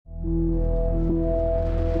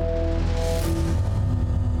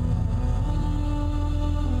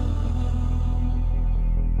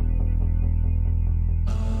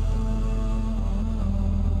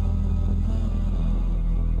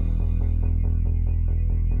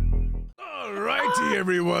Alrighty,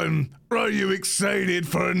 everyone. Are you excited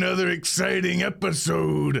for another exciting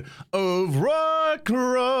episode of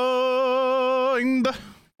Rotgrind?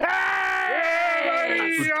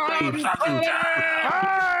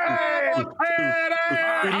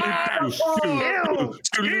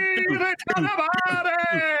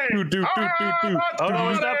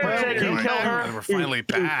 We're finally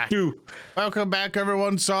back. Welcome back,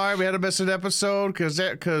 everyone. Sorry we had to miss an episode because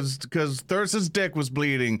Thurston's dick was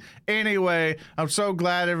bleeding. Anyway, I'm so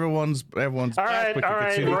glad everyone's All back.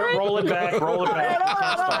 right, roll it back.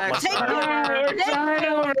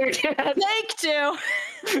 Take two.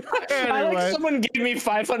 I like someone gave me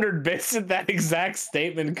 500 bits at that exact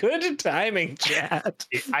statement. Good timing, chat.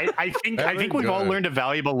 I think we've all learned a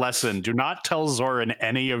valuable lesson. Do not tell Zoran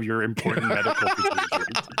any of your important medical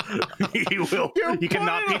procedures. He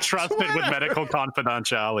cannot be trusted with medical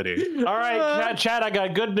confidentiality. All right, chat, I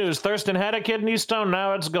got good news. Thurston had a kidney stone,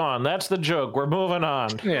 now it's gone. That's the joke. We're moving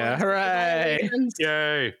on. Yeah, hooray.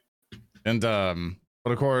 Yay. And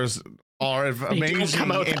but of course, our amazing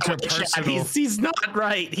interpersonal. He's not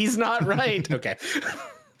right. He's not right. Okay.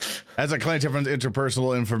 As I collect everyone's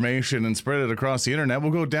interpersonal information and spread it across the internet,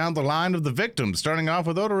 we'll go down the line of the victims, starting off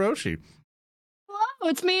with Odoroshi. Hello,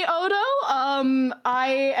 it's me, Odo.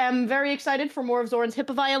 I am very excited for more of Zoran's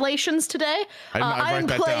HIPAA violations today. I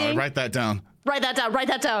write that down. Write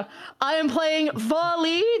that down. I am playing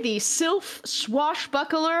Vali, the Sylph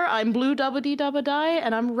Swashbuckler. I'm blue dubba die,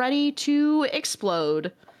 and I'm ready to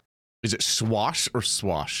explode. Is it swash or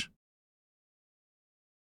swash?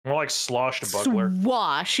 More like sloshed buckler.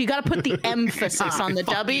 Swash. You got to put the emphasis on the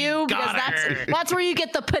W because that's where you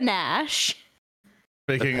get the panache.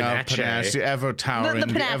 Speaking of panache, the ever towering,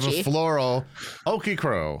 the ever floral, Hulky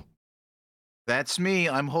Crow. That's me.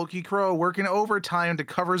 I'm Hulky Crow working overtime to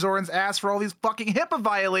cover Zoran's ass for all these fucking HIPAA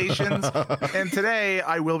violations. And today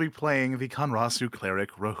I will be playing the Konrasu cleric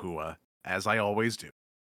Rahua, as I always do.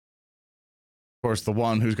 Of course, the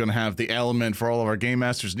one who's going to have the element for all of our Game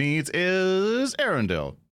Master's needs is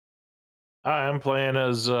Arundel. Hi, I'm playing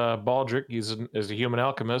as Baldric. He's a human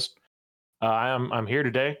alchemist. I'm here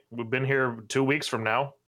today. We've been here 2 weeks from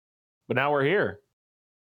now, but now we're here.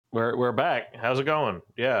 We're back. How's it going?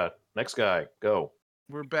 Yeah, next guy, go.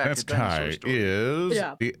 We're back. Next guy is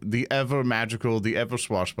the ever magical, the ever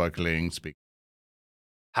swashbuckling speaker.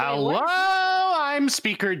 Hello, I'm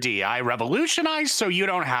Speaker D. I revolutionize so you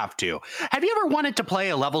don't have to. Have you ever wanted to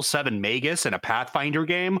play a level 7 Magus in a Pathfinder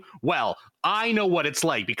game? Well, I know what it's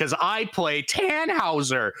like because I play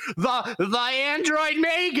Tannhauser, the android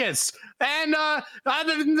Magus. And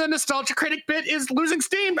the nostalgia critic bit is losing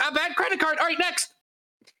steam. A bad credit card. All right, next.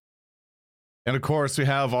 And of course, we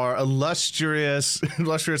have our illustrious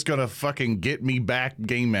gonna fucking get me back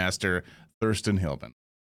game master, Thurston Hillman.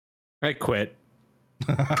 I quit.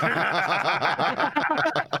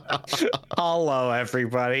 Hello,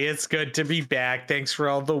 everybody. It's good to be back. Thanks for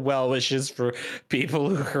all the well wishes for people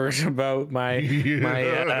who heard about my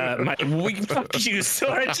fuck you,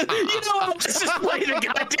 Sword. You know what? Let's just play the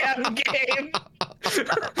goddamn game.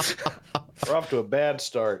 We're off to a bad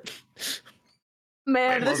start.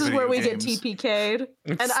 Man, this is where we get TPK'd,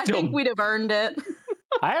 and I think we'd have earned it.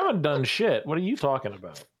 I haven't done shit. What are you talking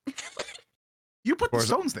about? You put the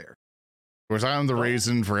stones there. Of course, I am the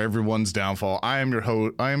reason for everyone's downfall. I am your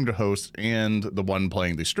host and the one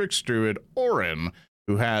playing the Strix Druid, Orin,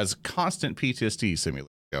 who has constant PTSD simulator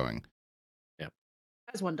going. Yeah,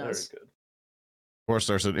 as one does. Very good. Of course,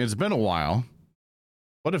 Thurston, it's been a while.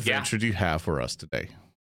 What adventure do you have for us today?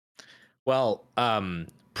 Well,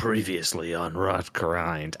 previously on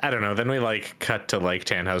Rotgrind. I don't know. Then we cut to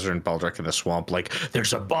Tannhauser and Baldric in the swamp.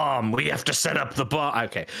 There's a bomb. We have to set up the bomb.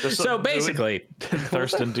 Okay. So basically,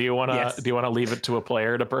 Thurston, do you want to leave it to a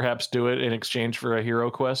player to perhaps do it in exchange for a hero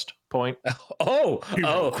quest point?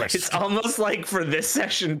 It's almost like for this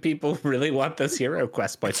session, people really want those hero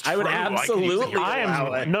quest points. I would absolutely.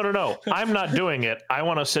 No. I'm not doing it. I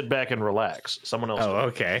want to sit back and relax. Someone else. Oh,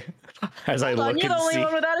 okay. As I look you're the only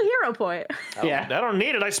one without a hero point. Yeah, I don't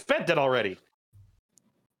need it. I spent it already.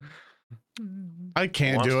 I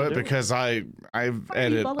can't do it because I've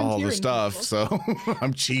edited all the stuff, so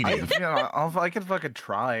I'm cheating. I could fucking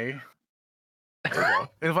try.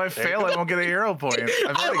 If I fail, I won't get a hero point.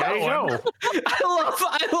 I've already got one.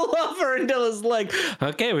 I love Arendilla's like,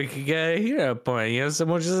 okay, we could get a hero point. You know,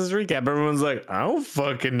 someone just says recap. Everyone's like, I don't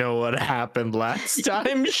fucking know what happened last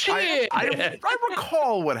time. Shit. I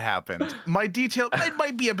recall what happened. My detail it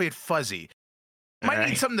might be a bit fuzzy. Might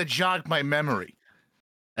need something to jog my memory.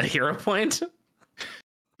 A hero point?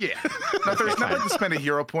 Yeah. Now, there's nothing to spend a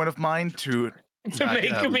hero point of mine to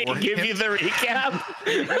make me give you the recap.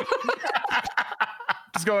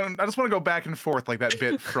 I just want to go back and forth like that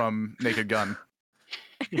bit from Naked Gun.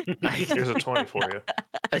 Here's a 20 for you.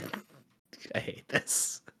 I hate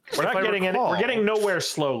this. We're not getting it. We're getting nowhere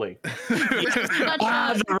slowly.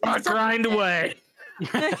 The Rotgrind way.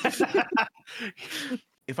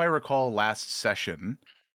 If I recall last session,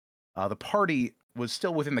 the party was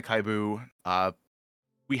still within the Kaibu.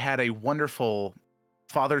 We had a wonderful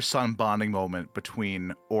father-son bonding moment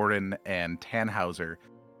between Orin and Tannhauser,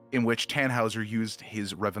 in which Tannhauser used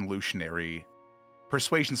his revolutionary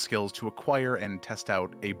persuasion skills to acquire and test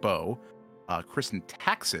out a bow, christened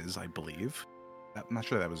Taxes, I believe. I'm not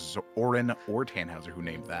sure that was Orin or Tannhauser who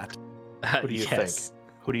named that. Who do you think?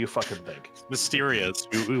 Who do you fucking think? Mysterious.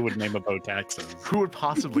 Who would name a bow Taxes? Who would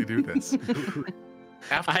possibly do this?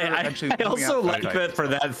 I also like that for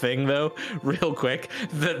that thing though, real quick,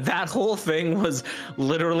 that whole thing was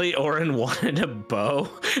literally Orin wanted a bow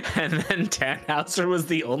and then Tannhauser was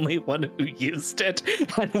the only one who used it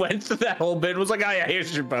and went through that whole bit and was like, oh yeah,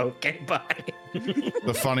 here's your bow, okay, bye.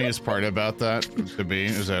 The funniest part about that to me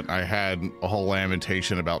is that I had a whole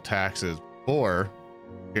lamentation about taxes before,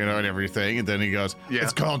 you know, and everything, and then he goes, yeah,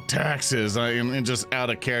 it's called Taxes. And just out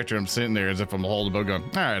of character, I'm sitting there as if I'm holding a bow going, all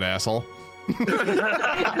right, asshole. All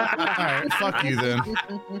right, fuck you then.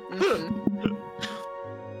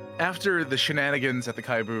 After the shenanigans at the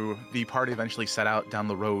Kaibu, the party eventually set out down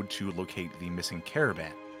the road to locate the missing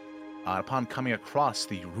caravan. Upon coming across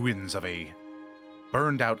the ruins of a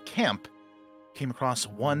burned-out camp, came across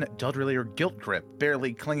one Dudrilier guilt grip,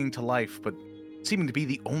 barely clinging to life, but seeming to be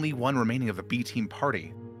the only one remaining of the B-team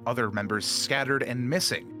party. Other members scattered and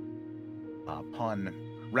missing. Upon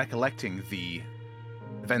recollecting the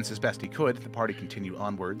events as best he could, the party continued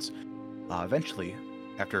onwards. Eventually,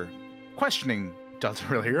 after questioning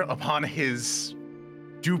Dudrilier upon his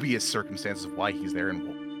dubious circumstances of why he's there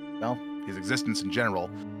and, well, his existence in general,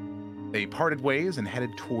 they parted ways and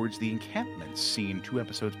headed towards the encampments seen 2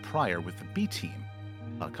 episodes prior with the B-team,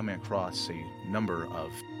 coming across a number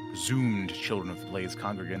of presumed Children of the Blaze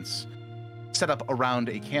congregants set up around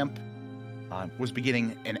a camp, was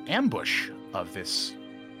beginning an ambush of this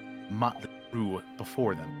motley crew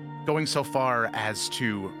before them, going so far as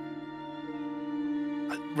to,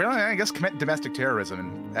 really, I guess, commit domestic terrorism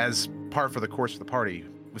and as par for the course of the party,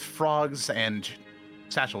 with frogs and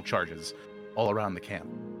satchel charges all around the camp.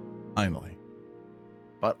 Finally.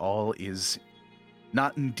 But all is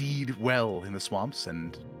not indeed well in the swamps,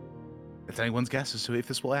 and it's anyone's guess as to if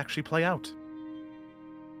this will actually play out.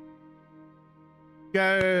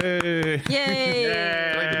 Yay! Yay! Did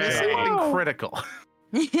I miss something critical?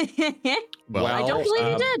 Well, I don't believe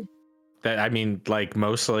you did. That, I mean, like,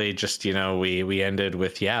 mostly just, you know, we ended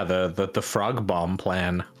with, yeah, the frog bomb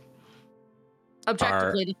plan.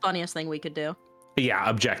 Objectively, the funniest thing we could do. Yeah,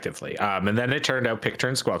 objectively. And then it turned out Pictor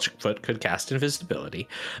and Squelchfoot could cast invisibility,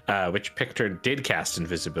 which Pictor did cast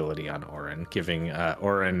invisibility on Orin, giving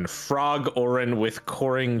Orin, Frog Orin with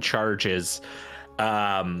coring charges,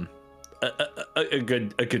 a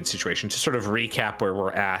good situation. To sort of recap where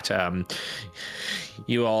we're at,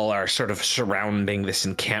 you all are sort of surrounding this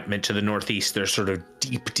encampment to the northeast. There's sort of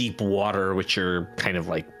deep water, which you're kind of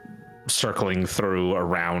like circling through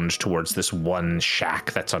around towards this one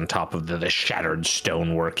shack that's on top of the shattered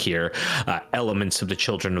stonework here. Elements of the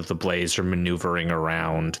Children of the Blaze are maneuvering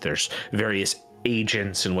around. There's various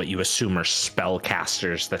agents and what you assume are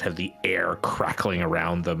spellcasters that have the air crackling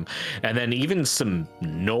around them, and then even some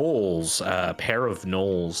gnolls, a pair of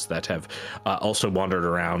gnolls that have also wandered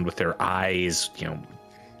around with their eyes, you know,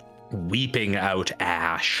 weeping out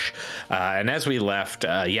ash. And as we left,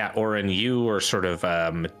 Orin, you were sort of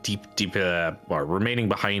deep or remaining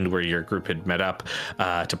behind where your group had met up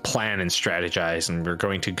to plan and strategize, and we're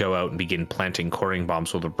going to go out and begin planting coring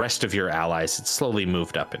bombs while the rest of your allies had slowly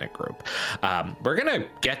moved up in a group. We're gonna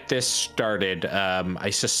get this started, I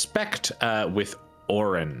suspect, with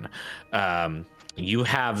Orin. You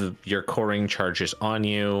have your coring charges on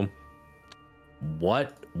you.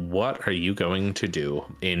 What are you going to do,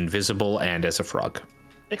 invisible and as a frog?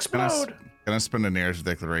 Explode! Can I spend a narrative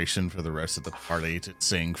declaration for the rest of the party to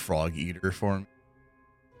sing Frog Eater for me?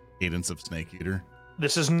 Cadence of Snake Eater.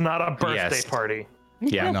 This is not a birthday party.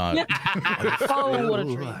 Yeah. Not. Oh, what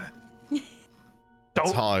a treat.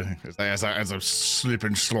 That's all as I'm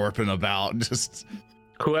slipping, slurping about. Just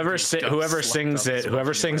whoever sings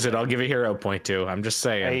it, I'll give a hero point to. I'm just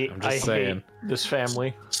saying. I hate this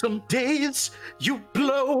family. Some days you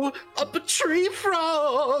blow up a tree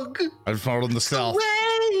frog. I'm following the stealth.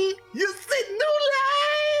 Away, you see no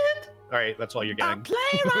light. All right, that's all you're getting. Play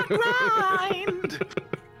Rotgrind.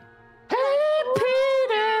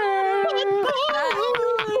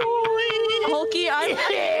 Hulky, I'm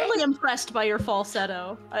really impressed by your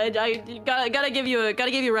falsetto. I gotta give you a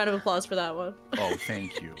round of applause for that one. Oh,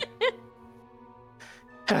 thank you.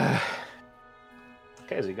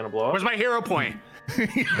 Okay, is he gonna blow up? Where's my hero point?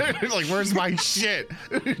 Like, where's my shit?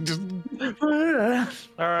 Just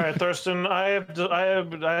All right, Thurston, I have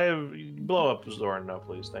blow up Zoran now,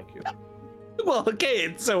 please. Thank you. Well,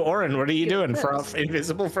 okay. So, Oren, what are you doing for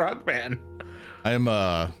Invisible Frogman? I'm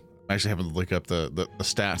actually having to look up the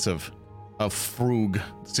stats of Frug,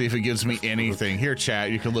 see if it gives me anything. Here,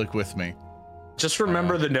 chat, you can look with me. Just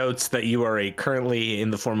remember the notes that you are currently in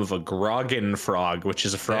the form of a Grogan frog, which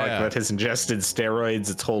is a frog that has ingested steroids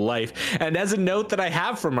its whole life. And as a note that I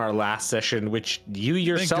have from our last session, which you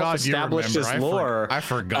yourself established as lore, I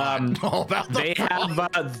forgot all about they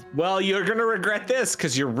have. Well, you're gonna regret this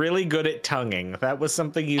because you're really good at tonguing. That was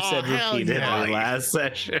something you said repeatedly last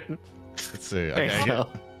session. Let's see.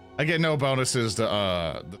 I get no bonuses to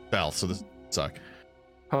the stealth, so this suck.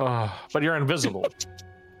 Oh, but you're invisible.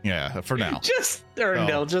 Yeah, for now.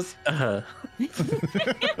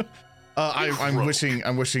 I'm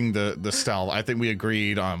wishing the stealth. I think we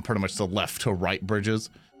agreed on pretty much the left to right bridges,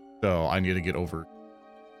 so I need to get over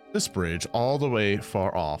this bridge all the way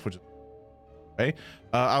far off, which is okay.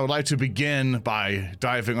 I would like to begin by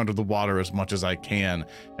diving under the water as much as I can,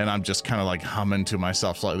 and I'm just kind of like humming to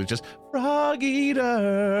myself slightly, just frog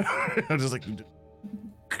eater. I'm just like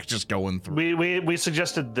going through. We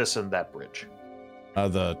suggested this and that bridge.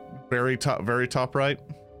 The very top right.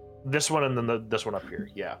 This one and then this one up here.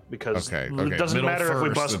 Yeah, because okay. it doesn't Middle matter if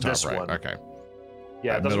we first, bust this right. one. Okay.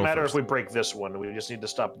 Yeah, it doesn't matter first. if we break this one. We just need to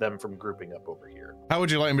stop them from grouping up over here. How would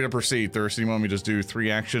you like me to proceed, Thirsty? You want me to just do 3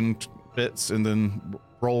 action bits and then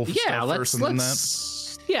roll stuff first and then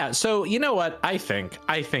that? Yeah, so you know what? I think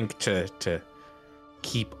to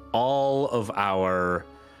keep all of our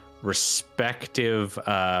respective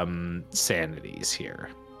sanities here.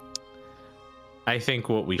 I think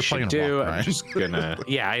what we should do, I'm just gonna,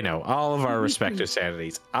 I know, all of our respective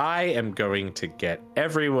sanities. I am going to get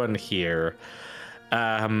everyone here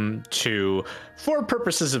to, for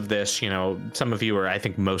purposes of this, some of you are, I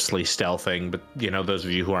think, mostly stealthing, but, those of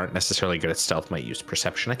you who aren't necessarily good at stealth might use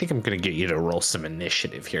perception. I think I'm going to get you to roll some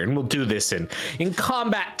initiative here, and we'll do this in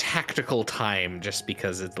combat tactical time, just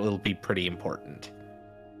because it'll be pretty important.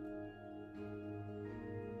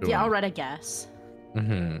 Yeah, I'll write a guess.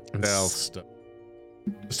 Stealth stuff.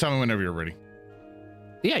 Just tell me whenever you're ready.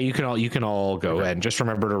 Yeah, you can all go ahead. Just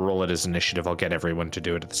remember to roll it as initiative. I'll get everyone to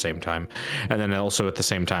do it at the same time, and then also at the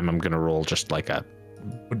same time, I'm gonna roll just like a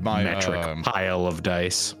metric pile of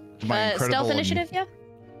dice. Stealth initiative,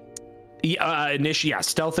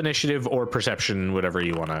 Stealth initiative or perception, whatever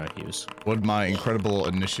you want to use. Would my incredible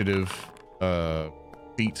initiative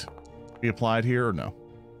feat be applied here or no?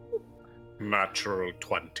 Natural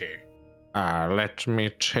 20. Let me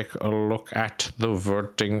take a look at the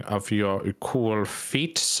wording of your cool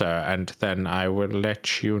feat, sir, and then I will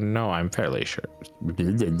let you know. I'm fairly sure. I mean,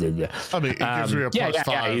 it gives me a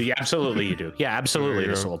 +5. Yeah, absolutely you do. Yeah, absolutely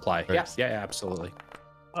this will apply. Thanks. Yeah, absolutely.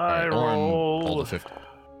 I roll the 50.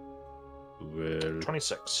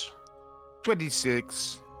 26.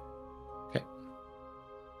 26. Okay.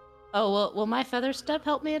 Oh, will my feather step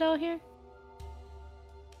help me at all here?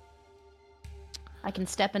 I can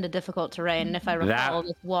step into difficult terrain, and if I recall,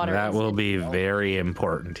 this water that is will be difficult. very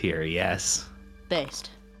important here. Yes.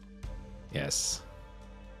 Based. Yes.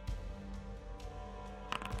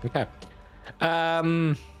 Okay.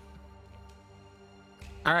 All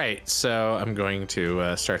right, so I'm going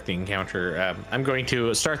to start the encounter. I'm going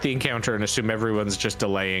to start the encounter and assume everyone's just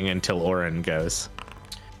delaying until Oren goes.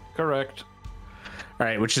 Correct. All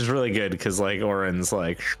right, which is really good because Oren's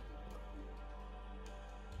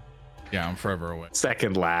Yeah, I'm forever away.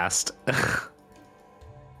 second last. All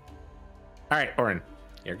right, Oren,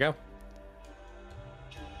 here we go.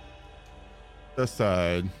 Just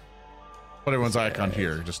put everyone's icon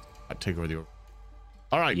here. Just take over the order.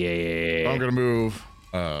 All right. Yeah. I'm gonna move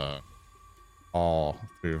all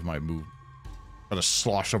 3 of my move. I'm gonna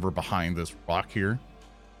slosh over behind this rock here.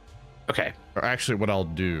 Okay. Or actually, what I'll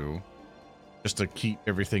do, just to keep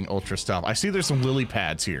everything ultra stealth. I see there's some lily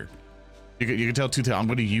pads here. You can tell I'm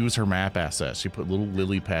going to use her map assets. She put little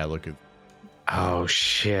lily pad. Look at. Oh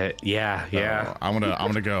shit! Yeah, yeah. I'm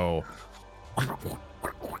gonna go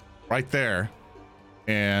right there,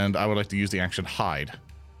 and I would like to use the action hide.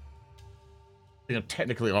 I think I'm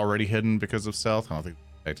technically already hidden because of stealth. I don't think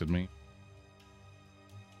it affected me.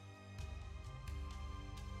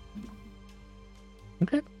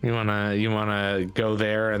 Okay. You wanna go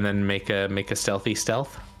there and then make a stealthy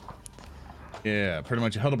stealth? Yeah, pretty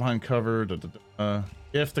much. You held behind cover.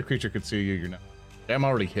 If the creature could see you, you're not. I'm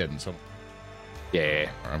already hidden, so Yeah.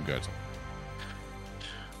 I'm good.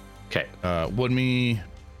 Okay. I'm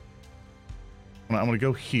gonna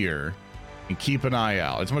go here and keep an eye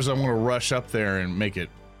out. As much as I want to rush up there and make it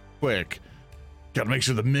quick, gotta make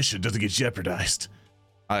sure the mission doesn't get jeopardized.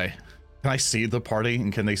 Can I see the party,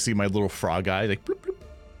 and can they see my little frog eye? Like, bloop, bloop.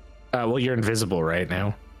 Well, you're invisible right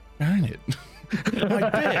now. Darn it! My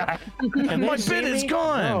bit, my bit is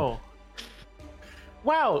gone. No.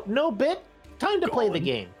 Wow, no bit. Time to play the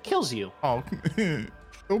game. Kills you. Oh,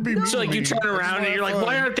 don't be So like you mean. turn around and you're like, fun.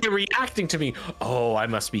 why aren't they reacting to me? Oh, I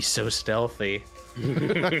must be so stealthy.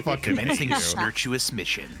 Fucking Commencing you. virtuous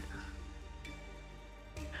mission.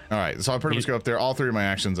 All right, so I'll pretty much go up there. All three of my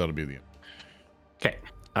actions, that'll be the end. Okay.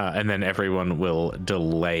 And then everyone will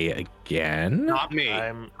delay again. Not me.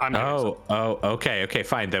 I'm Okay,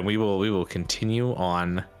 fine. Then we will continue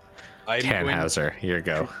on. I'm going Tannhauser, here you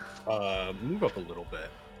go. to move up a little bit.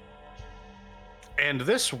 And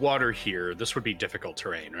this water here, this would be difficult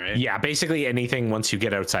terrain, right? Yeah, basically anything once you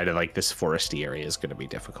get outside of like this foresty area is going to be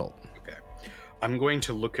difficult. Okay. I'm going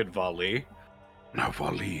to look at Vali. Now,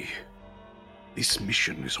 Vali, this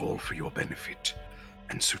mission is all for your benefit.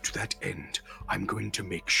 And so to that end, I'm going to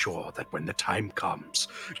make sure that when the time comes,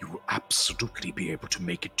 you will absolutely be able to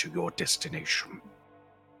make it to your destination.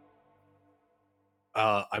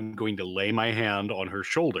 I'm going to lay my hand on her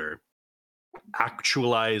shoulder,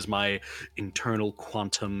 actualize my internal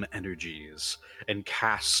quantum energies, and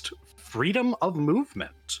cast Freedom of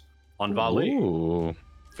Movement on Vali. Ooh.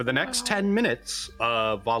 For the next 10 minutes,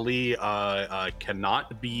 Vali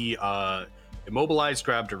cannot be immobilized,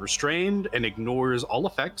 grabbed, or restrained, and ignores all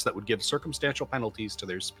effects that would give circumstantial penalties to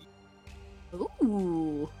their speed.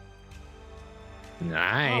 Ooh.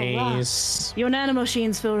 Nice. Your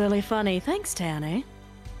nanomachines feel really funny. Thanks, Tanny.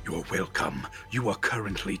 You're welcome. You are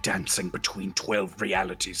currently dancing between 12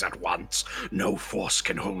 realities at once. No force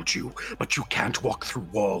can hold you, but you can't walk through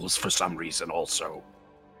walls for some reason also.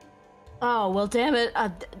 Oh, well, damn it.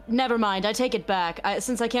 Never mind. I take it back.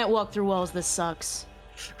 Since I can't walk through walls, this sucks.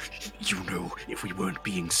 You know, if we weren't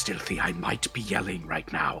being stealthy, I might be yelling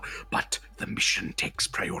right now, but the mission takes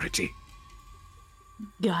priority.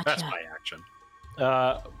 Gotcha. That's my action.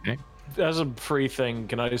 Okay. As a free thing,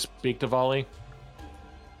 can I speak to Volley?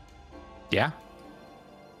 Yeah.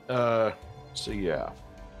 So yeah,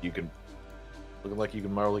 you can. Looking like you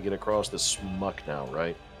can morally get across this smuck now,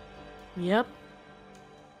 right? Yep.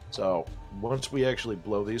 So once we actually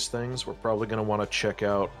blow these things, we're probably going to want to check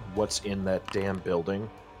out what's in that damn building.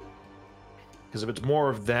 Because if it's more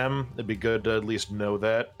of them, it'd be good to at least know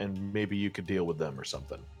that, and maybe you could deal with them or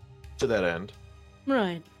something. To that end.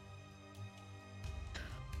 Right.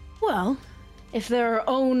 Well, if there are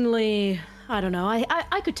only, I don't know,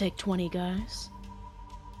 I could take 20 guys.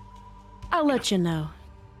 I'll let you know.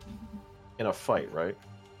 In a fight, right?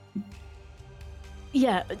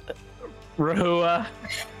 Yeah. Rahua.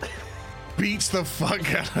 Beats the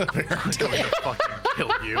fuck out of her. Going to fucking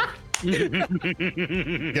kill you.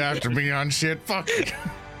 Get after me on shit. Fuck.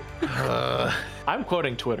 I'm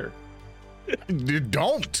quoting Twitter. You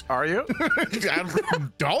don't. Are you?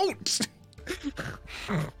 Don't.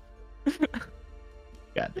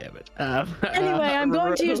 God damn it. Anyway, I'm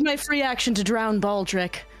going to use my free action to drown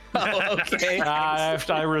Baldric. Oh, okay.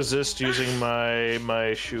 I resist using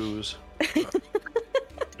my shoes.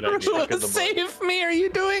 Rahua, save me. Are you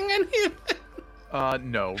doing anything?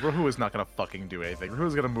 No. Rahu is not gonna fucking do anything.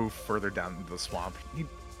 Rahu's gonna move further down into the swamp.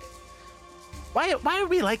 Why are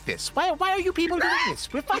we like this? Why are you people doing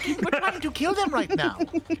this? We're trying to kill them right now.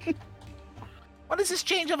 What is this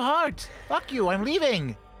change of heart? Fuck you, I'm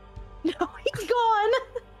leaving. No, he's gone.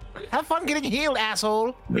 Have fun getting healed,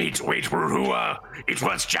 asshole. Wait, Rahua! It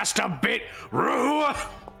was just a bit, Rahua!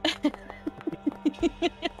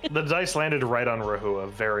 The dice landed right on Rahua.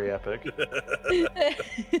 Very epic.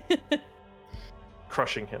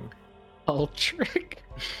 Crushing him. Baldric.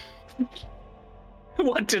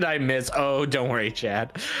 What did I miss? Oh, don't worry,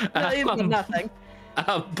 Chad. Nothing.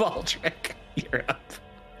 Baldric, you're up.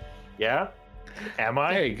 Yeah? Am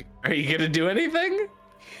I? Hey, are you gonna do anything?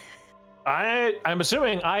 I'm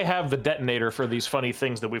assuming I have the detonator for these funny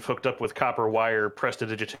things that we've hooked up with copper wire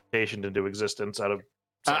prestidigitation into existence out of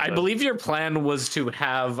I believe your plan was to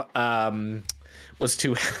have was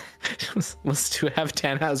to have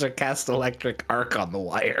Tannhauser cast electric arc on the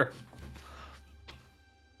wire.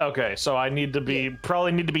 Okay, so I need to be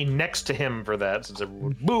next to him for that since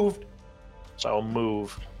everyone moved. So I'll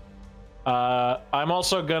move. I'm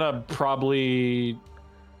also gonna probably.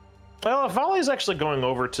 Well, if Volley's actually going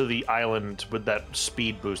over to the island with that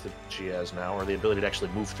speed boost that she has now, or the ability to actually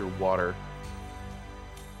move through water.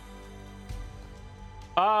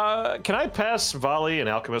 Can I pass Volley an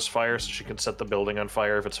Alchemist Fire so she can set the building on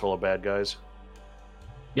fire if it's full of bad guys?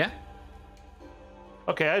 Yeah.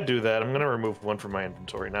 Okay, I do that. I'm gonna remove one from my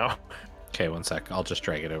inventory now. Okay, one sec. I'll just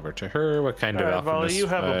drag it over to her. What kind of Alchemist Volley, you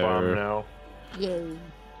have a bomb fire? now. Yay.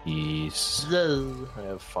 Yes. I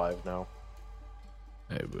have 5 now.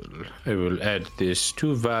 I will add this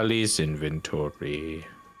to Valley's inventory.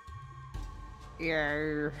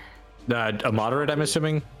 Yeah. A moderate, I'm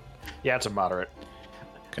assuming. Yeah, it's a moderate.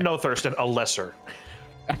 Okay. No, Thurston, a lesser.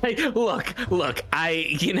 Look,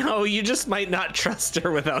 you just might not trust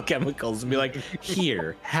her with alchemicals and be like,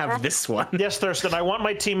 here, have this one. Yes, Thurston, I want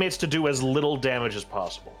my teammates to do as little damage as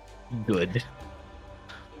possible. Good.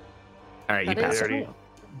 All right, you That pass is her. already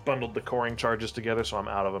bundled the coring charges together, so I'm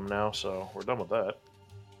out of them now, so we're done with that.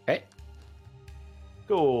 Okay.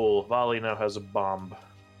 Cool. Volley now has a bomb.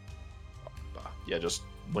 Yeah, just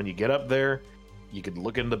when you get up there, you could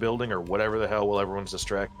look in the building or whatever the hell while everyone's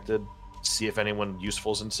distracted, see if anyone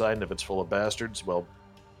useful's inside, and if it's full of bastards, well,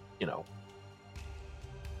 you know.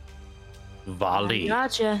 Volley.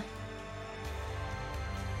 Gotcha.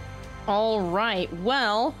 All right.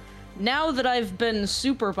 Well, now that I've been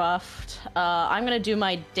super buffed, I'm gonna do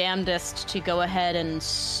my damnedest to go ahead and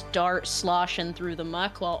start sloshing through the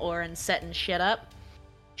muck while Oren's setting shit up.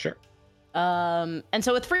 Sure. And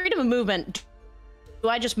so with freedom of movement, do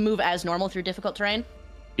I just move as normal through difficult terrain?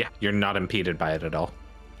 Yeah, you're not impeded by it at all.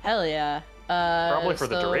 Hell yeah. Probably for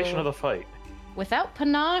the duration of the fight. Without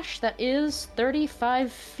panache, that is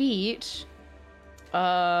 35 feet.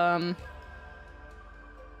 I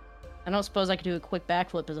don't suppose I could do a quick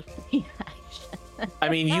backflip as a free action. I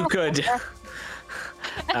mean, you could.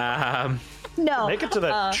 No. Make it to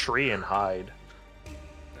that tree and hide.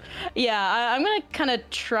 Yeah, I'm gonna kind of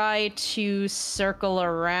try to circle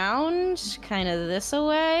around, kind of this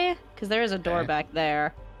away, because there is a door Okay. back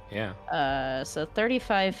there. Yeah. So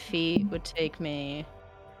 35 feet would take me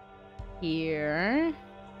here.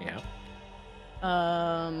 Yeah.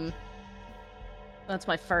 That's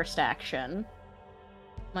my first action.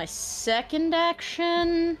 My second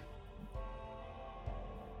action.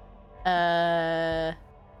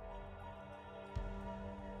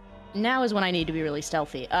 Now is when I need to be really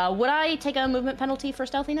stealthy. Would I take a movement penalty for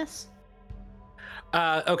stealthiness?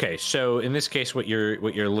 Okay, so in this case, what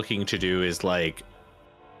you're looking to do is like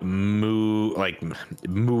moving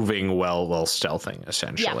while stealthing,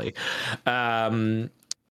 essentially. Yeah.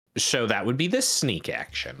 So that would be the sneak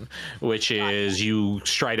action, which is you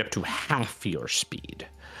stride up to half your speed.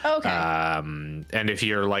 Okay. And if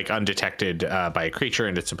you're like undetected by a creature,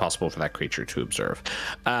 and it's impossible for that creature to observe,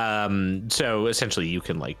 so essentially you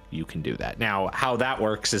can do that. Now, how that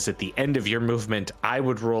works is at the end of your movement, I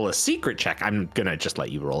would roll a secret check. I'm gonna just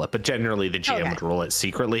let you roll it, but generally the GM would roll it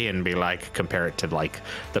secretly and be like compare it to like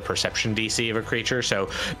the perception DC of a creature. So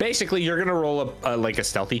basically, you're gonna roll a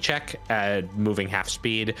stealthy check at moving half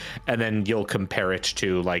speed, and then you'll compare it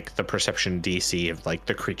to like the perception DC of like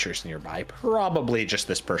the creatures nearby. Probably just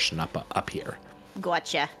this person up here.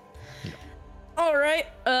 Gotcha. Yeah. All right.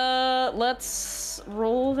 Let's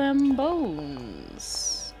roll them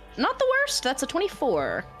bones. Not the worst. That's a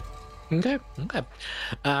 24. Okay.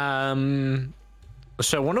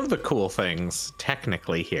 So one of the cool things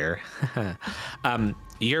technically here,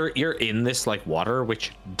 you're in this like water,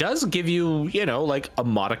 which does give you, like a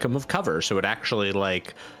modicum of cover. So it actually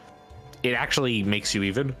makes you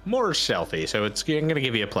even more stealthy. So I'm going to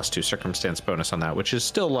give you a +2 circumstance bonus on that, which is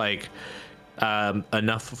still like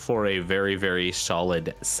enough for a very, very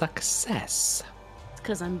solid success. It's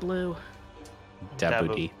because I'm blue.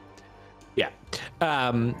 Dabuti. Yeah.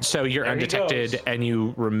 So you're There undetected and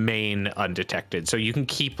you remain undetected. So you can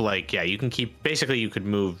keep basically you could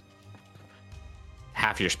move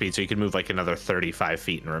half your speed. So you could move like another 35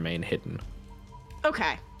 feet and remain hidden.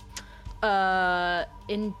 Okay.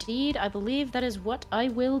 Indeed, I believe that is what I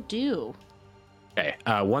will do. Okay,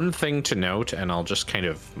 one thing to note, and I'll just kind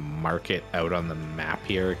of mark it out on the map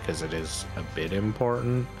here because it is a bit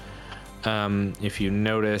important. If you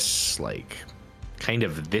notice, like, kind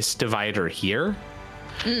of this divider here,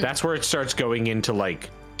 that's where it starts going into,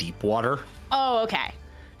 like, deep water. Oh, okay.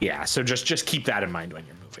 Yeah, so just keep that in mind when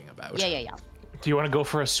you're moving about. Yeah. Do you want to go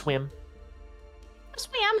for a swim?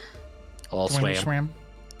 Swam. I'll swim.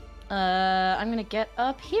 I'm gonna get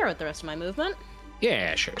up here with the rest of my movement.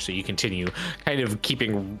 Yeah, sure. So you continue kind of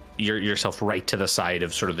keeping yourself right to the side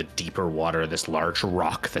of sort of the deeper water, this large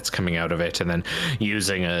rock that's coming out of it, and then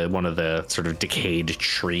using one of the sort of decayed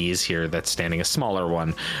trees here that's standing, a smaller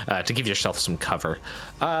one, to give yourself some cover.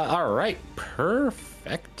 All right.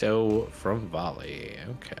 Perfecto from Volley.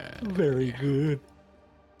 Okay. Very good.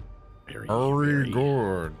 Very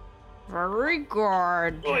good. Very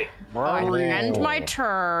good. End my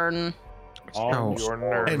turn. On your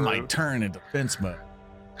nerve. And my turn in defense mode.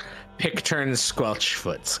 Pick turns, squelch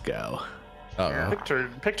foots go.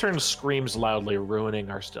 Pick turn screams loudly, ruining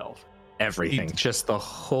our stealth. Everything. Just the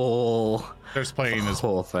whole. There's playing this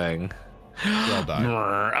whole thing. well done.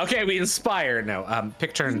 Okay, we inspire. No,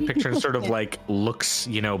 pick turn sort of like looks,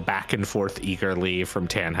 back and forth eagerly from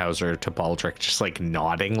Tannhauser to Baldric, just like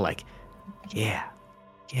nodding, like, yeah,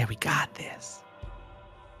 we got this.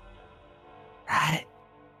 Right?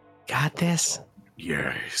 Got this?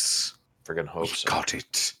 Yes. Friggin' hope We so. got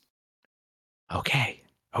it. Okay.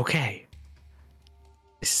 Okay.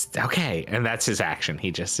 And that's his action.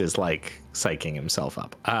 He just is like psyching himself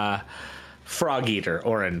up. Frog Eater,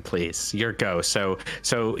 Oren, please, your go. So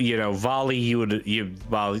Volley, you wouldn't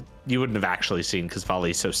have actually seen because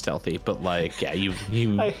Volley's so stealthy, but like, yeah, you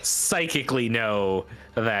psychically know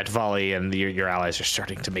that Volley and your allies are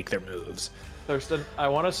starting to make their moves. Thurston, I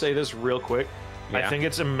want to say this real quick. Yeah. I think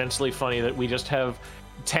it's immensely funny that we just have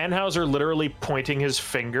Tannhauser literally pointing his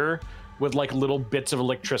finger with like little bits of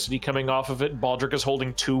electricity coming off of it. Baldric is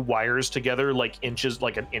holding two wires together, like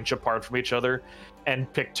an inch apart from each other,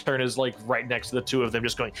 and Pickturn is like right next to the two of them,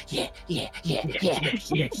 just going, yeah.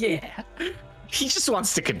 He just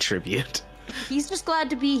wants to contribute. He's just glad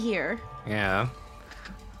to be here. Yeah.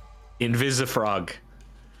 Invisifrog.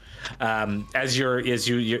 As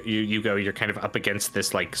you go, you're kind of up against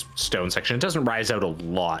this like stone section. It doesn't rise out a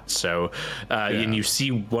lot, so and you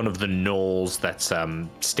see one of the knolls that's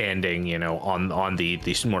standing, on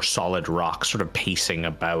the more solid rock, sort of pacing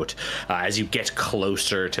about. As you get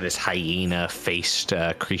closer to this hyena-faced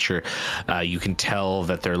creature, you can tell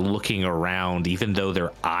that they're looking around, even though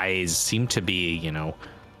their eyes seem to be,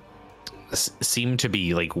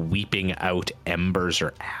 like weeping out embers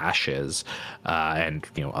or ashes, and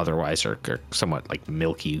otherwise are somewhat like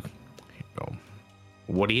milky.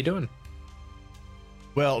 What are you doing?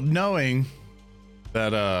 Well, knowing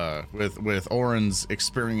that with Oren's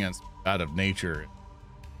experience out of nature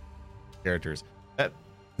characters, that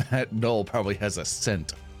knoll probably has a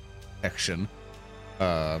scent section,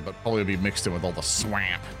 but probably be mixed in with all the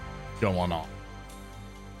swamp going on.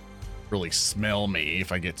 Really smell me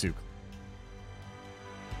if I get too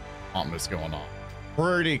that's going on.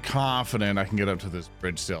 Pretty confident I can get up to this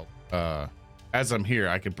bridge still. As I'm here,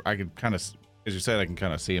 I could kind of, as you said, I can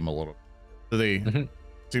kind of see him a little. Do they seem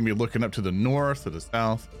to be looking up to the north or the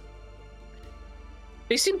south?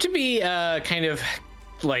 They seem to be kind of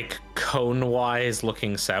like cone-wise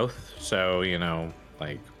looking south. So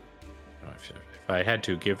if I had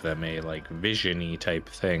to give them a like vision-y type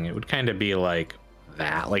thing, it would kind of be like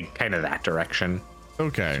that, like kind of that direction.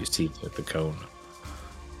 Okay. You see the cone.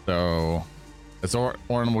 So, as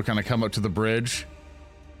Oren will kind of come up to the bridge.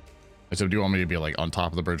 So, do you want me to be like on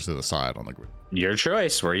top of the bridge to the side on the grid? Your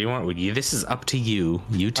choice. Where you want? This is up to you.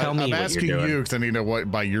 You tell me what you're doing. I'm asking you because I need to know what,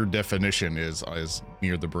 by your definition, is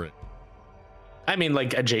near the bridge. I mean,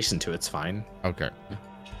 like adjacent to it's fine. Okay.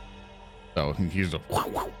 So he's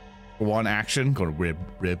one action, go to rib,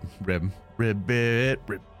 and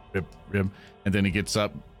then he gets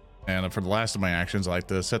up. And for the last of my actions, I like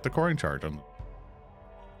to set the coring charge on them.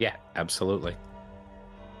 Yeah, absolutely.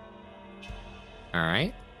 All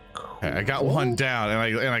right. Okay, I got one down,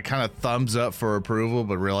 and I kind of thumbs up for approval,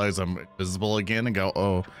 but realize I'm visible again and go,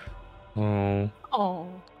 oh. Oh.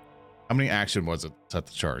 How many action was it to set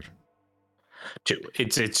the charge? 2.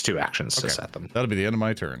 It's 2 actions to set them. That'll be the end of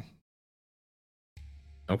my turn.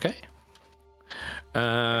 Okay.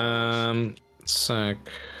 Sec.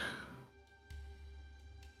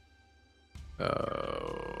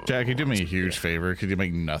 Jack, you do me a huge favor. Could you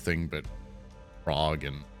make nothing but frog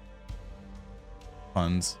and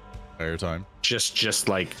puns entire time? Just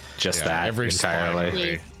that every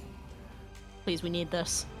entirely. Please, we need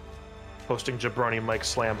this. Posting Jabroni Mike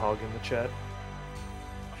Slam Hog in the chat.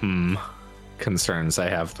 Concerns, I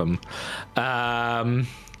have them. 1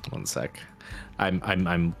 sec.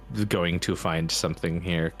 I'm going to find something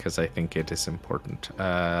here because I think it is important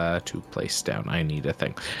to place down. I need a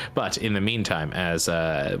thing, but in the meantime, as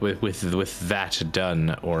with that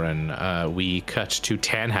done, Oren, we cut to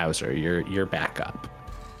Tannhauser. You're back up.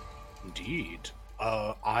 Indeed.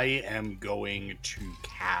 I am going to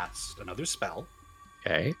cast another spell.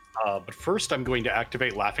 Okay. But first, I'm going to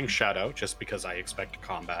activate Laughing Shadow, just because I expect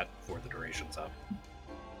combat before the duration's up.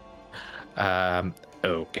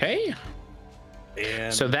 Okay.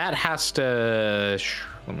 And So that has to.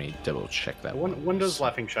 Let me double check that one. when does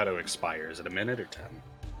Laughing Shadow expire? Is it a minute or 10?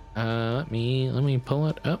 Let me pull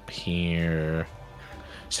it up here.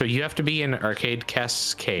 So you have to be in Arcade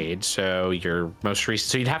Cascade. So your most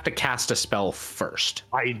recent. So you'd have to cast a spell first.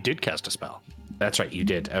 I did cast a spell. That's right, you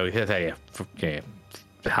did. Oh, yeah. Okay.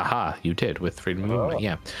 Haha, you did with Freedom of Movement.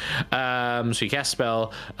 Yeah. So you cast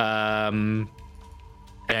spell.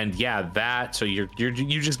 And yeah, that. So you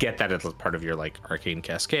just get that as part of your like Arcane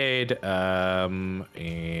Cascade. And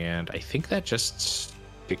I think that just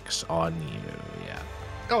sticks on you. Yeah.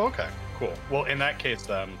 Oh, okay. Cool. Well, in that case,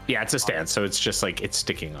 Yeah, it's a stance, so it's just like it's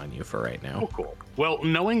sticking on you for right now. Oh, cool. Well,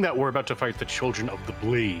 knowing that we're about to fight the Children of the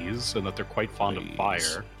Blaze and that they're quite fond of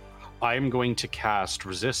fire, I'm going to cast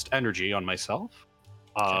Resist Energy on myself.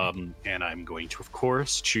 And I'm going to, of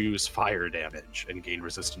course, choose fire damage and gain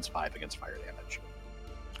resistance 5 against fire damage.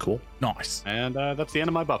 Cool. Nice. And that's the end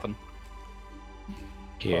of my buffing.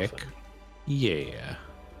 Kick. Yeah.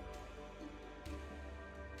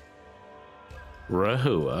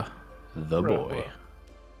 Rahua, the boy.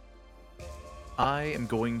 I am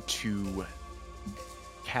going to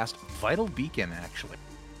cast Vital Beacon, actually.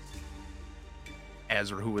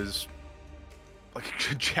 As Rahua's like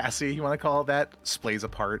chassis, you want to call it that, splays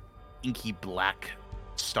apart. Inky black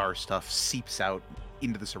star stuff seeps out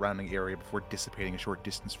into the surrounding area before dissipating a short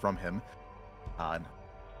distance from him. And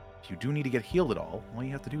if you do need to get healed at all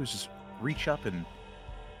you have to do is just reach up and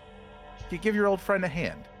give your old friend a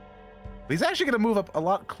hand. But he's actually going to move up a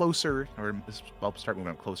lot closer, or I'll start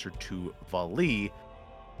moving up closer to Vali,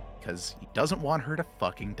 because he doesn't want her to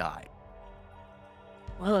fucking die.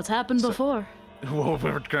 Well, it's happened before. Well,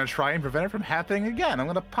 we're going to try and prevent it from happening again. I'm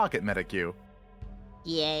going to pocket medic you.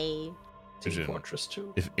 Yay. Team Fortress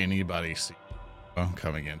 2. If anybody sees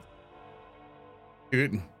coming in,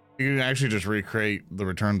 you can actually just recreate the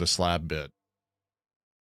Return to Slab bit.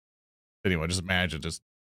 Anyway, just imagine just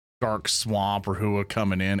dark swamp or Hua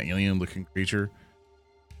coming in, alien looking creature.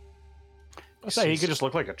 I say he could just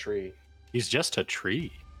look like a tree. He's just a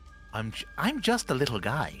tree. I'm just a little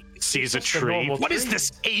guy. Sees a Just a tree. normal What is tree.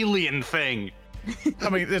 this alien thing? I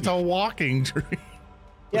mean, it's a walking tree.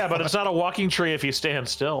 Yeah, but it's not a walking tree if you stand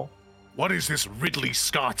still. What is this Ridley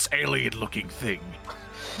Scott's alien-looking thing?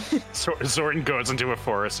 Zoran goes into a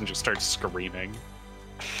forest and just starts screaming.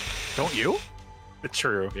 Don't you?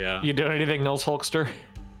 True, yeah. You doing anything else, Hulkster?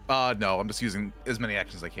 No, I'm just using as many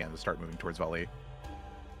actions as I can to start moving towards Vali.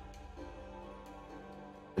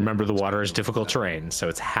 Remember, the water is difficult terrain, so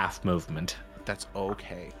it's half movement. That's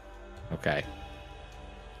okay. Okay.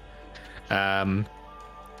 And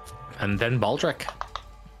then Baldric.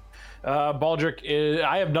 Baldric,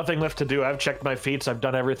 I have nothing left to do. I've checked my feats. I've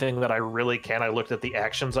done everything that I really can. I looked at the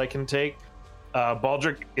actions I can take.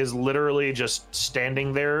 Baldric is literally just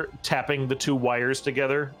standing there, tapping the two wires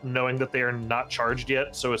together, knowing that they are not charged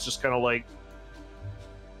yet. So it's just kind of like,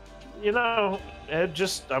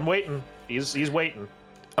 I'm waiting. He's waiting.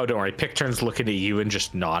 Oh, don't worry. Picturn's looking at you and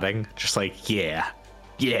just nodding, just like, yeah.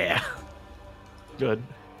 Good.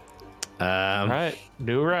 All right,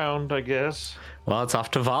 new round, I guess. Well, it's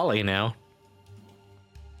off to volley now.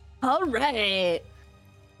 All right.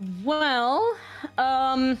 Well,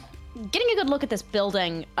 getting a good look at this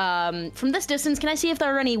building. From this distance, can I see if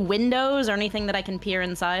there are any windows or anything that I can peer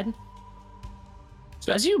inside?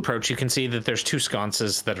 So as you approach, you can see that there's two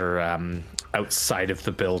sconces that are outside of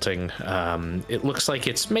the building. It looks like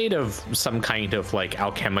it's made of some kind of like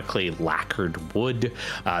alchemically lacquered wood.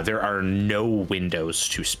 There are no windows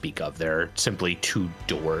to speak of. There are simply two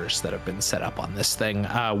doors that have been set up on this thing.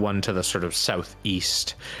 One to the sort of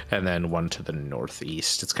southeast and then one to the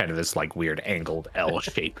northeast. It's kind of this like weird angled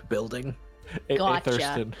L-shaped building. Gotcha.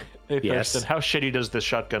 Thurston, Yes. Thurston, how shitty does this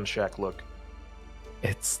shotgun shack look?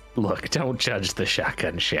 Look, don't judge the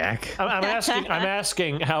shotgun shack. I'm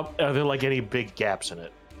asking how are there like any big gaps in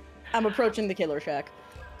it? I'm approaching the killer shack.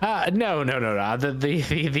 No.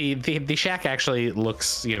 The shack actually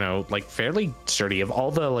looks, like fairly sturdy. Of all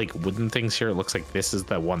the like wooden things here, it looks like this is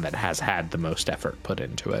the one that has had the most effort put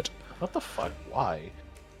into it. What the fuck? Why?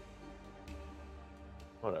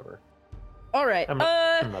 Whatever. All right. I'm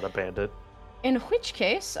not a bandit. In which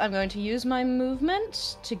case, I'm going to use my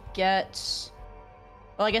movement to get...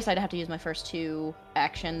 Well, I guess I'd have to use my first two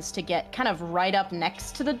actions to get kind of right up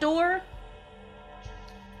next to the door.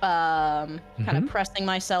 Kind of pressing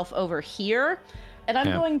myself over here. And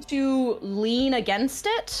I'm going to lean against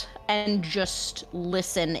it and just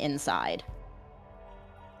listen inside.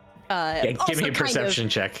 Give me a perception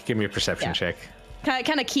check. Give me a perception check.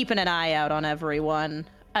 kind of keeping an eye out on everyone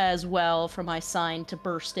as well for my sign to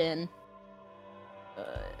burst in.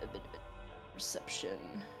 Reception.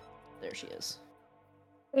 There she is.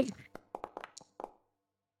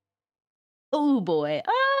 Oh boy.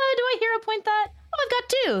 Do I hero point that? Oh, I've got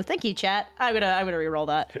 2. Thank you, chat. I'm gonna re-roll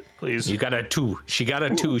that. Please. You got a 2. She got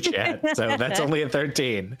a 2, chat. So that's only a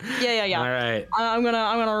 13. Yeah. All right. I'm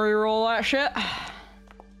gonna re-roll that shit.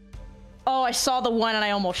 Oh, I saw the 1 and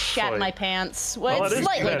I almost shat my pants. Well, it's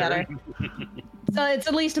slightly better. So it's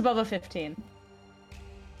at least above a 15.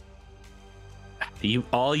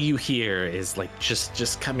 All you hear is like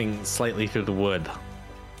just coming slightly through the wood.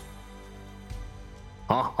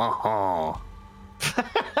 Ha ha ha.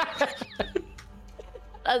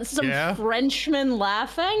 Some Frenchman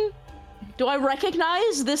laughing? Do I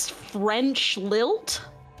recognize this French lilt?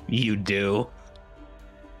 You do.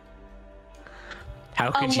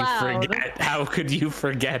 How could you forget? How could you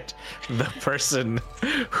forget the person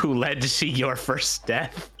who led to your first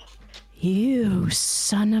death? You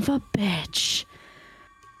son of a bitch.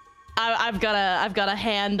 I've got a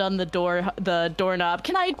hand on the doorknob.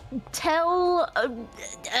 Can I tell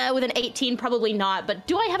with an 18? Probably not. But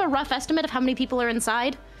do I have a rough estimate of how many people are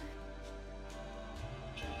inside?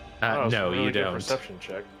 No, you don't. Perception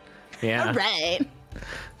check. Yeah. All right.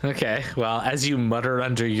 Okay. Well, as you mutter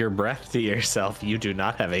under your breath to yourself, you do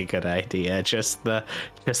not have a good idea. Just the.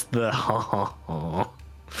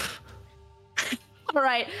 All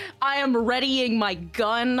right, I am readying my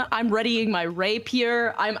gun. I'm readying my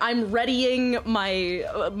rapier. I'm readying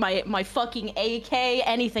my fucking AK.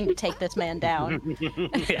 Anything to take this man down.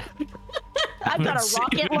 Yeah. I've got a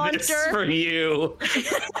rocket launcher for you.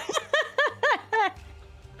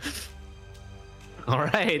 All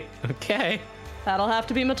right. Okay. That'll have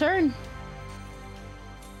to be my turn.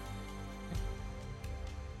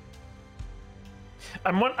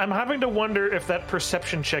 I'm having to wonder if that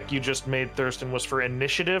perception check you just made, Thurston, was for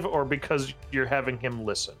initiative or because you're having him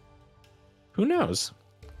listen. Who knows?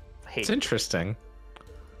 It's interesting.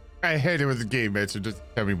 I hate it when the game master just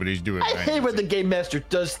tell me what he's doing. I hate when the game master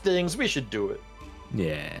does things. We should do it.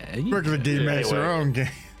 Yeah. Work with the game master our own game.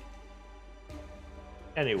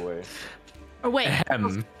 Anyway. Oh, wait.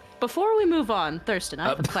 Before we move on, Thurston, I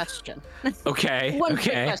have a question. Okay. One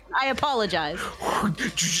quick question. I apologize.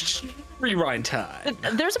 Rewind time.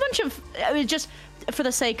 There's a bunch of, just for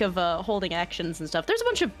the sake of holding actions and stuff, there's a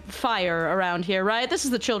bunch of fire around here, right? This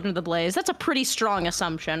is the Children of the Blaze. That's a pretty strong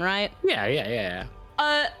assumption, right? Yeah.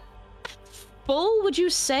 Full, would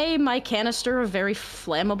you say my canister of very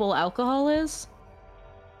flammable alcohol is?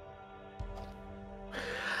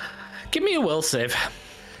 Give me a will save.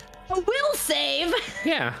 A will save?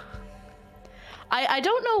 Yeah. I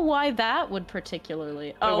don't know why that would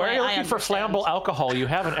particularly. Why are you looking for flammable alcohol? You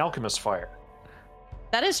have an alchemist fire.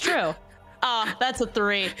 That is true. That's a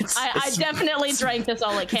 3. I definitely drank this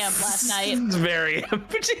all at camp last night. It's very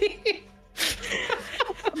empty.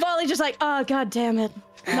 Volley just like, oh, god damn it.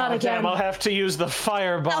 Not again. Damn, I'll have to use the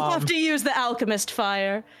firebomb. I'll have to use the alchemist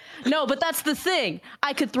fire. No, but that's the thing.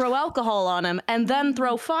 I could throw alcohol on him and then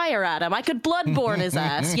throw fire at him. I could bloodborne his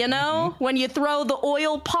ass, you know? When you throw the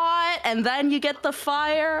oil pot and then you get the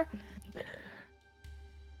fire.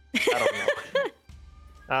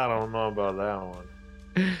 I don't know about that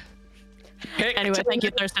one. Anyway, thank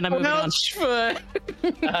you, Thurston. I'm moving on.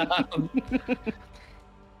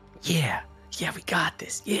 Yeah, we got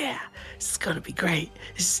this. Yeah, this is gonna be great.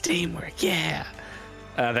 This is teamwork. Yeah.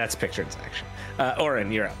 That's picture in action.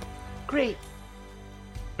 Oren, you're up. Great.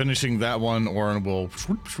 Finishing that one, Oren will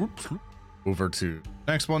over to the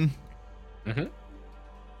next one. Mm-hmm.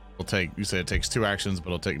 We'll take. You said it takes 2 actions, but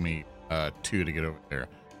it'll take me 2 to get over there.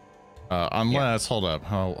 Unless, hold up,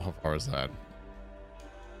 how far is that?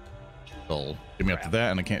 It'll get me up to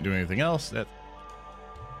that, and I can't do anything else. That.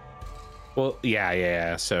 Well,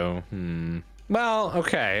 yeah. So, well,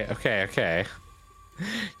 okay.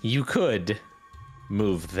 You could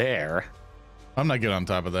move there. I'm not good on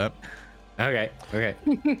top of that. Okay.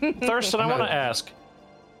 Thurston, I want to ask,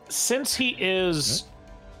 since he is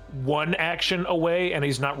 1 action away and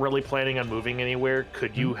he's not really planning on moving anywhere,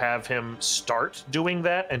 could you have him start doing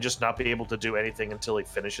that and just not be able to do anything until he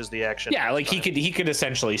finishes the action? Yeah, like he could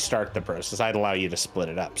essentially start the process. I'd allow you to split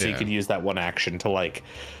it up, so you could use that 1 action to like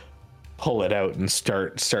pull it out and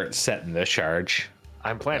start setting the charge.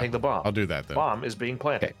 I'm planting the bomb. I'll do that then. Bomb is being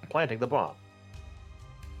planted. Okay. Planting the bomb.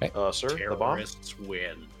 Okay. Sir, the bomb? Terrorists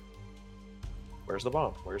win. Where's the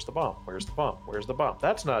bomb? Where's the bomb? Where's the bomb? Where's the bomb?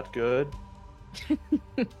 That's not good.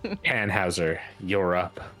 Tannhauser, you're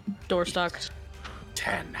up. Doorstock.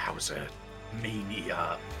 Tannhauser,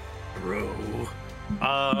 mania, bro.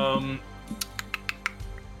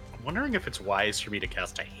 wondering if it's wise for me to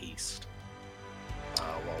cast a haste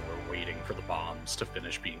while we're waiting for the bombs to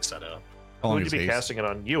finish being set up. Would you be casting it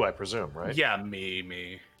on you, I presume, right? Yeah,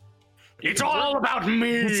 me. It's all about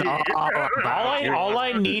me. All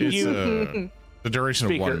I need It's, you. the duration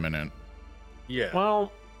Speaker. of 1 minute. Yeah.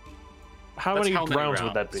 Well, how That's many how many rounds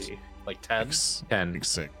would that rounds? be? Like 10? 10. Like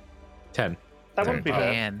 6. 10. That wouldn't be bad.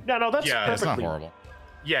 Man. Yeah, no, that's Yeah, perfectly. It's not horrible.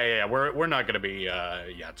 Yeah. We're not gonna be.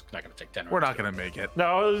 It's not gonna take 10. We're not gonna make it.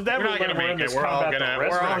 No, that We're not gonna make it. We're all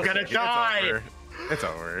gonna die. It's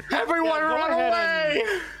over. Everyone Yeah, go run ahead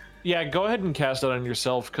away! Yeah, go ahead and cast it on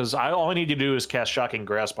yourself, because all I need you to do is cast Shocking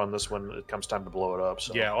Grasp on this when it comes time to blow it up.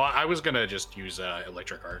 So Yeah, well, I was gonna just use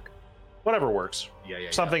Electric Arc. whatever works. Yeah.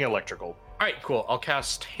 Something electrical. All right, cool. I'll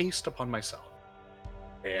cast Haste upon myself,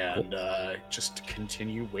 and just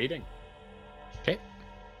continue waiting. Okay.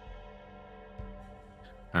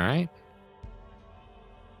 All right.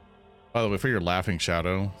 By the way, for your Laughing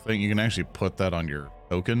Shadow thing, you can actually put that on your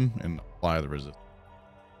token and apply the resist.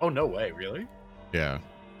 Oh no way! Really? Yeah.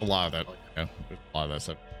 A lot of that. Yeah. A lot of that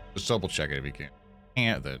stuff. Just double check it if you can.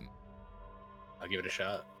 Can't then. I'll give it a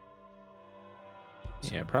shot.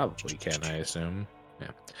 Yeah, probably can, I assume. Yeah.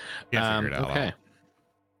 Can't figure it out. Okay.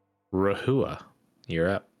 Rahua, you're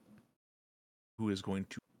up. Who is going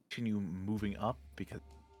to continue moving up because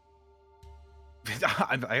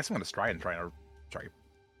I guess I'm going to try.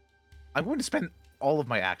 I'm going to spend all of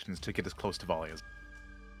my actions to get as close to Volley as.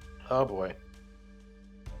 Oh boy.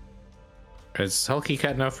 Is Hulky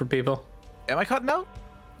cutting out for people? Am I cutting out?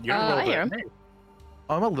 You're I hear him.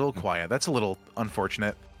 I'm a little quiet. That's a little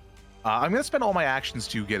unfortunate. I'm going to spend all my actions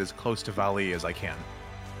to get as close to Valley as I can.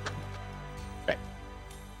 Okay.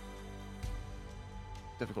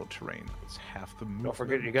 Difficult terrain. It's half the movement. Don't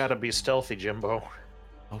forget, you gotta be stealthy, Jimbo.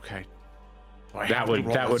 Okay. That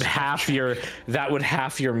would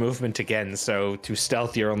half your movement again. So to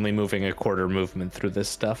stealth, you're only moving a quarter movement through this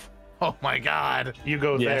stuff. Oh my god. You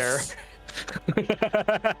go Yes.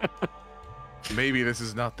 there. Maybe this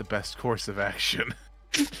is not the best course of action.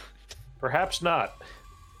 Perhaps not.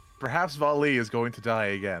 Perhaps Vali is going to die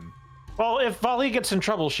again. Well, if Vali gets in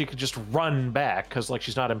trouble, she could just run back, because like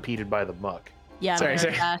she's not impeded by the muck. Yeah, Sorry, very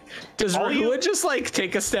sorry. fast. Does All you- Rahua just like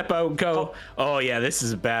take a step out and go, "Oh yeah, this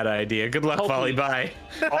is a bad idea. Good luck, Hopefully. Volley.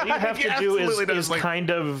 Bye." All you have He to do absolutely does, is like- kind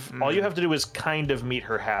of. All you have to do is kind of meet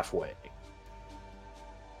her halfway.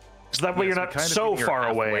 So that way you're Yes, not kind of so being here far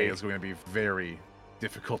halfway away. is going to be very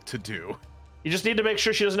difficult to do. You just need to make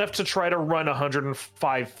sure she doesn't have to try to run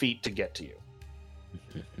 105 feet to get to you.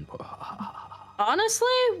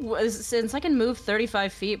 Honestly, since I can move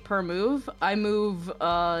 35 feet per move, I move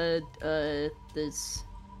this.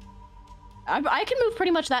 I can move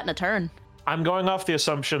pretty much that in a turn. I'm going off the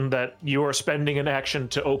assumption that you are spending an action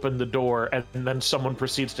to open the door, and then someone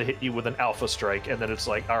proceeds to hit you with an alpha strike, and then it's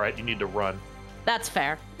like, all right, you need to run. That's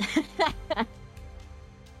fair.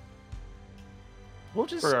 We'll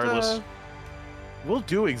just Regardless. We'll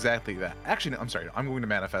do exactly that. Actually, no, I'm sorry. I'm going to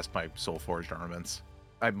manifest my soul forged armaments.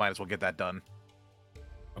 I might as well get that done.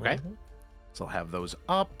 Okay. So I'll have those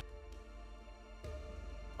up.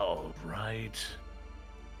 All right.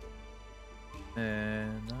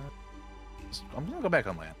 And I'm gonna go back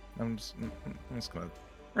on land. I'm just gonna.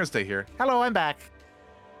 We're gonna stay here. Hello, I'm back.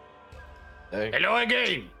 Hello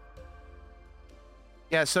again.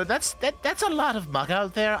 Yeah, so that's a lot of muck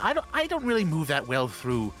out there. I don't really move that well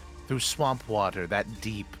through swamp water that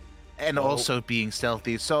deep, and also being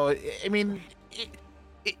stealthy. So I mean,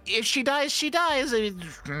 if she dies, she dies. I mean,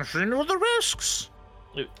 you know the risks.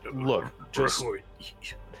 Look, just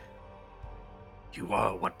You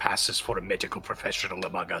are what passes for a medical professional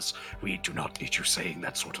among us. We do not need you saying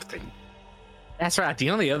that sort of thing. That's right. The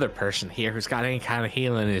only other person here who's got any kind of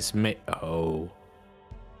healing is me. Oh.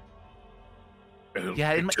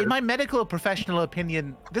 Yeah, in my medical professional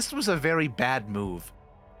opinion, this was a very bad move.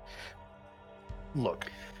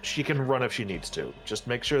 look. She can run if she needs to. Just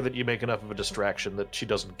make sure that you make enough of a distraction that she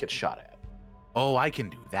doesn't get shot at. Oh, I can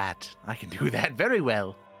do that. I can do that very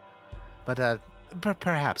well. But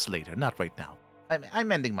perhaps later, not right now.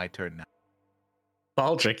 I'm ending my turn now.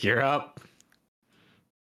 Baldric, you're up.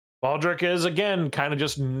 Baldric is again kind of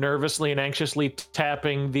just nervously and anxiously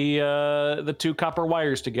tapping the two copper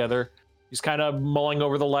wires together. He's kind of mulling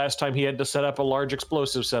over the last time he had to set up a large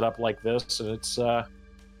explosive setup like this, and it's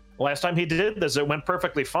last time he did this, it went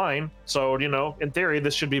perfectly fine. So you know, in theory,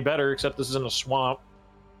 this should be better. Except this is in a swamp.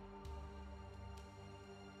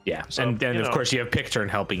 Yeah, So, and then you of know. course you have Picturne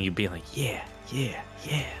helping you, being like, yeah.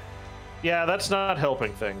 Yeah, that's not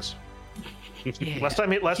helping things. Yeah, Last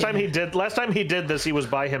time he did this, he was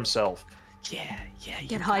by himself. yeah.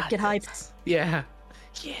 Get hype, get hype. Yeah,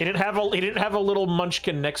 He didn't have a little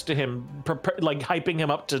munchkin next to him, like hyping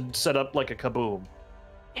him up to set up like a kaboom.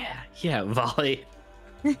 Yeah, Volley.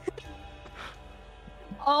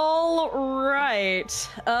 All right.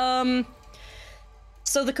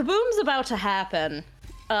 So the kaboom's about to happen.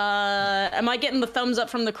 Am I getting the thumbs up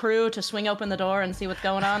from the crew to swing open the door and see what's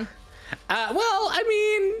going on? Well,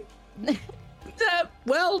 I mean,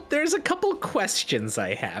 well, there's a couple questions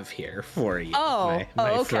I have here for you, my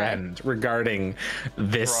okay. friend, regarding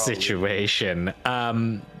this situation.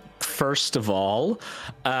 First of all,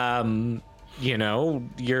 you know,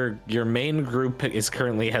 your main group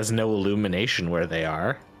currently has no illumination where they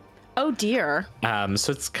are. Oh dear.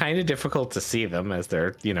 So it's kind of difficult to see them as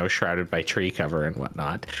they're, you know, shrouded by tree cover and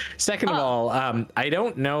whatnot. Second of all, I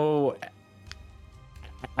don't know.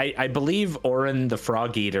 I believe Orin the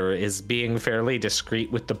Frog Eater is being fairly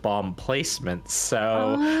discreet with the bomb placement,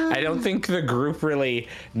 so I don't think the group really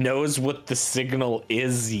knows what the signal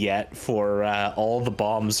is yet for all the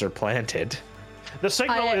bombs are planted. The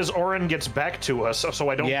signal is Orin gets back to us, so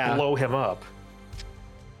I don't blow him up.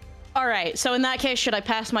 All right, so in that case, should I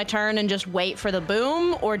pass my turn and just wait for the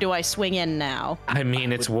boom, or do I swing in now? I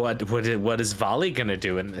mean, it's what is Volley gonna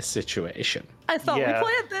do in this situation? I thought we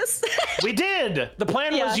planned this. We did. The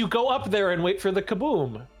plan was you go up there and wait for the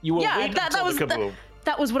kaboom. You will wait until the kaboom.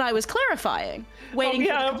 That was what I was clarifying. Waiting for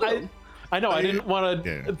the kaboom. I know. I didn't want to.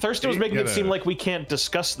 Yeah. Thurston was making it seem like we can't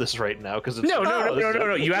discuss this right now because it's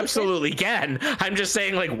no. You absolutely can. I'm just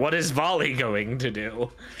saying, like, what is Volley going to do?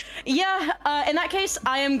 Yeah. In that case,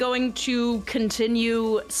 I am going to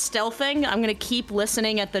continue stealthing. I'm going to keep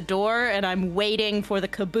listening at the door, and I'm waiting for the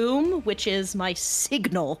kaboom, which is my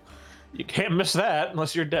signal. You can't miss that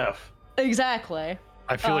unless you're deaf. Exactly.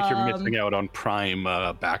 I feel like you're missing out on prime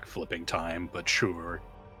backflipping time, but sure.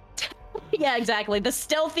 Yeah, exactly. The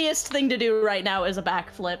stealthiest thing to do right now is a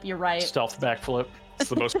backflip. You're right. Stealth backflip. It's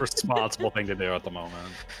the most responsible thing to do at the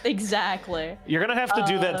moment. Exactly. You're gonna have to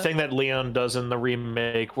do that thing that Leon does in the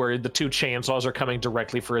remake, where the two chainsaws are coming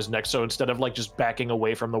directly for his neck. So instead of like just backing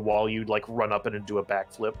away from the wall, you'd like run up and do a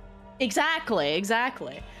backflip. Exactly.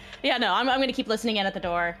 Yeah, no, I'm gonna keep listening in at the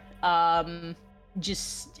door.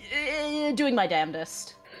 Just doing my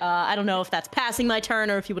damnedest. I don't know if that's passing my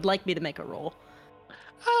turn or if you would like me to make a roll.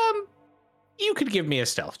 You could give me a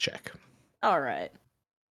stealth check. All right.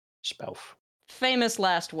 Spelf. Famous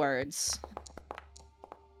last words.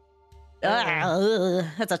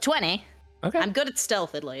 That's a 20. Okay. I'm good at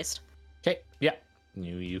stealth, at least. Okay. Yeah.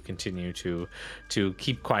 You continue to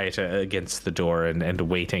keep quiet against the door and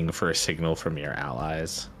waiting for a signal from your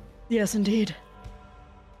allies. Yes, indeed.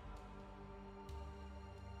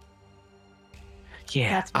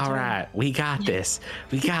 Yeah, all right, we got this.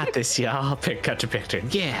 We got this, y'all. Cut to picture.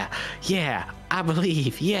 Yeah, I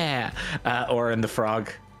believe, yeah. Orin the Frog.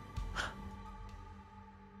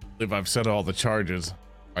 If I've set all the charges,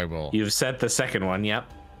 I will. You've set the second one, yep.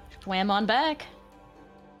 Swam on back.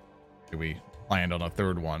 We land on a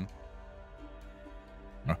third one.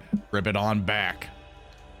 Rip it on back.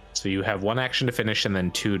 So you have one action to finish and then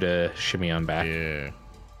 2 to shimmy on back. Yeah.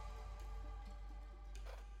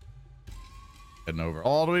 Heading over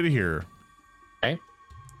all the way to here. Okay.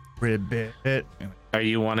 Ribbit. Are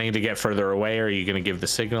you wanting to get further away, or are you going to give the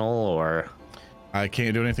signal, or? I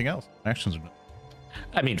can't do anything else. Actions.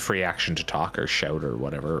 I mean, free action to talk or shout or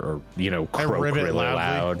whatever, or, you know, croak really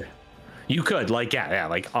loud. You could, like, yeah,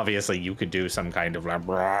 like, obviously you could do some kind of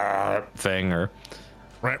like thing or.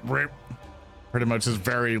 Rip. Pretty much is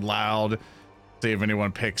very loud. See if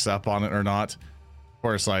anyone picks up on it or not. Of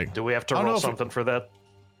course, like. Do we have to roll something for that?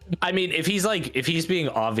 I mean, if he's being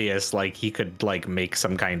obvious, like, he could like make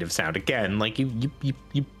some kind of sound again. Like you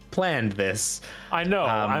planned this. I know.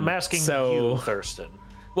 I'm asking you, Thurston.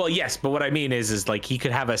 Well, yes, but what I mean is like he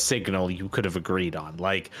could have a signal you could have agreed on.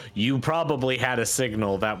 Like you probably had a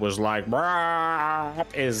signal that was like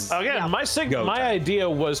is again. My idea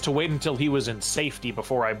was to wait until he was in safety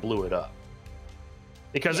before I blew it up.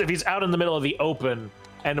 Because if he's out in the middle of the open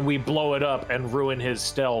and we blow it up and ruin his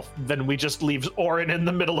stealth, then we just leave Orin in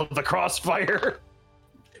the middle of the crossfire.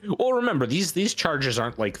 Well, remember these charges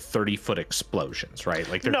aren't like 30-foot explosions, right?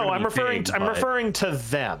 Like they're I'm referring to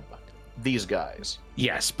them, these guys.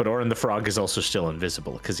 Yes, but Orin the Frog is also still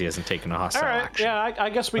invisible because he hasn't taken a hostile action. Yeah, I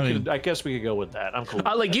guess we could go with that. I'm cool.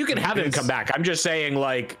 Like you can have him come back. I'm just saying,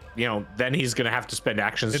 like, you know, then he's gonna have to spend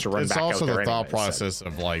actions to run back out there. It's also the thought process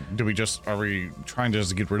of like, are we trying to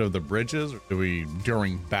just get rid of the bridges, or do we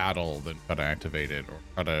during battle then try to activate it or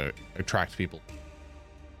try to attract people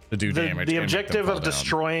to do damage? The objective of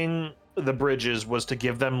destroying the bridges was to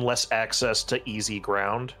give them less access to easy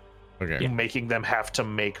ground. Okay. Making them have to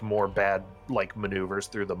make more bad like maneuvers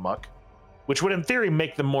through the muck. which would in theory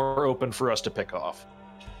make them more open for us to pick off.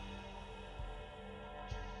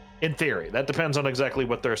 In theory, that depends on exactly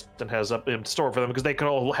what Thurston has up in store for them, because they could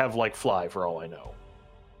all have like fly for all I know.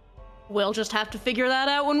 We'll just have to figure that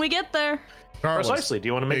out when we get there. Precisely. Do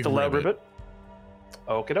you want to make Big the loud ribbit. ribbit?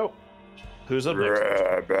 Okie doke. Who's up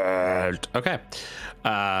next? Okay.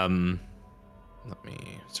 Let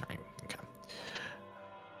me. Sorry. Okay.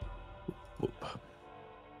 Whoop.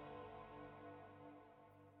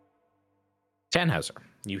 Tannhauser,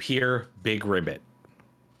 you hear Big Ribbit.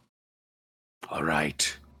 All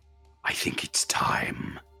right. I think it's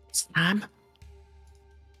time. It's time?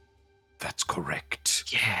 That's correct.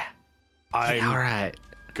 Yeah. I'm all right.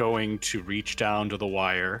 going to reach down to the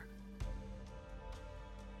wire,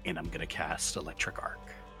 and I'm going to cast Electric Arc.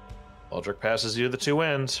 Baldric passes you the two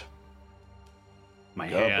ends. My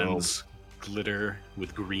Kaboom. hands glitter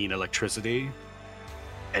with green electricity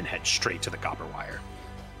and head straight to the copper wire.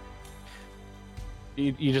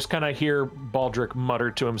 You just kind of hear Baldric mutter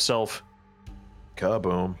to himself,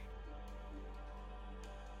 kaboom.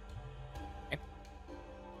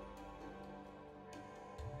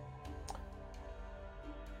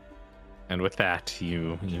 And with that,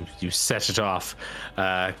 you set it off,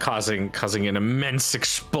 causing an immense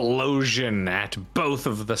explosion at both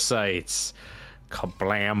of the sites.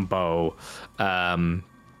 Kablambo,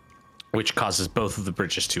 which causes both of the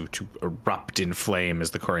bridges to erupt in flame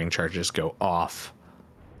as the coring charges go off.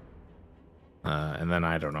 And then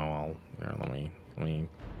I don't know. Let me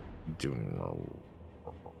do.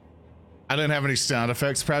 I didn't have any sound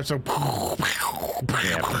effects. Perhaps so.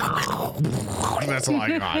 That's all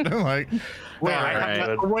I got. Like, Wait,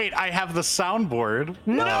 right. I have the soundboard.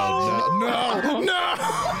 no.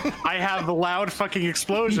 I have the loud fucking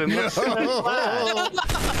explosion. Let's see that.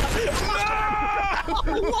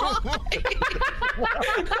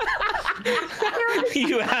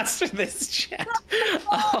 You asked for this, chat.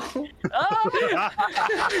 Oh.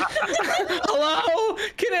 Hello?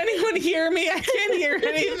 Can anyone hear me? I can't hear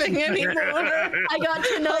anything anymore. I got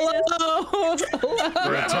tinnitus.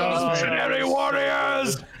 Hello? Revolutionary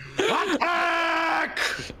warriors, attack!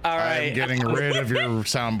 All right. I'm getting rid of your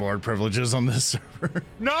soundboard privileges on this server.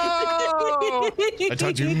 No! I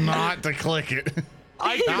told you not to click it.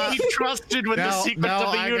 I can be trusted with the secrets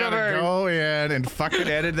of the I universe. gotta go in and fucking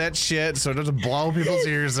edit that shit so it doesn't blow people's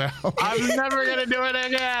ears out. I'm never gonna do it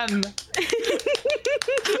again.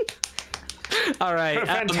 All right.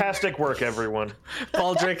 Fantastic work, everyone.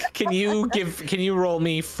 Baldric, can you roll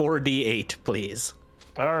me 4d8, please?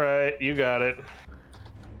 All right, you got it.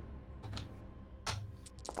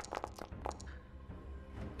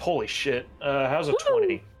 Holy shit. How's a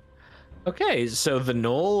 20? Okay, so the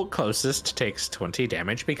gnoll closest takes 20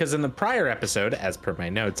 damage because in the prior episode, as per my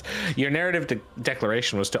notes, your narrative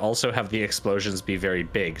declaration was to also have the explosions be very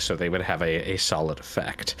big so they would have a solid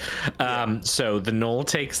effect. So the gnoll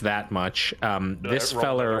takes that much. This Roll another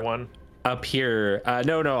feller one. up here,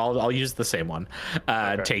 no, I'll use the same one.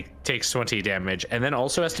 Takes 20 damage and then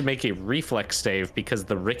also has to make a reflex save because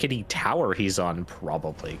the rickety tower he's on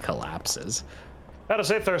probably collapses. How to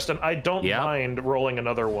say, Thurston, I don't mind rolling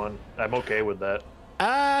another one. I'm okay with that.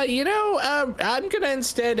 I'm gonna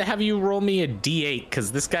instead have you roll me a d8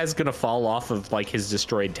 because this guy's gonna fall off of like his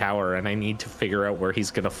destroyed tower and I need to figure out where he's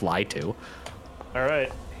gonna fly to. All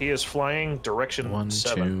right, he is flying direction 1,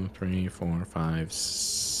 7. 2, 3, 4, 5,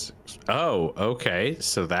 6. Oh, okay.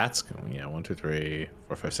 So that's 1, 2, 3,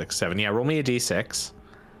 4, 5, 6, 7. Yeah, roll me a d6.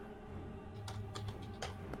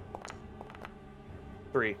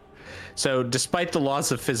 3. So despite the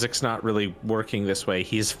laws of physics not really working this way,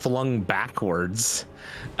 he's flung backwards.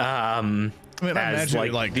 I mean, I as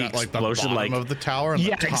imagine like the got, like, explosion, the bottom of the tower. And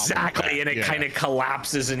yeah, the top exactly, and it kind of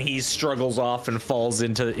collapses, and he struggles off and falls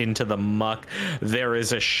into the muck. There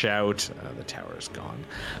is a shout. The tower is gone.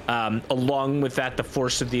 Along with that, the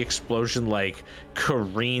force of the explosion like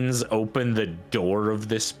careens open the door of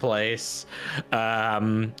this place,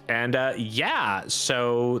 and yeah.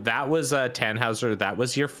 So that was Tannhauser. That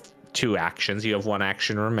was your 2 actions. You have 1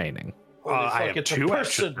 action remaining. I have it's a 2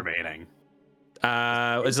 person. actions remaining.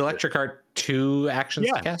 Is Electric Art 2 actions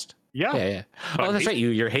to cast? Yeah. Oh, that's right.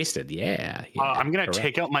 You're hasted. Yeah. I'm gonna correct.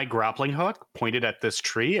 take out my grappling hook, point it at this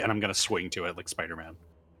tree, and I'm gonna swing to it like Spider-Man.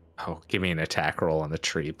 Oh, give me an attack roll on the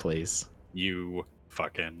tree, please. You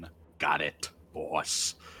fucking got it,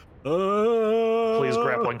 boss. Please,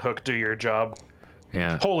 grappling hook, do your job.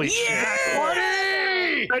 Yeah. Holy shit.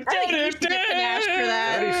 I think you should get panache for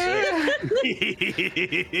that.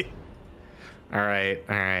 All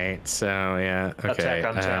right. So yeah. Okay. Attack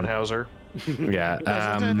on Tannhauser. Yeah.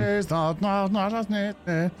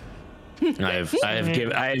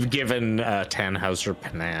 I've given Tannhauser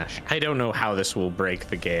panache. I don't know how this will break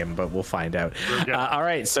the game, but we'll find out. All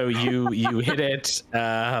right, so you hit it.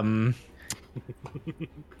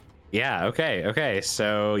 Yeah. Okay.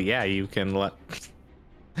 So yeah, you can let.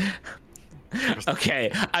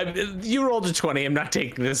 Okay, you rolled a 20. I'm not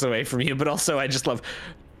taking this away from you, but also I just love.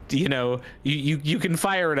 You can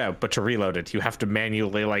fire it out, but to reload it, you have to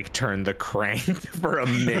manually like turn the crank for a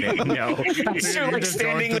minute. No, you're like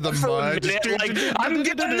standing there for a minute, like I'm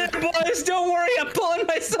getting there, boys. Don't worry, I'm pulling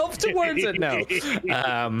myself towards it. No,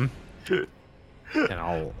 and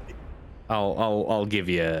I'll give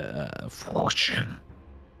you a fortune.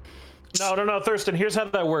 No, Thurston. Here's how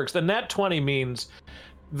that works. The nat 20 means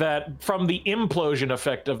that from the implosion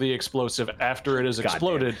effect of the explosive after it is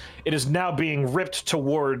exploded, it is now being ripped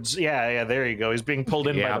towards. Yeah. There you go. He's being pulled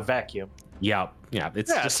in by the vacuum. Yeah.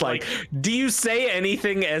 It's just like, do you say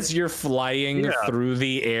anything as you're flying through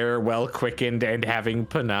the air, well quickened and having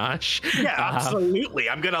panache? Yeah, absolutely.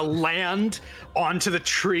 I'm gonna land onto the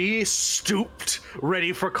tree, stooped,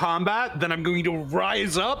 ready for combat. Then I'm going to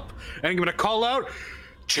rise up and I'm gonna call out,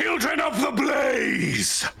 "Children of the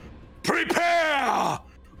Blaze, prepare!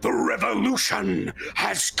 The revolution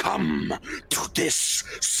has come to this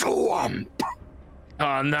swamp."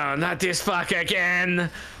 Oh no, not this fuck again.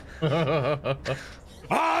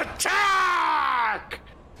 Attack!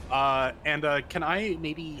 And can I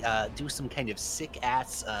maybe do some kind of sick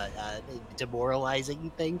ass demoralizing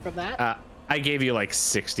thing from that? I gave you like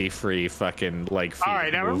 60 free fucking like feet. All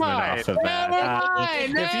right, never movement mind. off of that.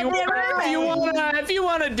 If you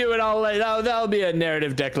want to do it, that'll be a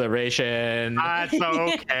narrative declaration. That's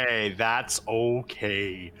okay. That's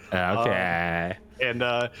okay. Okay. And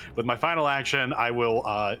with my final action, I will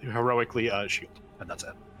heroically shield, and that's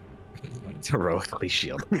it. Heroically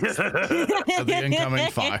shield. The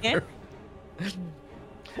incoming fire.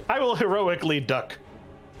 I will heroically duck.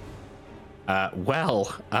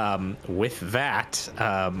 With that,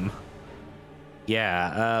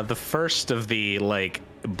 the first of the like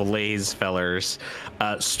blaze fellers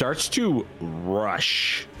starts to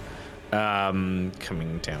rush,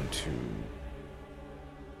 coming down to.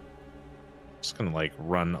 Just gonna like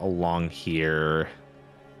run along here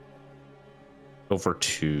over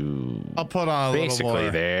to. I'll put on a basically little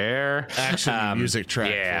more there action music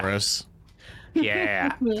track for us.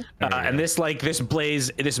 Yeah. And this member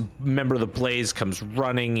of the Blaze comes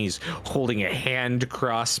running. He's holding a hand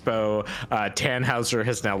crossbow. Tannhauser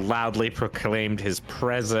has now loudly proclaimed his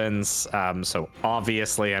presence. So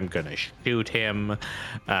obviously I'm going to shoot him.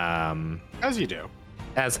 As you do.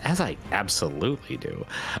 As I absolutely do.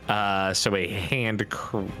 So a hand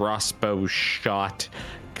crossbow shot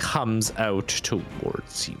comes out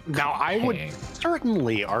towards you. Now, I would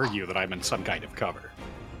certainly argue that I'm in some kind of cover.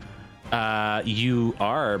 You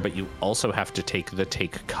are, but you also have to take the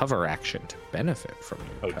cover action to benefit from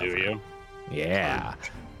your cover. Do you? Yeah.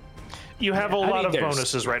 You have a lot of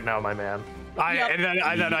bonuses right now, my man. And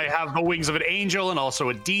then I have the wings of an angel and also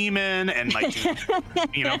a demon and my two,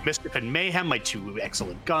 mischief and mayhem, my two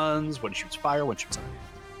excellent guns. One shoots fire, one shoots iron.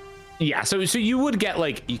 Yeah, so you would get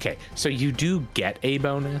so you do get a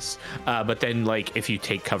bonus, but then like if you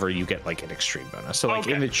take cover, you get like an extreme bonus. So like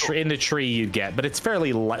in the tree you'd get, but it's fairly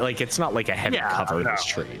it's not like a heavy cover in this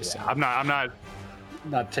tree. So. I'm not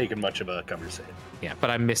taking much of a cover save. Yeah, but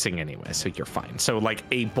I'm missing anyway, so you're fine. So like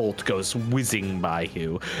a bolt goes whizzing by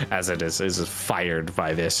you as it is fired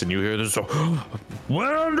by this, and you hear this.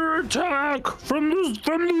 We're under attack from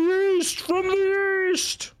the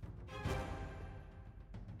east.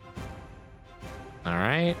 All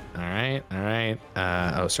right.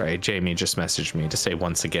 Sorry. Jamie just messaged me to say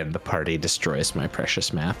once again the party destroys my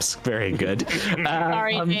precious maps. Very good.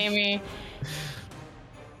 Sorry, Jamie.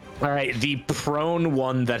 All right, the prone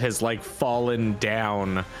one that has like fallen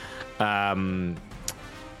down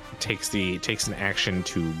takes an action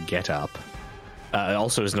to get up.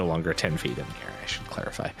 Also is no longer 10 feet in the air. I should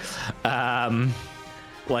clarify.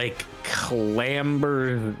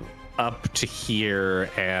 Clamber up to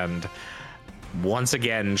here and. Once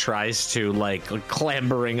again tries to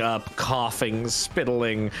clambering up, coughing,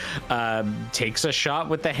 spittling, takes a shot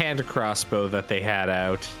with the hand crossbow that they had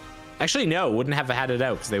out. Actually, no, wouldn't have had it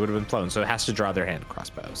out because they would have been flown. So it has to draw their hand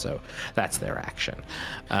crossbow. So that's their action.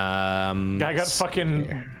 Guy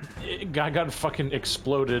got fucking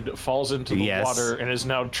exploded, falls into the water, and is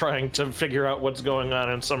now trying to figure out what's going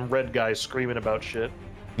on. And some red guy screaming about shit.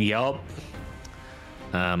 Yup.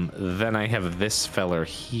 Then I have this feller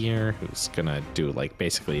here who's gonna do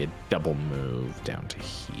basically a double move down to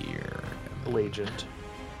here. Legend.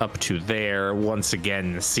 up to there. Once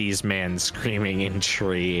again, sees man screaming in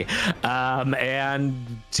tree, and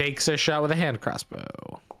takes a shot with a hand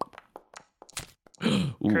crossbow.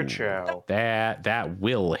 Kerchow. That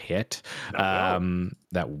will hit.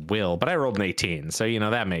 That will, but I rolled an 18, so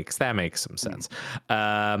that makes some sense.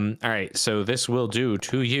 All right, so this will do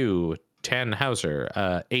to you,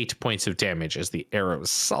 Tannhauser, 8 points of damage as the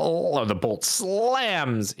the bolt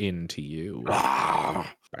slams into you.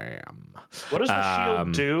 Bam. What does the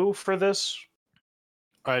shield do for this?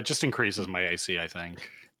 It just increases my AC, I think.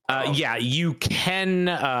 Yeah, you can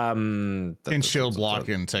shield block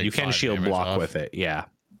and take. You can 5 shield damage block off. with it, yeah.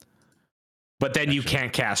 But then you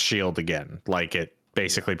can't cast shield again. Like, it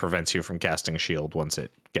basically prevents you from casting shield once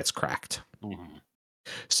it gets cracked. Mm-hmm.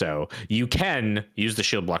 So you can use the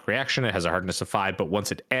shield block reaction. It has a hardness of 5, but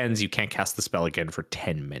once it ends, you can't cast the spell again for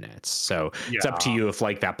 10 minutes. So it's up to you if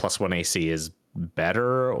like that +1 AC is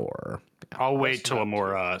better or. I'll wait till a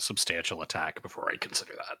more substantial attack before I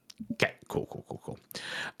consider that. Okay, cool.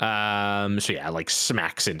 So yeah, like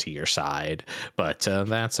smacks into your side, but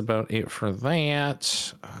that's about it for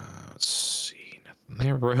that. Let's see, nothing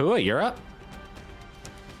there. Rahua, you're up.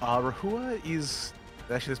 Rahua is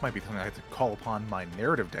actually, this might be something I have to call upon my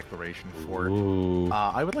narrative declaration for.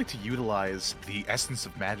 I would like to utilize the essence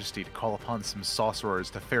of majesty to call upon some sorcerers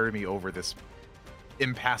to ferry me over this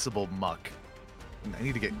impassable muck. I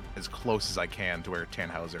need to get as close as I can to where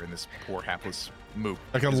Tannhauser and this poor hapless mook.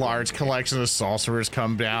 Like a large collection of sorcerers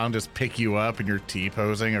come down, just pick you up, and you're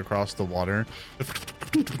T-posing across the water.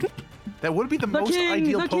 That would be the most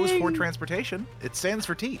ideal pose for transportation. It stands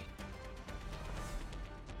for T.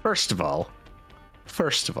 First of all,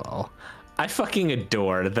 I fucking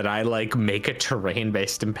adore that I like make a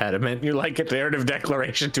terrain-based impediment. You're like a narrative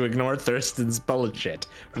declaration to ignore Thurston's bullshit.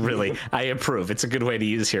 Really, I approve. It's a good way to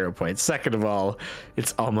use hero points. Second of all,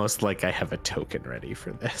 it's almost like I have a token ready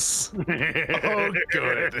for this. Oh,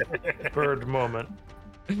 good. Bird moment.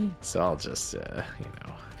 So I'll just,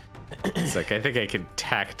 it's like, I think I can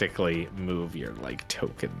tactically move your like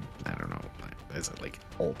token. I don't know. Is it like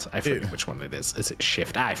alt? I forget which one it is. Is it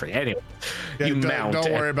shift? I forget. Anyway, Yeah, you mount. Don't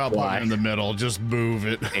worry about putting putting in the middle. Just move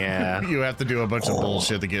it. Yeah. You have to do a bunch of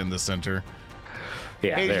bullshit to get in the center.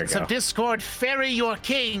 Yeah, there you Agents go. of Discord, ferry your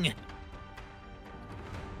king.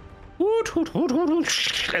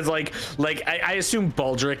 It's like I assume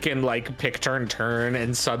Baldric can like pick turn,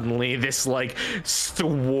 and suddenly this like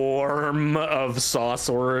swarm of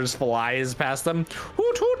sorcerers flies past them.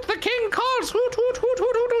 Hoot hoot! The king calls. Hoot hoot hoot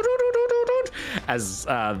hoot hoot hoot hoot hoot hoot hoot! As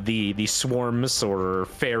the swarm sorcerer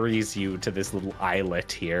ferries you to this little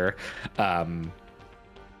islet here, and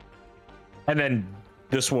then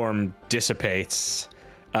the swarm dissipates.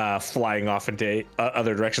 Flying off into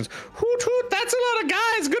other directions. Hoot hoot, that's a lot of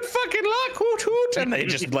guys. Good fucking luck. Hoot hoot, and they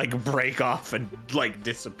just like break off and like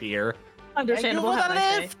disappear. Understandable. Have a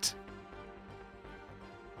nice day.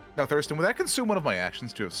 Now, Thurston, would that consume one of my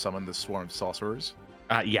actions to have summoned the swarm of sorcerers?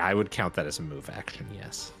 Yeah, I would count that as a move action.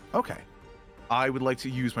 Yes. Okay. I would like to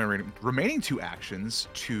use my remaining 2 actions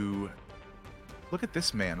to look at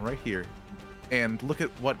this man right here and look at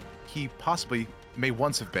what he possibly may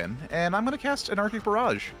once have been, and I'm going to cast an Arctic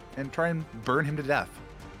Barrage and try and burn him to death.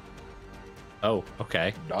 Oh,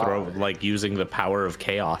 okay. Throw like using the power of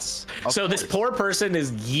chaos. So this poor person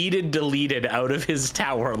is deleted out of his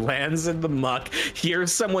tower, lands in the muck,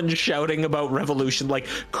 hears someone shouting about revolution, like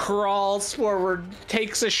crawls forward,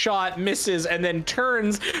 takes a shot, misses, and then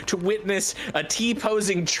turns to witness a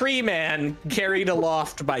T-posing tree man carried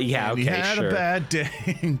aloft by He had a bad day.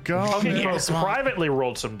 He privately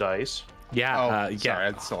rolled some dice. Yeah, sorry, yeah.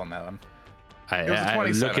 I'm still on that one. I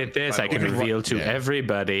look at this. I can reveal to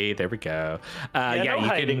everybody. There we go. No you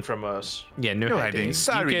hiding can, from us. Yeah, no hiding.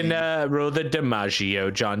 Sorry. You can roll the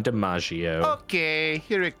DiMaggio, John DiMaggio. Okay,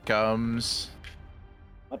 here it comes.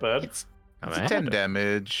 Not bad. It's 10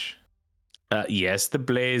 damage. Yes, the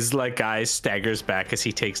blaze like eye staggers back as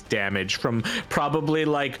he takes damage from probably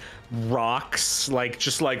like rocks, like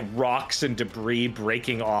just like rocks and debris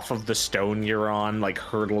breaking off of the stone you're on, like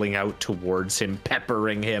hurtling out towards him,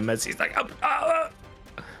 peppering him as he's like,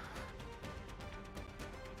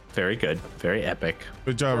 Very good, very epic.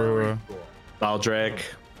 Good job, Rura. Baldric.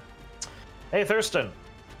 Hey, Thurston.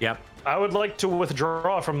 Yep. I would like to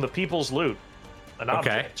withdraw from the people's loot an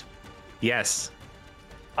object. Yes.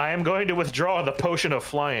 I am going to withdraw the potion of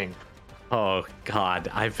flying. Oh God,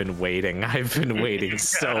 I've been waiting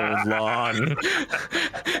so long.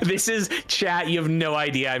 This is chat, you have no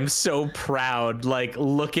idea. I'm so proud, like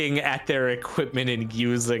looking at their equipment and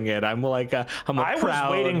using it. I'm like, I'm a I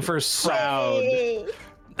proud. was waiting for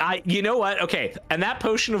You know what? Okay, and that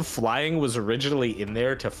potion of flying was originally in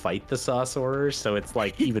there to fight the Saucerers, so it's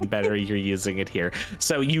like even better you're using it here.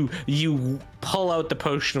 So you pull out the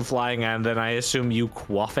potion of flying, and then I assume you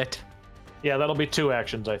quaff it. Yeah, that'll be 2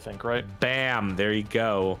 actions, I think, right? Bam! There you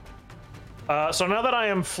go. So now that I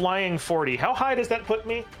am flying 40, how high does that put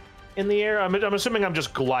me in the air? I'm assuming I'm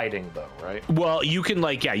just gliding, though, right? Well, you can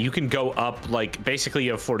you can go up, like, basically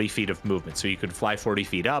you have 40 feet of movement, so you could fly 40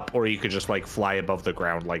 feet up, or you could just, like, fly above the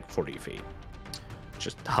ground, like, 40 feet.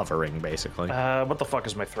 Just hovering, basically. What the fuck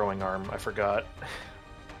is my throwing arm? I forgot.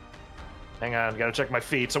 Hang on, gotta check my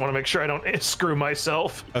feet, so I want to make sure I don't screw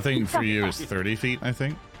myself. I think for you it's 30 feet, I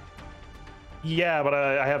think. Yeah, but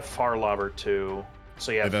I have far lobber, too.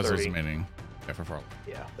 So yeah, That's 30. what's meaning. Yeah, for far.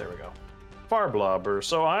 Yeah, there we go. Far blobber.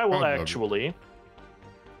 So I will I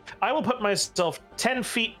will put myself 10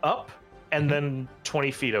 feet up and then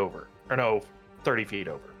 20 feet over. Or no, 30 feet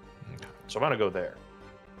over. So I'm gonna go there.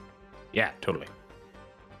 Yeah, totally.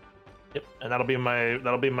 Yep, and that'll be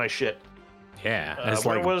my shit. Yeah, as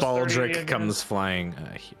like Baldric comes flying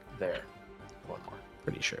here. There. One more.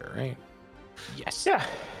 Pretty sure, right? Yes. Yeah.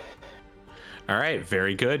 All right,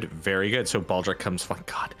 very good, very good. So Baldric comes flying.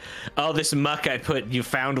 God, all this muck I put, you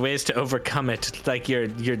found ways to overcome it, like you're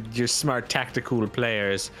smart tactical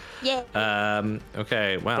players. Yeah.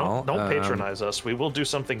 Okay, well. Don't patronize us. We will do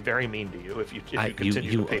something very mean to you if you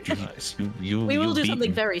continue to patronize. We will do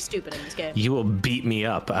something very stupid in this game. You will beat me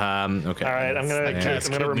up. Okay. All right, I'm gonna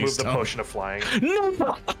remove the potion of flying.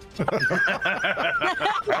 No. All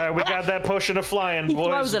right, we got that potion of flying,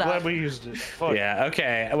 boys. Glad we used it. Fuck. Yeah.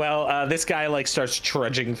 Okay. Well, this guy like starts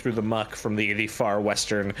trudging through the muck from the far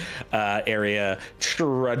western area,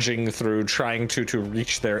 trudging through, trying to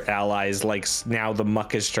reach their allies. Like now the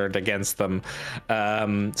muck is turned against them,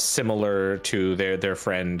 similar to their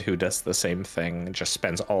friend who does the same thing. Just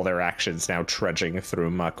spends all their actions now trudging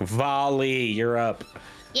through muck. Volley, you're up.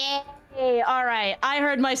 Yay! All right, I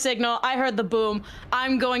heard my signal. I heard the boom.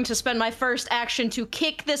 I'm going to spend my first action to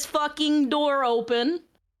kick this fucking door open.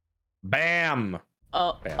 Bam.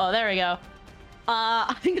 Oh, there we go.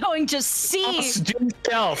 I'm going to seize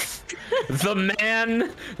himself. The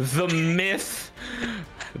man, the myth,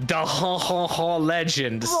 the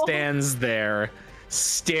legend stands there,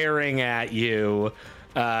 staring at you,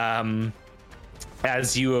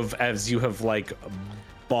 as you have like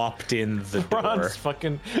bopped in the door. Ron's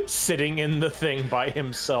fucking sitting in the thing by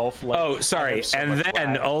himself. Like, oh, sorry. And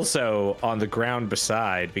then also on the ground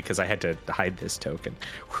beside, because I had to hide this token.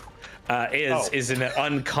 Is an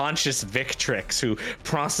unconscious Victrix who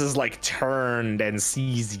crosses like turned and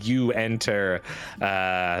sees you enter.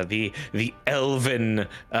 The elven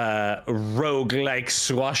rogue-like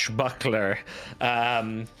swashbuckler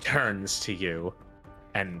turns to you,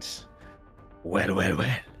 and well.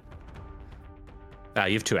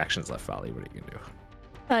 You have 2 actions left, Volley. What are you gonna do?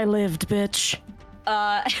 I lived, bitch.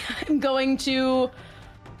 I'm going to.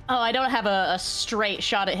 Oh, I don't have a straight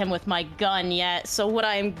shot at him with my gun yet, so what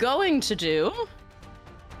I am going to do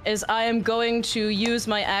is I am going to use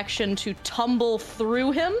my action to tumble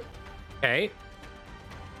through him. Okay.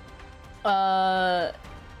 So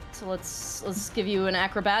let's give you an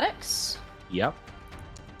acrobatics. Yep.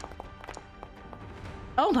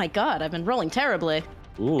 Oh my god, I've been rolling terribly.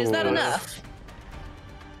 Ooh. Is that enough?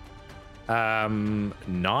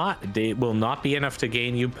 It will not be enough to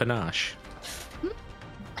gain you panache.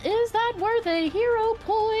 Is that worth a hero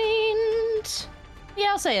point? Yeah,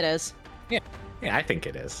 I'll say it is. Yeah, I think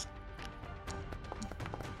it is.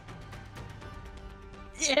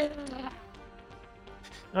 Yeah.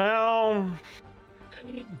 Well,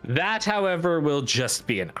 that, however, will just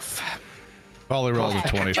be enough. Volley rolled a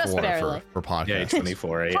 24 for podcast. Yeah,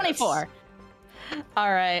 24. Yes. 24.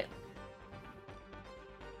 All right.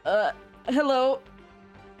 Hello,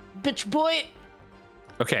 bitch boy.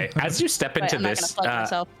 Okay, as you step into I'm this, not gonna plug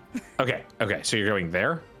myself. Okay, so you're going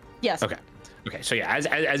there? Yes. Okay, so yeah,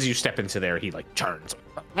 as you step into there, he like turns.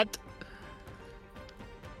 What?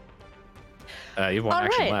 You have 1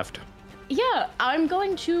 action left. Yeah, I'm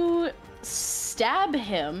going to stab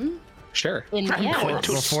him. Sure. In the ass.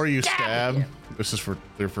 Before you stab, this is for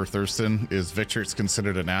Thurston. Is Victrix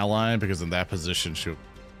considered an ally? Because in that position, she'll.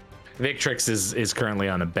 Victrix is currently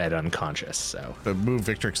on a bed unconscious, so. But move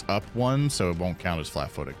Victrix up 1, so it won't count as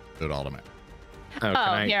flat-footed. It automatic. Oh, can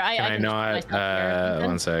I not?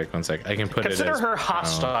 One sec. I can put consider her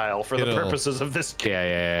hostile for the purposes of this game.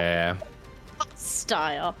 Yeah.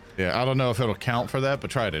 Hostile. Yeah, I don't know if it'll count for that, but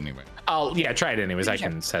try it anyway. Try it anyways. I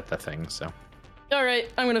can set the thing, so. All right,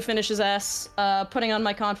 I'm gonna finish his ass. Putting on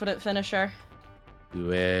my confident finisher.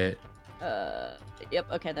 Do it.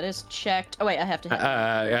 Yep. Okay, that is checked. Oh wait, I have to.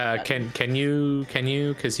 Can you?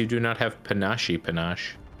 Because you do not have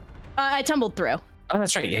panache. I tumbled through. Oh,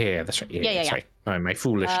 that's right. Yeah, that's right. Yeah, that's right. My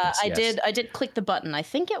foolishness. I yes. did click the button. I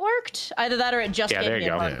think it worked. Either that or it just Yeah, gave there me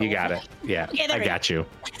you a go. marker. You got it. Yeah, Okay, I got you.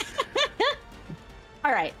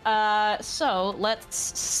 All right. So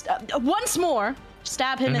let's once more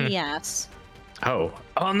stab him in the ass. Oh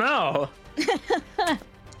no.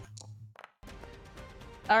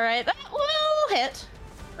 All right, that will hit.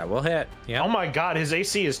 That will hit. Yeah. Oh my god, his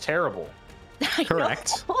AC is terrible.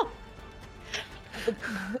 Correct.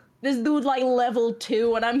 This dude like level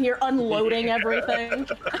 2, and I'm here unloading everything.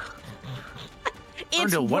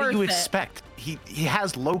 It's Erndil, what do you worth it. expect? He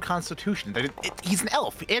has low constitution. He's an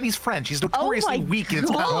elf, and he's French. He's notoriously weak in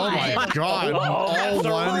his God. Oh my god. All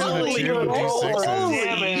ones and a 2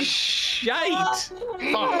 d6s. Shite.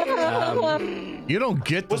 You don't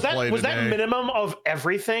get to Was play that today. minimum of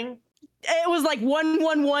everything? It was like 1,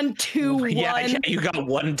 1, 1, 2, 1. Yeah, you got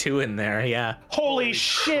 1, 2 in there. Yeah. Holy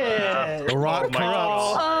shit! The rot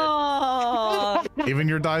corrupts. Oh, Even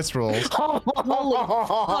your dice rolls.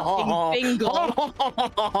 holy fucking bingo.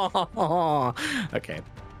 Okay.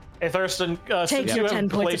 Hey Thurston, Take since your you 10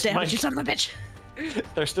 have points of placed my damage, you son of a bitch.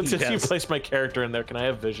 Thurston, since you Yes. placed my character in there, can I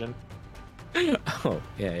have vision? Oh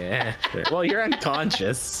yeah. Sure. Well, you're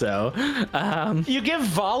unconscious, so You give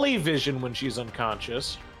Volley vision when she's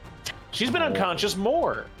unconscious. She's been unconscious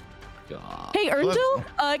more. God. Hey, Erndil,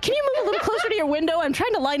 can you move a little closer to your window? I'm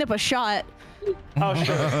trying to line up a shot. Oh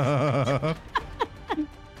sure.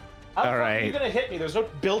 All right. You're gonna hit me. There's no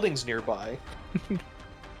buildings nearby.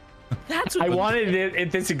 That's I what wanted it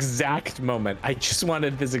at this exact moment. I just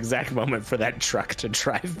wanted this exact moment for that truck to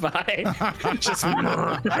drive by. Just You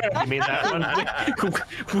mean that one?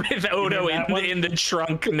 with Odo that one? in the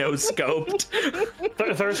trunk, no scoped.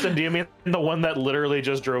 Thurston, do you mean the one that literally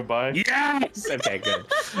just drove by? Yes. Okay, good.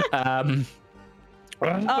 We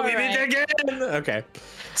did it again. Okay.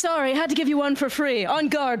 Sorry, had to give you one for free. On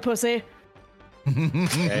guard, pussy.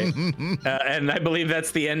 Okay. And I believe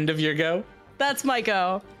that's the end of your go. That's my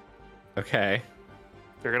go. Okay.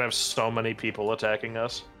 You're gonna have so many people attacking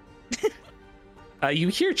us. You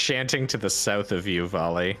hear chanting to the south of you,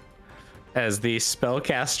 Volley, as the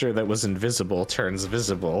spellcaster that was invisible turns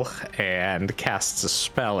visible and casts a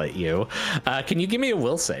spell at you. Can you give me a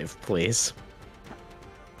will save, please?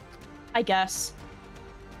 I guess.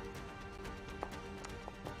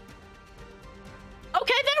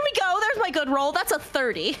 Okay, there we go. There's my good roll. That's a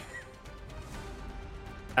 30.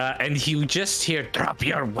 And you just hear "drop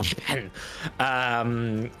your weapon"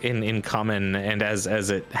 in common, and as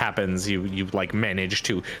it happens, you like manage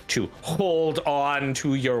to hold on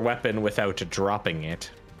to your weapon without dropping it.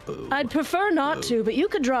 Boo. I'd prefer not to, but you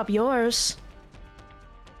could drop yours.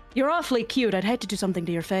 You're awfully cute. I'd hate to do something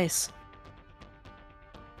to your face.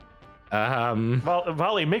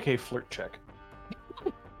 Volley, make a flirt check.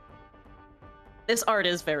 This art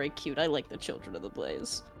is very cute. I like the Children of the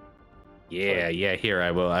Blaze. Yeah. Here I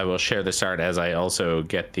will share this art as I also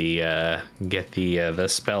get the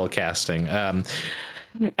spell casting.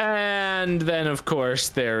 And then of course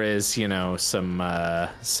there is some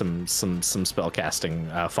spell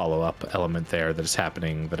casting follow up element there that is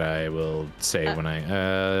happening that I will say when I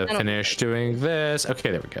finish doing this.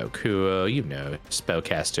 Okay, there we go. Cool.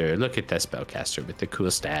 Spellcaster. Look at that spellcaster with the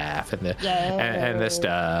cool staff and the and the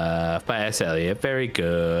stuff. By S. Elliot. Very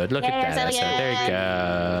good. Look at that. There you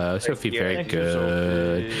go. Sophie, very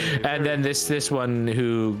good. And then this one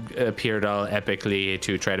who appeared all epically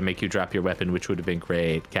to try to make you drop your weapon, which would have been great.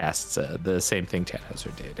 Casts the same thing Tannhauser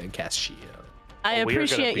did and casts shield. I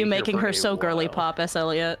appreciate you making her so girly pop, S.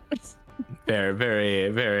 Elliot. Very, very,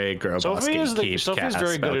 very girl boss. Sophie's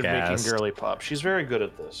very good at making girly pop. She's very good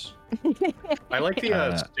at this. I like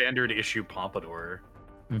the standard issue pompadour.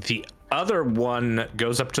 The other one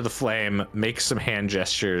goes up to the flame, makes some hand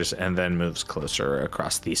gestures, and then moves closer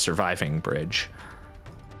across the surviving bridge.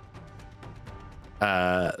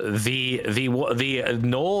 The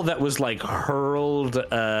knoll that was like hurled,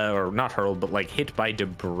 or not hurled, but like hit by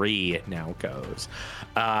debris now goes,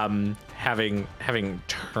 having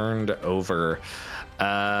turned over,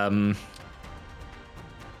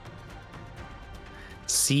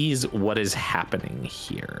 sees what is happening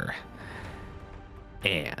here,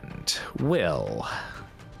 and will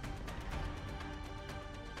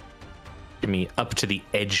get me up to the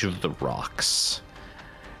edge of the rocks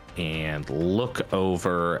and look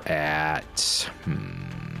over at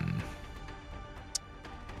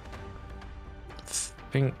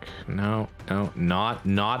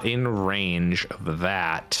not in range of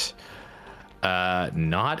that.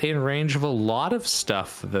 not in range of a lot of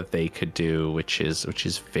stuff that they could do, which is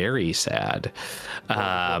very sad.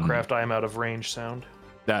 Warcraft, I am out of range sound.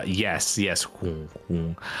 Yes.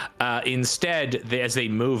 Instead, as they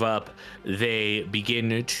move up, they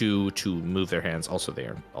begin to move their hands. Also, they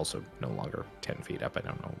are also no longer 10 feet up. I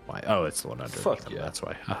don't know why. Oh, it's the one under. Fuck them. yeah. That's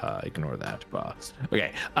why. Ignore that.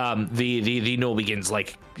 Okay. The gnoll begins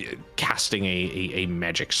like casting a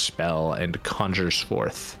magic spell and conjures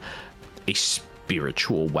forth a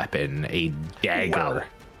spiritual weapon, a dagger.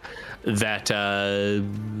 That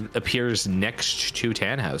appears next to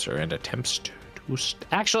Tannhauser and attempts to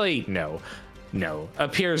actually no,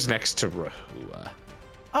 appears next to Rahua.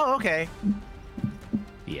 Oh, okay.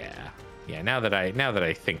 Yeah. Now that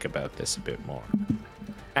I think about this a bit more.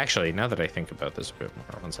 Actually, now that I think about this a bit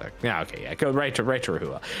more, one sec. Yeah, okay, yeah, go right to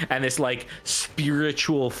Rahua, and this like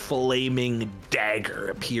spiritual flaming dagger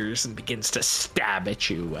appears and begins to stab at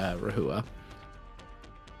you, Rahua.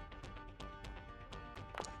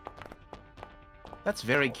 That's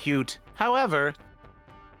very cute. However,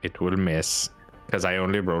 it will miss. Because I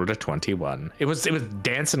only rolled a 21. It was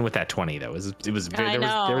dancing with that 20 though. There was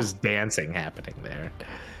dancing happening there.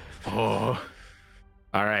 Oh.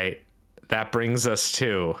 All right. That brings us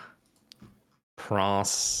to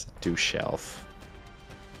Prince du Shelf.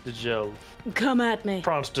 The Jove. Come at me.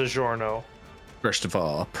 Prince de Giorno. First of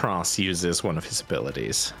all, Prince uses one of his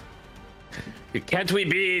abilities. Can't we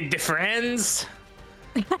be the friends?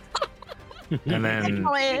 And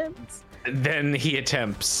then he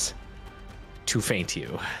attempts to feint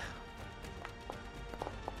you.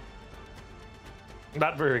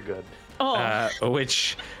 Not very good.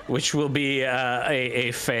 Which will be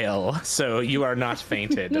a fail. So you are not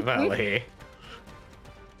fainted, Vali.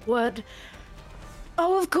 What?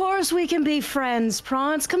 Oh, of course we can be friends,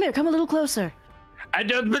 Prawns. Come here, come a little closer. I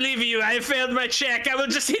don't believe you. I failed my check. I will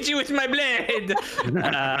just hit you with my blade.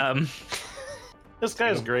 This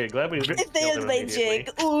guy's great. Glad we failed my check.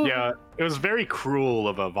 Yeah, it was very cruel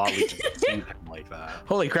of a volley to deceive him like that.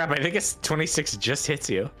 Holy crap, I think it's 26 just hits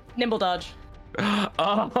you. Nimble dodge.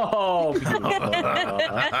 Oh!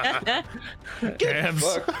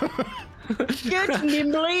 Get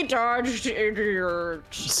nimbly dodged, idiot.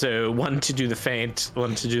 So one to do the feint,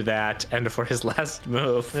 one to do that, and for his last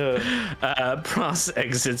move, Pros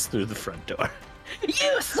exits through the front door.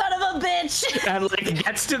 You son of a bitch! And like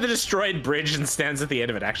gets to the destroyed bridge and stands at the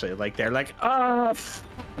end of it. Actually, like they're like, oh,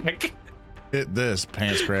 fuck. Hit this,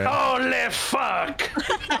 pants grab. Holy fuck!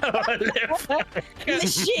 Holy fuck!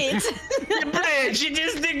 Shit! The bridge, it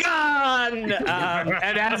is gone!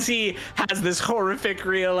 And as he has this horrific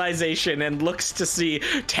realization and looks to see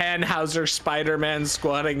Tannhauser Spider-Man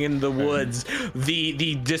squatting in the woods,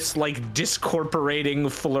 the discorporating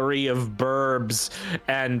flurry of burbs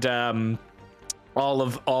and all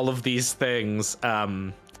of these things,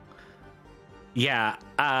 that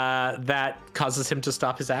causes him to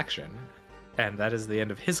stop his action. And that is the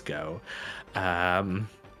end of his go. Then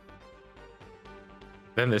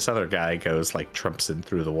this other guy goes like trumps in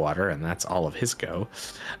through the water, and that's all of his go.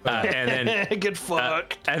 And then get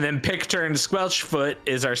fucked. And then Pickturn Squelchfoot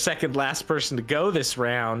is our second last person to go this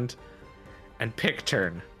round. And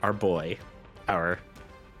Pickturn, our boy, our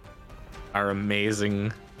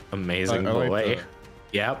amazing boy.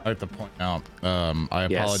 Yep. I have to point out, I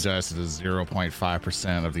apologize to the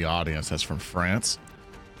 0.5% of the audience that's from France.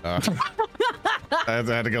 I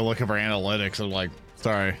had to go look up our analytics. I'm like,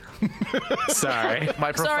 sorry.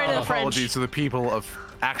 My profound apologies to the people of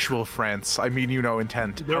actual France. I mean, you know,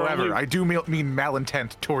 intent. However, I do mean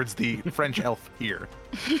malintent towards the French elf here.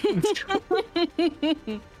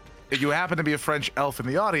 If you happen to be a French elf in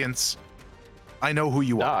the audience, I know who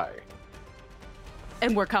you are.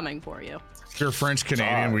 And we're coming for you. If you're French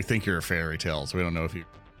Canadian, we think you're a fairy tale, so we don't know if you.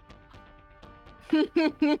 I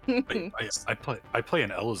play an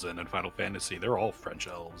Elzen in Final Fantasy. They're all French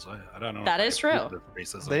elves. I don't know. That is true.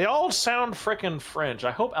 They all sound frickin' French.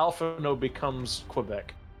 I hope Alphino becomes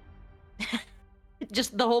Quebec.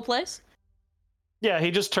 Just the whole place? Yeah,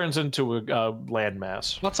 he just turns into a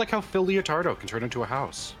landmass. That's like how Phil Leotardo can turn into a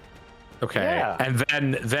house. Okay, yeah.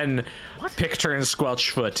 And then Pickturn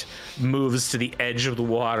Squelchfoot moves to the edge of the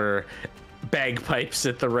water, bagpipes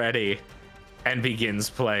at the ready, and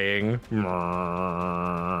begins playing. That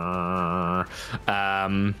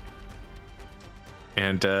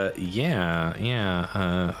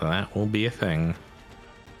will be a thing.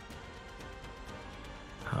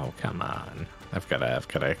 Oh, come on. I've gotta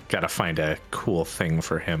find a cool thing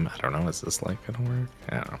for him. I don't know. Is this like gonna work?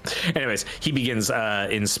 I don't know. Anyways, he begins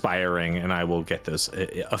inspiring, and I will get those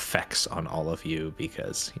effects on all of you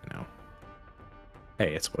because, you know,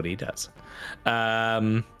 hey, it's what he does.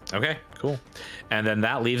 Okay, cool. And then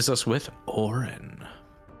that leaves us with Orin.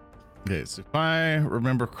 Okay, so if I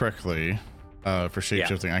remember correctly, for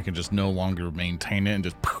shapeshifting, I can just no longer maintain it and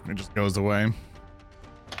just it just goes away.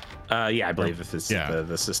 Yeah, I believe this is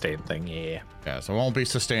the sustain thing. Yeah. Yeah, so I won't be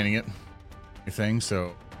sustaining it. Anything.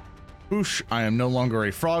 So, whoosh! I am no longer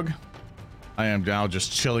a frog. I am now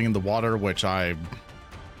just chilling in the water, which my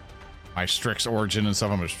Strix origin and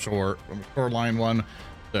stuff. I'm a shoreline one.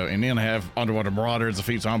 So, and then I have underwater marauders a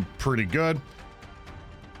feat, so I'm pretty good.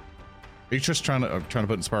 Are you just trying to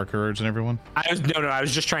put Inspire Courage in everyone? I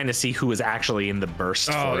was just trying to see who was actually in the burst.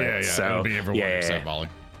 Oh for yeah, it. yeah. So it'll be everyone except Molly.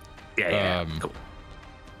 Yeah. Cool.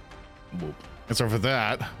 And so for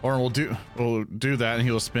that, Orin will do that, and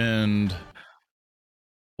he will spend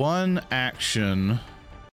one action.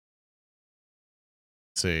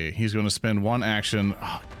 Let's see, he's going to spend one action.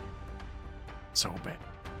 Oh, so bad.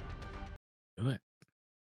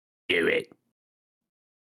 Do it.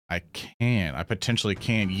 I potentially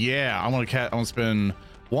can. Yeah, I want to spend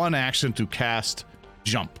one action to cast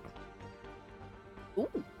Jump. Ooh.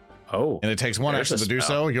 Oh. And it takes one action to do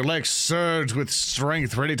so. Your legs surge with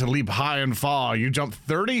strength, ready to leap high and far. You jump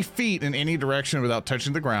 30 feet in any direction without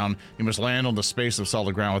touching the ground. You must land on the space of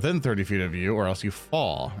solid ground within 30 feet of you, or else you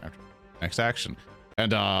fall after the next action.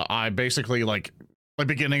 And I basically like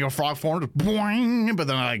beginning of frog form, boing, but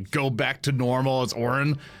then I go back to normal as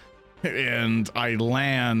Orin, and I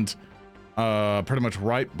land pretty much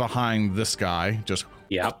right behind this guy. Just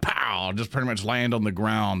pow, just pretty much land on the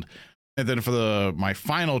ground. And then for my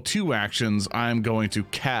final two actions, I'm going to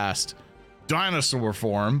cast Dinosaur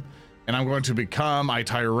Form, and I'm going to become a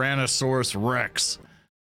Tyrannosaurus Rex.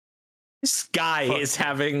 This guy is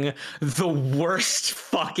having the worst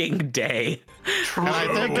fucking day. And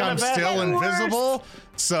I think I'm still invisible,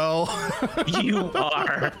 so you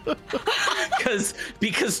are.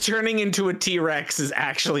 Because turning into a T-Rex is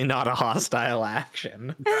actually not a hostile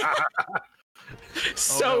action.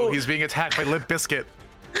 So no, he's being attacked by Limp Bizkit.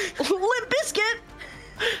 Limp Bizkit.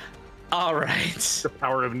 All right. The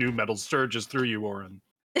power of new metal surges through you, Orin.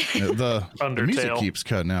 The music keeps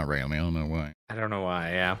cutting out randomly. I don't know why. I don't know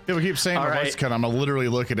why. Yeah. People keep saying my voice cut. I'm literally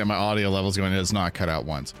looking at my audio levels, going, "It's not cut out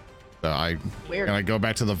once." So I go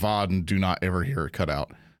back to the VOD and do not ever hear it cut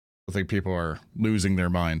out. I think people are losing their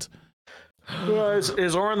minds.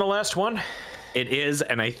 Is Orin the last one? It is,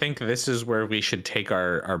 and I think this is where we should take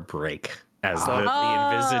our break as the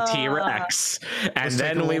Invisi T-Rex, and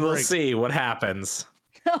then we will see what happens.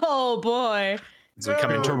 Oh boy. As we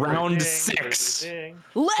come into round 6.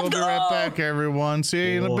 Let's go! Be right back, everyone.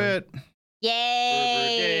 See you in a bit.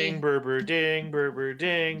 Yay! Berber ding, berber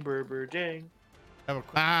ding, berber ding.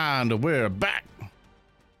 And we're back.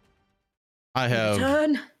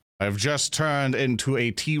 I've just turned into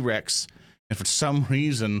a T-Rex, and for some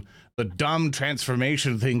reason, the dumb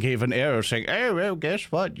transformation thing gave an error saying, "Hey, well,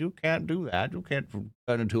 guess what? You can't do that. You can't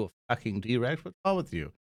turn into a fucking T-Rex. What's wrong with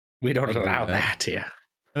you?" We don't allow that, yeah.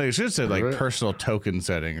 And they should say like personal token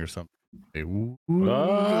setting or something. There's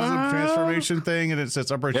a transformation thing, and it says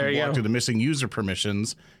operation block to the missing user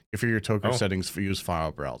permissions. If your token settings for use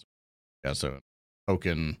file browser. Yeah, so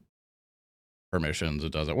token permissions,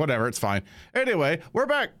 it does it. Whatever, it's fine. Anyway, we're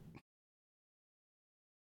back.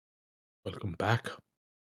 Welcome back. I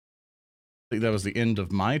think that was the end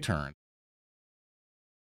of my turn.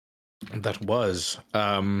 That was.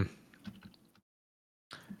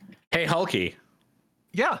 Hey, Hulky.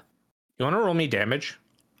 Yeah. You want to roll me damage?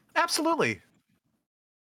 Absolutely.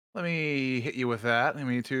 Let me hit you with that. Give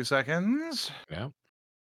me 2 seconds. Yeah.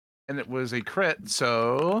 And it was a crit,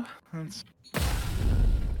 so that's...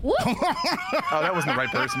 What? Oh, that wasn't the right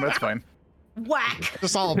person, but that's fine. Whack.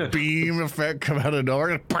 Just all beam effect come out of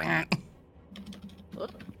nowhere.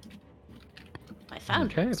 I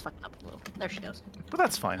found her. It's fucking up a little. There she goes. But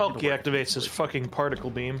that's fine. Hulky activates his fucking particle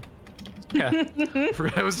beam. Yeah.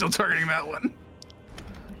 Forgot I was still targeting that one.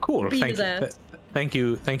 Cool. Thank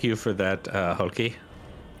you for that, Hulky.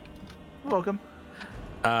 Welcome.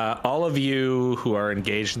 All of you who are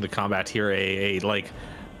engaged in the combat hear a like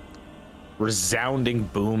resounding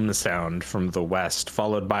boom sound from the west,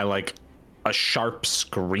 followed by like a sharp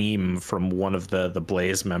scream from one of the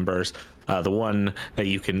Blaze members. The one that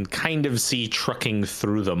you can kind of see trucking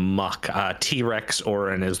through the muck. T-Rex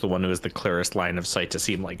Orin is the one who has the clearest line of sight to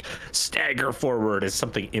see him like stagger forward as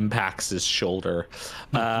something impacts his shoulder.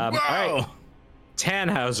 All right.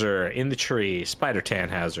 Tannhauser in the tree. Spider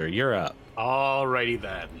Tannhauser, you're up. Alrighty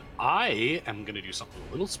then. I am going to do something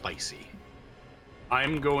a little spicy.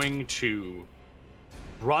 I'm going to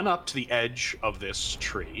run up to the edge of this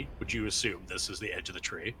tree. Would you assume this is the edge of the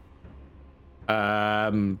tree?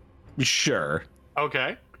 Sure.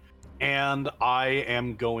 Okay. and I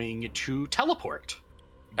am going to teleport,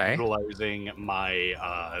 Okay. utilizing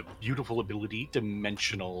my beautiful ability,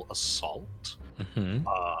 Dimensional Assault, Mm-hmm.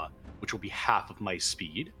 which will be half of my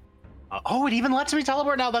speed. Oh, it even lets me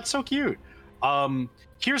teleport now. That's so cute.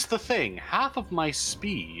 Here's the thing: half of my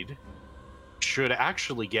speed should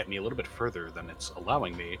actually get me a little bit further than it's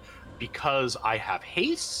allowing me, because I have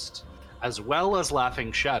haste as well as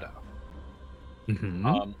Laughing Shadow.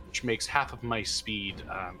 Mm-hmm. Which makes half of my speed,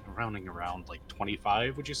 rounding around like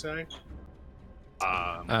 25, would you say?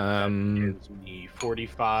 That gives me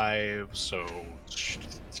 45, so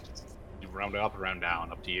you round up, round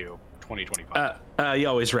down, up to you. 20, 25. You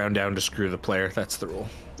always round down to screw the player. That's the rule.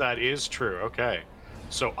 That is true. Okay.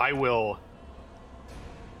 So I will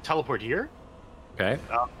teleport here. Okay.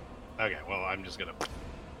 Okay, well, I'm just gonna...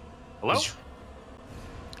 Hello?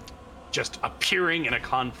 Just appearing in a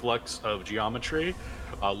conflux of geometry.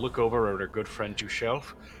 Look over at our good friend Du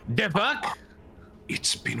Shelf. The fuck?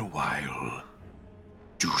 It's been a while.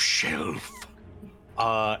 Du Shelf.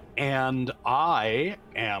 And I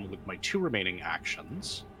am, with my 2 remaining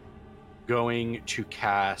actions, going to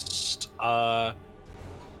cast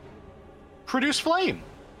Produce Flame.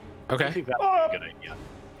 Okay. I think that would be a good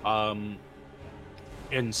idea.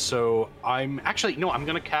 And so I'm going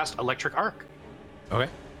to cast Electric Arc. Okay.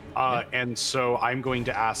 And so I'm going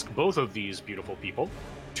to ask both of these beautiful people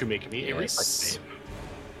to make me a reflex save.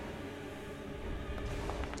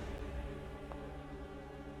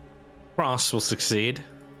 Cross will succeed,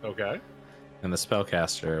 Okay. and the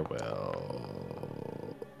spellcaster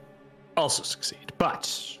will also succeed, but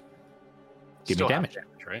give Still me have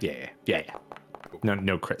damage. right? Yeah.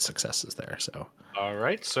 No crit successes there, so All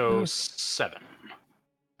right, so 7.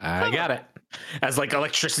 I got it. As like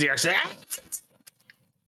electricity arcs.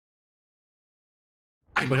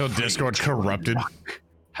 I'm Like how afraid Discord your corrupted. luck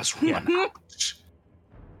has run out.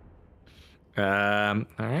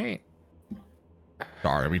 All right.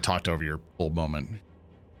 Sorry, we talked over your full moment.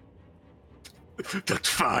 That's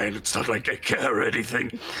fine. It's not like I care or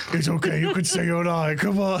anything. It's okay. You could say "oh no."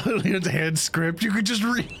 Come on, it's a hand script. You could just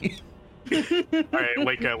read. All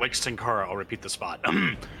right, like Sankara, I'll repeat the spot.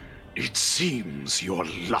 It seems your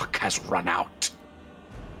luck has run out.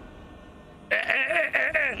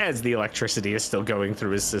 As the electricity is still going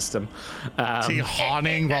through his system. Is he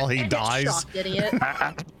hawning while he Get dies? shocked, idiot.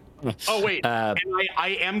 Oh wait, and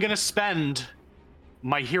I am gonna spend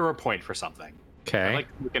my hero point for something. Okay. I'd like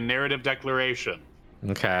to make a narrative declaration.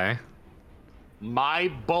 Okay. My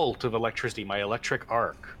bolt of electricity, my electric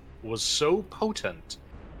arc, was so potent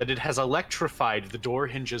that it has electrified the door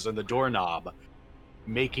hinges and the doorknob,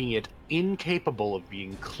 making it incapable of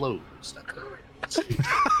being closed.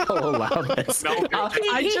 I'll allow this. He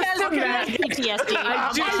has PTSD.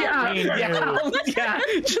 Yeah.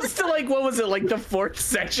 Just to like, what was it, like the 4th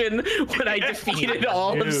session when I defeated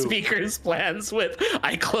all of Speaker's plans with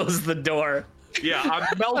I closed the door. Yeah, I'm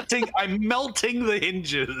melting the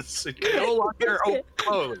hinges. It can no longer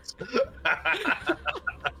close.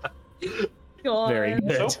 God. Very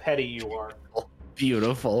good. So petty you are.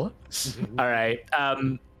 Beautiful. All right.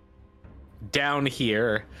 Down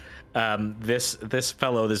here, this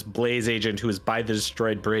fellow, this Blaze agent who is by the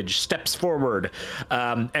destroyed bridge, steps forward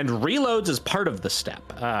and reloads as part of the step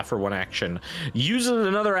for 1 action. Uses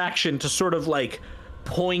another action to sort of like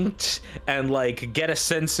point and like get a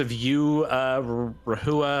sense of you,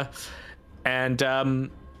 Rahua, and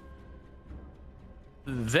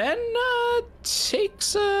then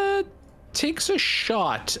takes a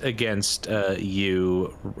shot against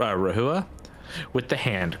you, Rahua, with the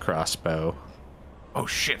hand crossbow. Oh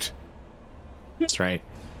shit. That's right.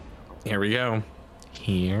 Here we go.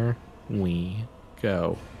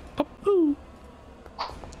 Pop-oo.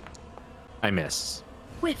 I miss.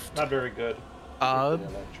 Whiffed. Not very good.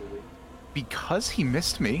 Because he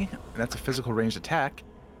missed me, and that's a physical ranged attack,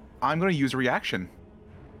 I'm going to use a reaction.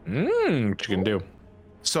 What you can do?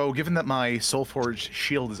 So, given that my Soulforged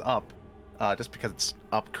shield is up, just because it's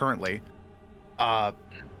up currently, the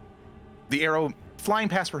arrow flying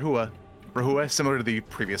past Rahua, similar to the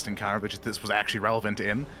previous encounter, which this was actually relevant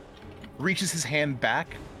in, reaches his hand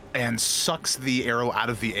back and sucks the arrow out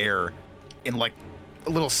of the air in like a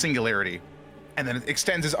little singularity, and then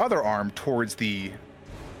extends his other arm towards the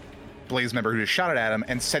Blaze member who just shot it at him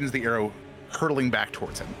and sends the arrow hurtling back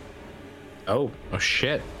towards him. Oh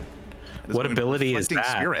shit. This What is ability is Reflecting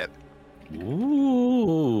that? Spirit.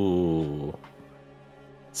 Ooh.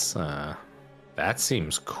 That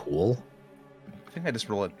seems cool. I think I just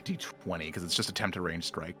roll a d20 because it's just attempt to range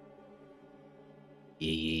strike.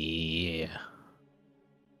 Yeah.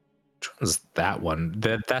 Which one's that one?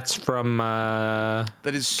 That's from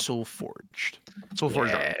That is Soulforged. Soulforged.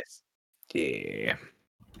 yes. Yeah.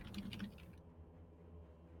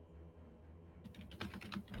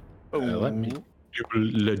 Let me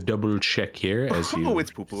double check here as you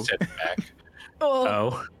it's poo-poo. sit back.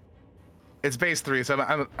 Oh. It's base 3, so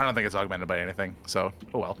I don't think it's augmented by anything. So,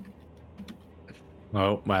 oh well.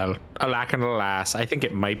 Oh, well, alack and alas. I think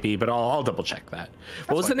it might be, but I'll double check that.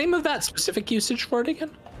 What was the name of that specific usage for it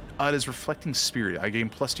again? It is Reflecting Spirit. I gain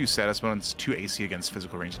 +2 status bonus, 2 AC against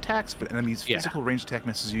physical range attacks. If an enemy's physical range attack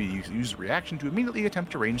misses you, you use a reaction to immediately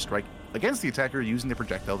attempt a range strike against the attacker using the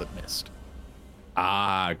projectile that missed.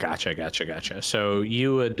 Ah, gotcha. So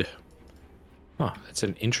you would... Oh, that's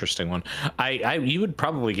an interesting one. You would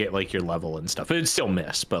probably get like your level and stuff. It would still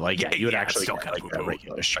miss, but like you would actually get like a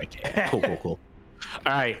regular strike. Yeah, cool.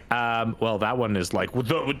 All right. Well, that one is like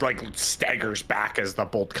staggers back as the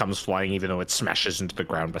bolt comes flying, even though it smashes into the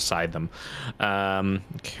ground beside them.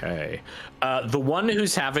 Okay. The one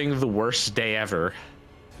who's having the worst day ever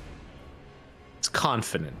is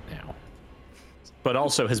confident now, but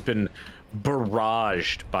also has been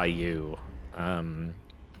barraged by you.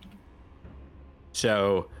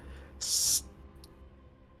 So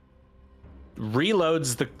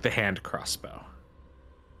reloads the hand crossbow.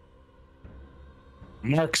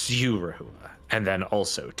 Marks you, Rahua, and then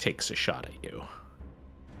also takes a shot at you.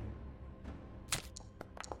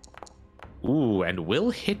 Ooh, and will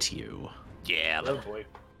hit you. Yeah. Oh boy.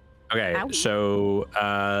 Okay, so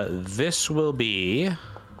this will be...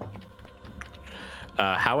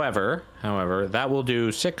 However, that will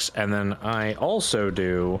do 6, and then I also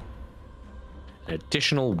do an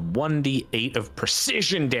additional 1d8 of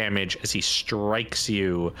precision damage as he strikes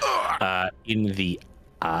you in the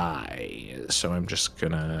eye. So I'm just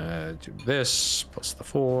gonna do this plus the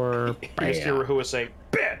 4. Who would say,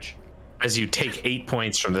 bitch! As you take 8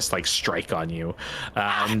 points from this like strike on you,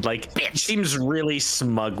 and like bitch seems really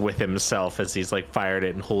smug with himself as he's like fired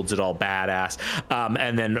it and holds it all badass.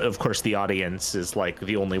 And then of course the audience is like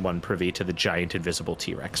the only one privy to the giant invisible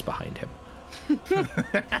T-Rex behind him.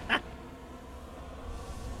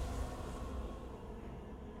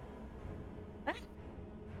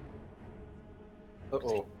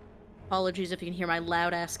 Uh-oh. Apologies if you can hear my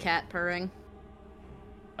loud ass cat purring.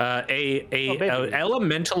 A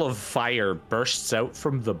elemental of fire bursts out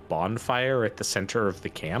from the bonfire at the center of the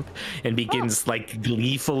camp and begins like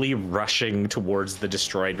gleefully rushing towards the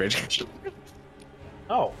destroyed ridge.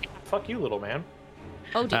 Oh, fuck you, little man.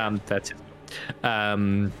 Oh dear. That's it.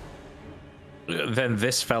 Then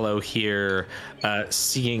this fellow here,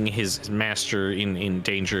 seeing his master in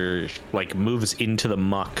danger, like moves into the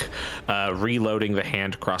muck, reloading the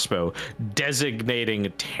hand crossbow, designating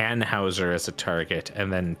Tannhauser as a target,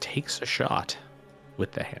 and then takes a shot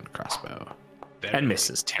with the hand crossbow and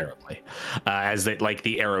misses terribly, as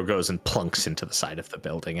the arrow goes and plunks into the side of the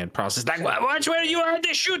building and processes like, watch where you are,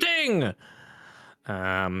 the shooting.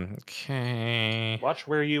 Okay. Watch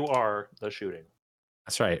where you are, the shooting.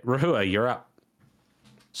 That's right. Rahua, you're up.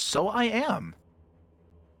 So I am.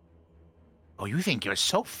 Oh, you think you're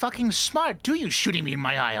so fucking smart, do you, shooting me in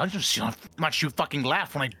my eye? I'll just see how much you fucking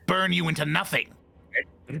laugh when I burn you into nothing.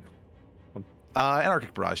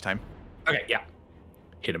 Anarchic Barrage time. Okay, yeah.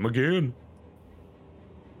 Hit him again.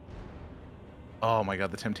 Oh my god,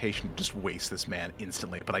 the temptation to just waste this man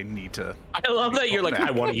instantly, but I need to... I love that you're like, I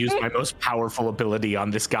want to use my most powerful ability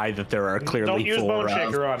on this guy that there are clearly Don't use four Bone of.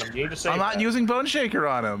 Shaker on him. You need to save I'm not that. using Bone Shaker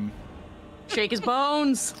on him. Shake his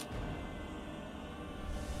bones.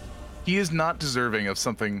 He is not deserving of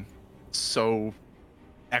something so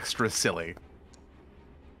extra silly.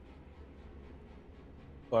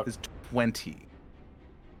 Fuck. Is 20.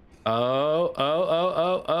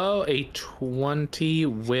 Oh. A 20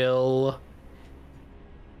 will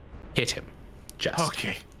hit him. Just.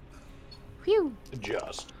 Okay. Phew.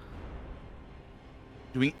 Just.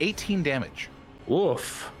 Doing 18 damage.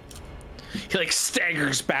 Oof. He like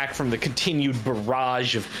staggers back from the continued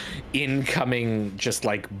barrage of incoming just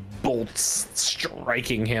like bolts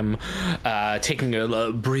striking him, taking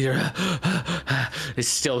a breather. Is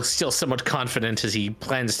still somewhat confident as he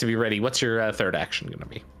plans to be ready. What's your third action gonna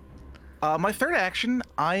be? My third action,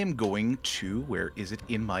 I am going to... Where is it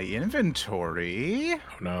in my inventory?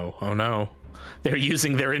 Oh no. They're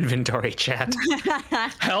using their inventory, chat.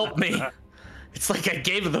 Help me. It's like I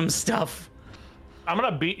gave them stuff. I'm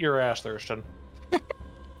gonna beat your ass, Thurston.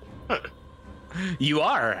 You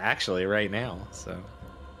are actually right now, so.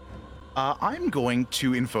 I'm going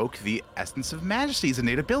to invoke the Essence of Majesty's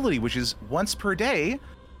innate ability, which is once per day,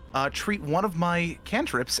 treat one of my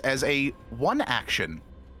cantrips as a one-action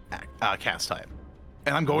cast time.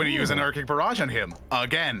 And I'm going to use an Anarchic Barrage on him,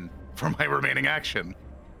 again, for my remaining action.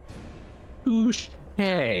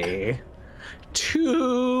 Hey.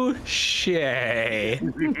 Touche.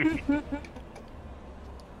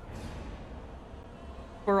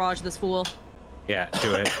 Barrage this fool. Yeah,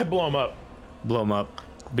 do it. Blow him up. Blow him up.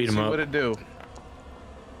 Beat him See up. what it do.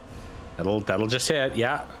 That'll just hit.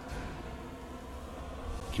 Yeah.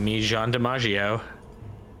 Give me Jean DiMaggio.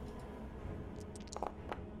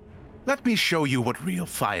 Let me show you what real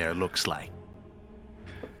fire looks like.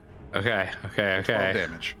 Okay. 12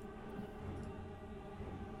 damage.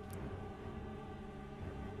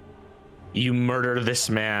 You murder this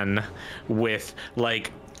man with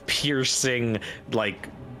like piercing like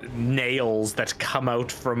nails that come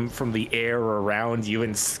out from the air around you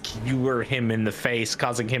and skewer him in the face,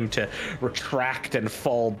 causing him to retract and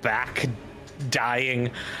fall back, dying.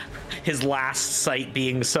 His last sight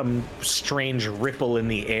being some strange ripple in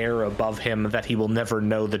the air above him that he will never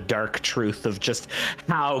know the dark truth of just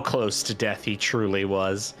how close to death he truly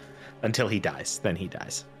was until he dies. Then he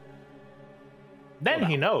dies. Then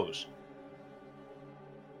he knows.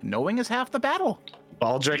 Knowing is half the battle.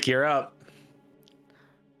 Baldric, you're up.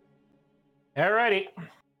 Alrighty.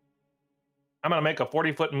 I'm going to make a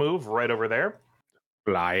 40-foot move right over there.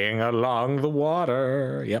 Flying along the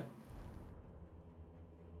water. Yep.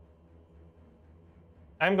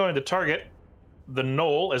 I'm going to target the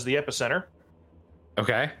knoll as the epicenter,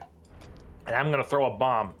 Okay. and I'm going to throw a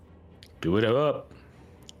bomb. Do it up.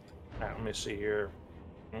 All right, let me see here.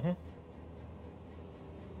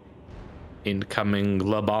 Incoming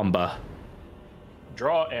La Bomba.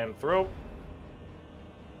 Draw and throw.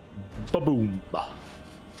 Ba-boom.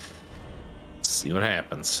 See what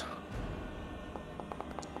happens.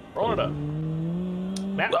 Roll it up.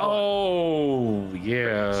 Matt, Oh,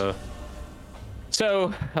 yeah.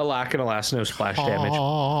 So, a lock and alas, no splash damage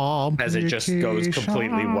as it just goes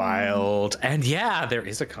completely wild. And yeah, there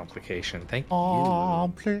is a complication. Thank you.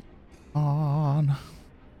 Complication. Go,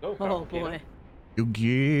 Oh complicated. boy. You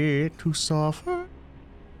get to suffer.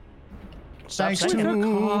 Stop Thanks to singing. people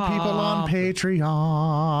on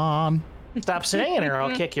Patreon. Stop singing or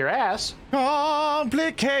I'll kick your ass.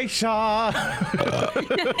 Complication.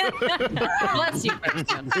 Bless you.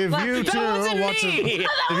 If you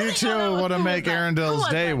too want to make Arundel's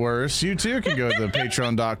day worse, you too can go to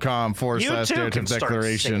patreon.com/narrative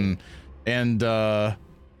declaration and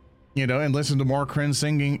and listen to more cringe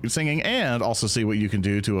singing and also see what you can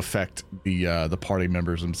do to affect the party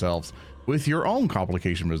members themselves with your own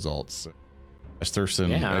complication results. As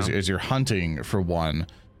Thurston, as you're hunting for one,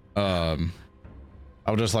 I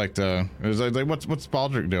would just like to. What's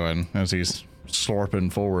Baldric doing as he's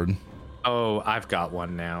slurping forward? Oh, I've got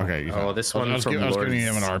one now. Okay. This one I was from giving Lord.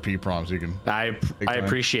 him an RP prompt. So you can. I time.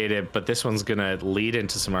 appreciate it, but this one's gonna lead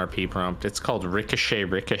into some RP prompt. It's called Ricochet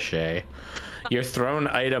Ricochet. Your thrown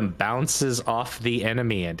item bounces off the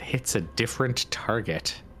enemy and hits a different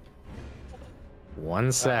target.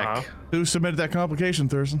 One sec. Who submitted that complication,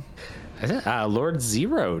 Thurston? Lord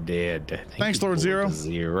Zero did. Thanks, you, Lord Zero.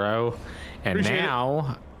 Zero. And Appreciate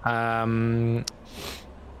now,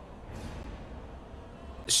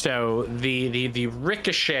 so the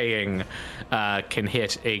ricocheting can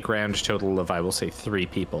hit a grand total of, I will say, 3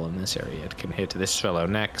 people in this area. It can hit this fellow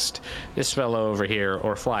next, this fellow over here,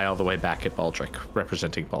 or fly all the way back at Baldric,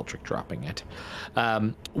 representing Baldric dropping it.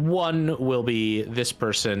 1 will be this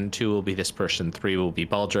person, 2 will be this person, 3 will be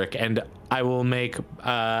Baldric, and I will make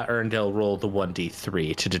Erndale roll the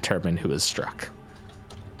 1d3 to determine who is struck.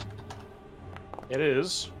 It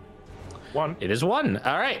is 1. It is 1.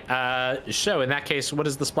 All right. So in that case, what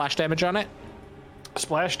is the splash damage on it?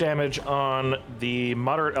 Splash damage on the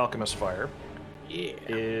moderate alchemist fire. Yeah.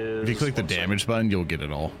 Is If you click the damage button, you'll get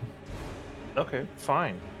it all. Okay,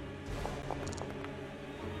 fine.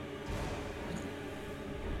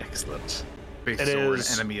 Excellent. Big It sword,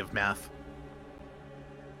 is- enemy of math.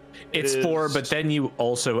 It's It 4, is- but then you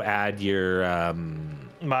also add your.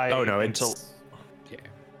 My Oh no, until it's. Yeah.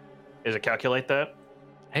 is it calculate that?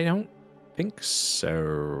 I don't think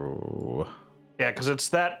so. Yeah, because it's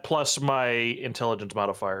that plus my intelligence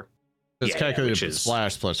modifier. It's Yeah, calculated which with is-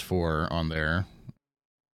 splash plus 4 on there.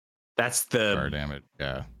 That's Fire the damage.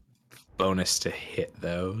 Yeah. bonus to hit,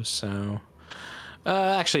 though. So,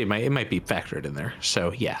 actually, it might be factored in there.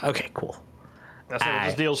 So yeah. Okay. Cool. That's if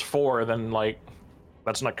this deals 4, then like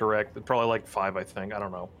that's not correct. It's probably like 5, I think. I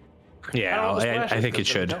don't know. Yeah, I don't know what the splash I is, think it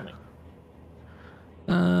doesn't should. tell me.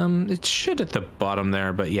 It should at the bottom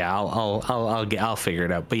there, but yeah, I'll figure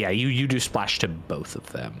it out. But yeah, you do splash to both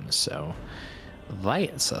of them, so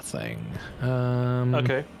that's a thing.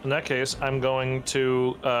 Okay, in that case, I'm going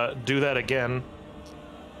to do that again.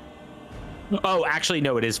 Oh, actually,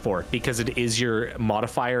 no, it is 4 because it is your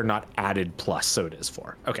modifier, not added plus, so it is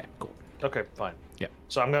 4. Okay, cool. Okay, fine. Yeah.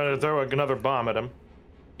 So I'm gonna throw another bomb at him.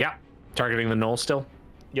 Yeah. Targeting the knoll still.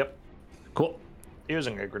 Yep. Cool.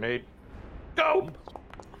 Using a grenade. Go!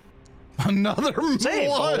 Another Save.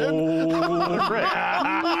 one. Oh, great.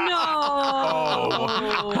 No.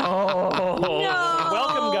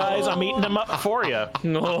 Welcome, guys. I'm eating them up for you.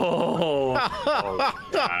 No. Oh,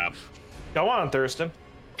 crap. Go on, Thurston.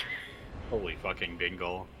 Holy fucking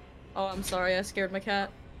bingo. Oh, I'm sorry. I scared my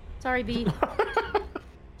cat. Sorry, B.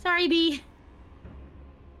 Sorry, B.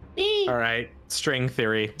 B. All right. String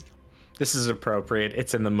theory. This is appropriate.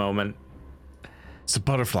 It's in the moment. It's a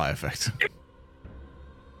butterfly effect.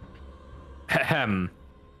 Ahem.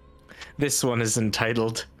 This one is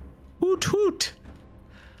entitled Hoot Hoot.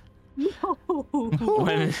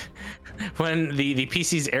 When the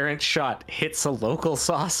PC's errant shot hits a local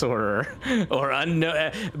sorcerer or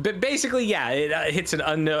unknown, but basically, yeah, it hits an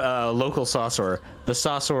unknown local sorcerer. The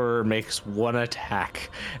sorcerer makes one attack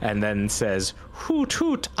and then says, "Hoot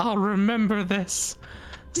hoot, I'll remember this."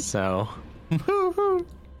 So,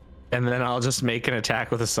 and then I'll just make an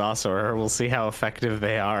attack with a sorcerer. We'll see how effective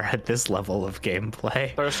they are at this level of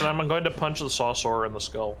gameplay. Thurston, I'm going to punch the sorcerer in the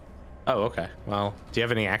skull. Oh, okay. Well, do you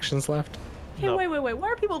have any actions left? Hey, No. wait. Why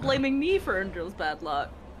are people blaming me for Angel's bad luck?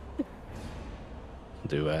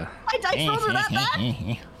 Do I froze her that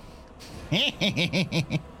bad?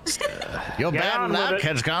 Your Get bad on with luck it.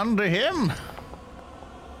 has gone to him.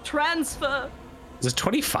 Transfer. Does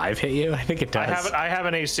 25 hit you? I think it does. I have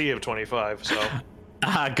an AC of 25, so.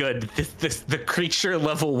 Good. The creature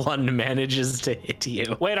level 1 manages to hit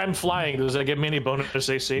you. Wait, I'm flying. Does that give me any bonus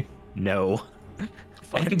AC? No.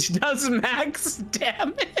 And does max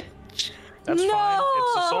damage. That's fine.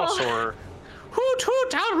 It's a sorcerer. Hoot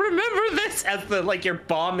hoot! I'll remember this as your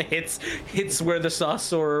bomb hits where the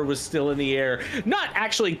sorcerer was still in the air, not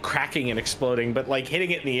actually cracking and exploding, but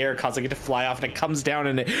hitting it in the air, causing it to fly off, and it comes down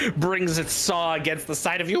and it brings its saw against the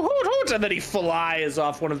side of you. Hoot hoot! And then he flies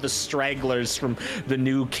off one of the stragglers from the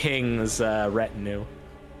new king's retinue.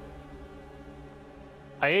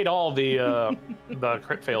 I ate all the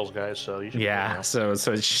crit fails, guys. So you should. Yeah. So it's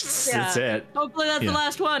it's it. Hopefully that's the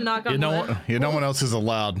last one. Knock on wood. No one else is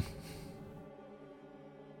allowed.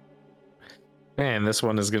 And this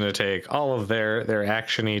one is going to take all of their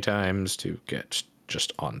action-y times to get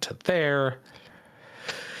just onto there.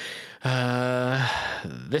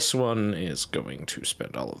 This one is going to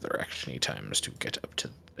spend all of their action-y times to get up to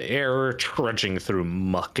there, trudging through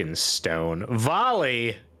muck and stone.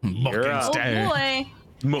 Volley, you're up. Oh boy.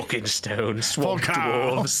 Muck and stone, swamp Fuck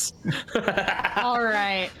dwarves. All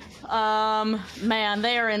right. Man,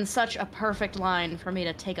 they are in such a perfect line for me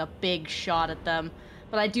to take a big shot at them.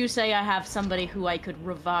 But I do say I have somebody who I could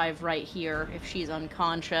revive right here if she's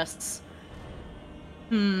unconscious.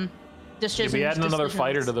 You'll be adding another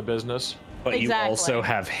fighter to the business. But Exactly. you also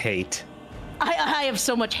have hate. I have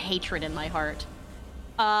so much hatred in my heart.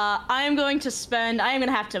 I am going to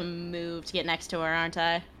have to move to get next to her, aren't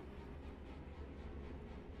I?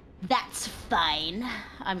 That's fine.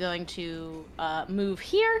 I'm going to move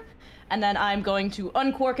here, and then I'm going to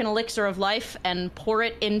uncork an elixir of life and pour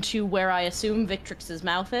it into where I assume Victrix's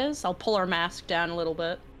mouth is. I'll pull her mask down a little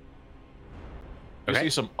bit. I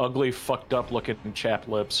see some ugly, fucked up looking chapped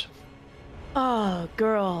lips. Oh,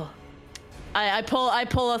 girl. I pull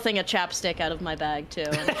a thing of chapstick out of my bag too.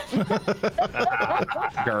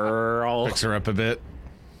 Girl. Fix her up a bit.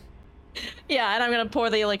 Yeah, and I'm gonna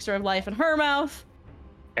pour the elixir of life in her mouth.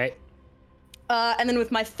 Okay. And then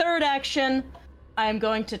with my third action, I'm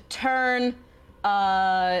going to turn,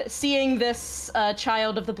 seeing this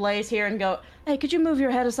child of the blaze here, and go, "Hey, could you move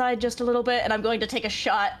your head aside just a little bit?" And I'm going to take a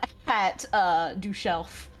shot at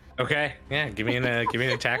Dushelf. Okay. Yeah. Give me an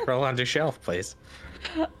attack roll on Dushelf, please.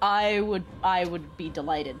 I would be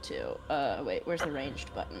delighted to. Wait, where's the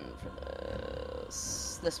ranged button for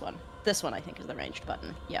this? This one. This one, I think, is the ranged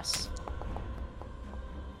button. Yes.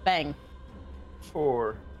 Bang.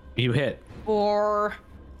 4. You hit. 4.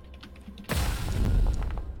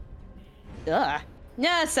 Ugh.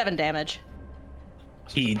 Yeah, 7 damage.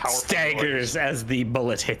 He staggers as the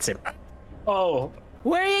bullet hits him. Oh.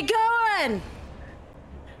 Where are you going?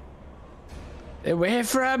 Away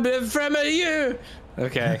from you.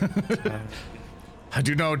 Okay. I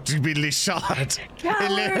do not to be shot.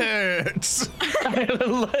 Coward. It hurts.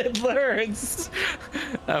 It hurts.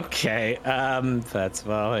 Okay. That's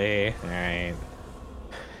Volley. All right.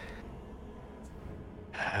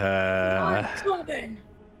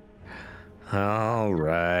 All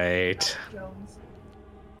right.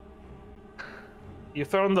 You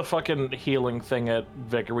throwing the fucking healing thing at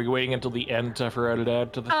Vic. Are we waiting until the end for her to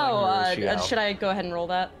add to the thing? Oh, or is she out? should I go ahead and roll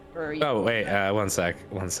that? Or you... Oh wait. One sec.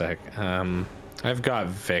 I've got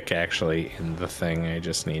Vic actually in the thing. I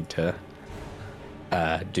just need to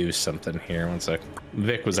do something here. One sec.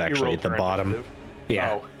 Vic was actually at the bottom. Initiative.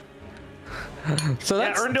 Yeah. Oh. So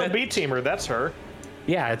that's Erndale B teamer. That's her.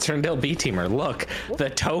 Yeah, it's Erndale B teamer. Look, the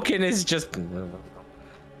token is just.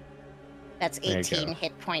 That's There you 18 go.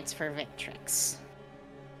 hit points for Victrix.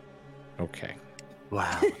 Okay.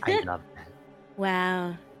 Wow, I love that.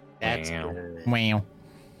 Wow. That's Wow. good. Wow.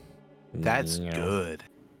 That's Yeah. good.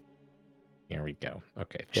 Here we go.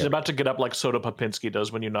 Okay. She's about to get up like Soda Popinski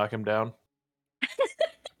does when you knock him down.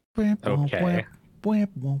 Okay.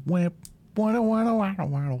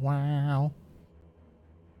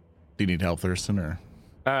 Do you need help, Thurston, or?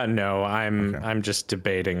 No, I'm Okay. I'm just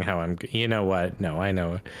debating how I'm. You know what? No, I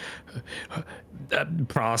know.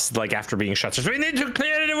 Prost, like after being shot, says, "We need to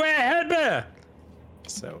clear it away. Help her!"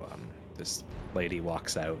 So this lady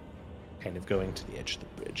walks out, kind of going to the edge of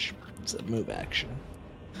the bridge. It's a move action,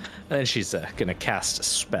 and then she's gonna cast a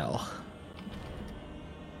spell.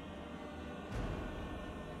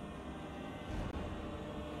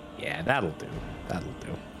 Yeah, that'll do. That'll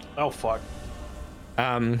do. Oh fuck.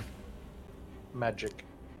 Magic.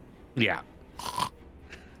 Yeah.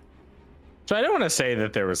 So I don't want to say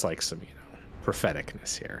that there was like some,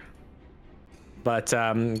 propheticness here. But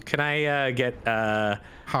can I get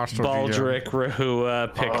Hostile Baldric,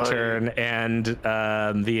 Rahua, Picturn, and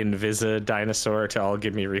the Invisa dinosaur to all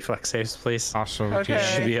give me reflex saves, please? Okay.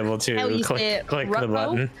 Should be able to How you say click it, the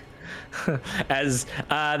Ruh-oh? button. As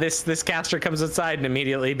this caster comes inside and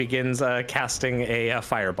immediately begins casting a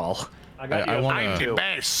fireball. I got I you. wanna- I'm you.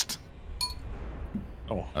 Best.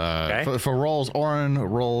 Oh, okay. For rolls, Orin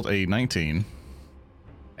rolled a 19.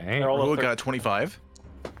 Okay. Rahua got 25.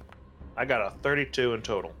 I got a 32 in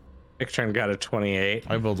total. Picturn got a 28.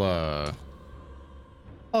 I will.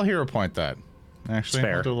 I'll hero point that. Actually,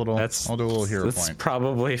 Fair. I'll do a little. I'll do a little hero That's point.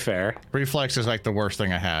 probably fair. Reflex is like the worst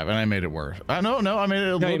thing I have, and I made it worse. No, I made it a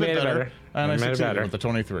you little made bit it better. better. And You I made it succeeded better. with the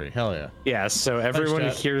 23. Hell yeah. Yeah, so everyone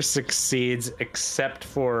chat. here succeeds except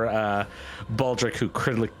for Baldric, who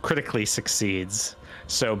critically succeeds.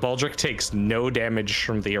 So Baldric takes no damage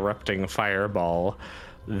from the erupting fireball.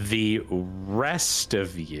 The rest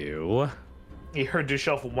of you, He heard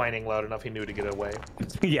Dushelf whining loud enough he knew to get away.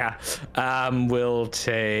 yeah, will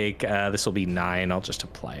take, this will be 9. I'll just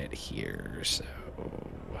apply it here, so...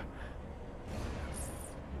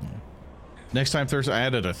 Next time, Thursday, I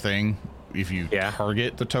added a thing. If you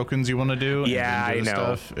target the tokens you want to do, and Yeah, then do the I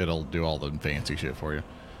know. stuff, it'll do all the fancy shit for you.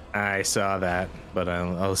 I saw that, but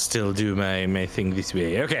I'll still do my thing this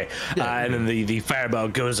way. Okay, and then the fireball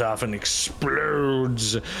goes off and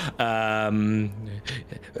explodes. Then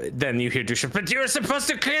you hear Dusha, but you're supposed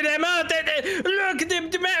to clear them out. Look,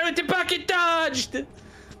 the man with the bucket dodged.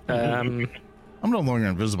 I'm no longer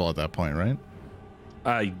invisible at that point, right?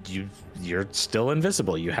 You're still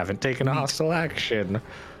invisible. You haven't taken a hostile action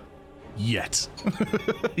Yet.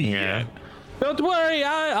 yeah. Don't worry,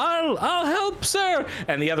 I'll help, sir.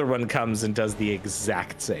 And the other one comes and does the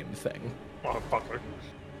exact same thing. Motherfucker.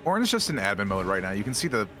 Orin's just in admin mode right now. You can see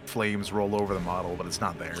the flames roll over the model, but it's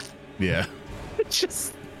not there. Yeah.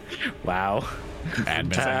 Just wow.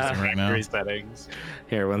 Admin settings right now. Three settings.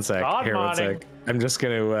 Here, one sec. God Here, one modding. sec. I'm just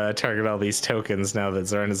gonna target all these tokens now that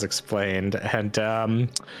Zorn has explained, and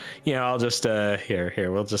I'll just here.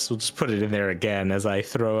 We'll just put it in there again as I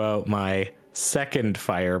throw out my second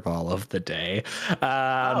fireball of the day.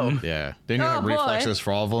 Yeah. Then you have boy. reflexes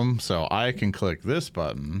for all of them, so I can click this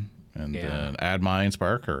button and then add my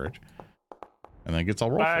Inspire Courage, and then it gets all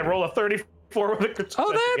rolled. I for you. roll a 34 with a crit Oh,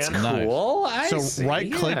 success that's again. cool. So I see,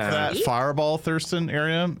 right-click yeah. that fireball, Thurston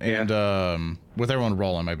area, and with everyone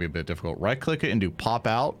rolling, might be a bit difficult. Right-click it and do pop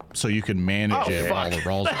out, so you can manage it while the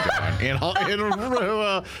rolls are going.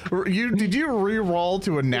 Did you re-roll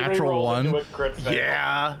to a natural Reroll into one? a crit fail.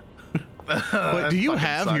 Yeah. But do you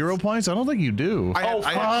have hero points? I don't think you do. I have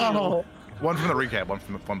Oh, one from the recap, one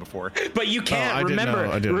from the one before. But you can't I didn't know.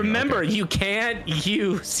 I didn't know. remember Okay. you can't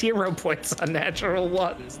use 0 points on natural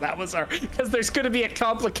ones. That was because there's going to be a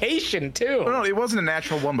complication too. No, it wasn't a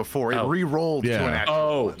natural one before. It Oh. re-rolled to Yeah. a natural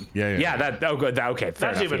Oh, one. Yeah. That. Oh, good. Okay,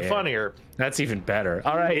 fair That's enough, even yeah. funnier. That's even better.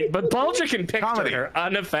 All right, but Baldric and Picturn Comedy. are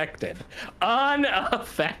unaffected,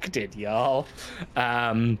 y'all.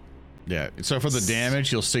 Yeah. So for the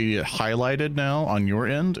damage, you'll see it highlighted now on your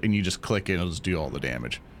end, and you just click it, and it'll just do all the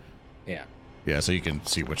damage. Yeah. Yeah, so you can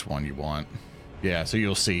see which one you want. Yeah, so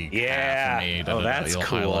you'll see. half Yeah. and eight, Oh, that's you'll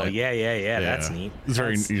cool. highlight. Yeah. That's neat. It's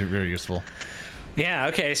very, That's- very useful. Yeah,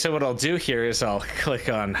 okay, so what I'll do here is I'll click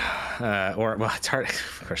on, it's hard,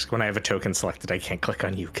 of course, when I have a token selected, I can't click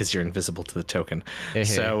on you because you're invisible to the token.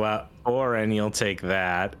 So, Oren, you'll take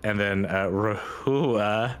that, and then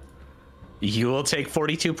Rahua, You will take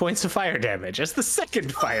 42 points of fire damage as the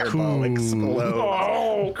second fireball explodes.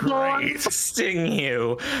 Oh, great! Sting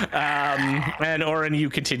you. And Orin, you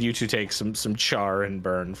continue to take some char and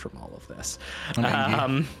burn from all of this.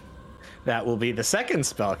 That will be the second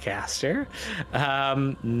spellcaster.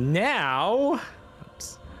 Now,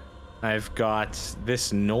 I've got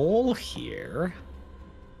this knoll here.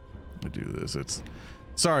 I do this.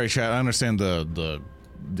 Sorry, chat. I understand the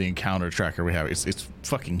encounter tracker we have. It's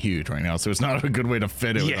fucking huge right now, so it's not a good way to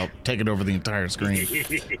fit it without taking over the entire screen.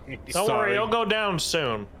 Don't worry, it'll go down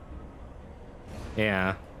soon.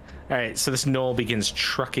 Yeah. All right. So this knoll begins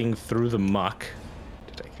trucking through the muck.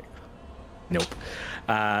 Did I kick? Nope.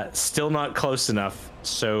 Still not close enough,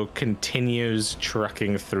 so continues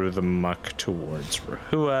trucking through the muck towards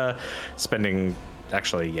Rahua, spending,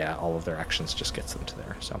 actually, all of their actions just gets them to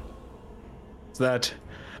there. So that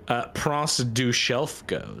Pros du Shelf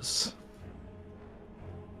goes.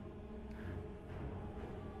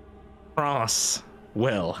 Pros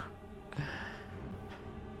will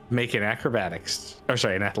make an athletics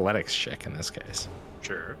check in this case.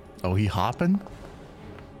 Sure. Oh, he hopping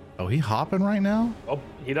right now? Oh,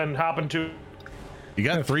 he doesn't hop into. You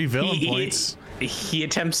got 3 villain points. He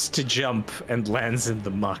attempts to jump and lands in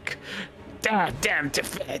the muck. And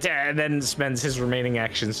then spends his remaining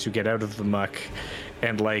actions to get out of the muck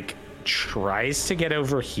and tries to get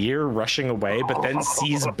over here, rushing away, but then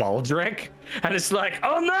sees Baldric and it's like,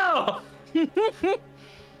 oh no!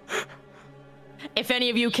 If any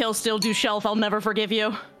of you kill Still Do Shelf, I'll never forgive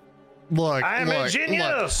you. Look, I'm a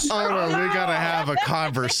genius. Oh, no, we gotta have a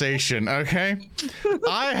conversation, okay?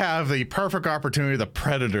 I have the perfect opportunity to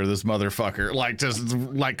predator this motherfucker.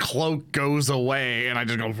 Cloak goes away, and I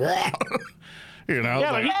just go, whoa.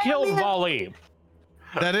 Yeah, but he killed Vali.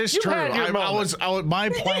 That is true. My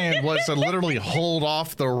plan was to literally hold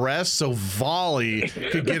off the rest so Volley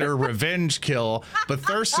could get her revenge kill, but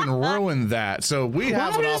Thurston ruined that. So we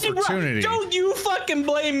have an opportunity. Don't you fucking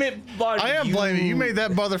blame it, Bud. I am blaming you. Made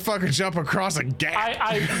that motherfucker jump across a gap.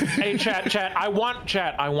 Hey, chat. I want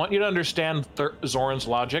you to understand Zoran's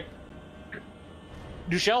logic.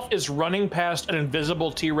 Dushelf is running past an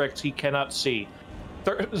invisible T-Rex he cannot see.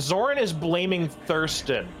 Zoran is blaming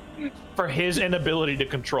Thurston for his inability to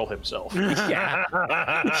control himself. Yeah.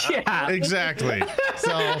 Exactly.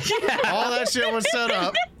 So all that shit was set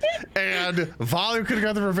up, and Volley could have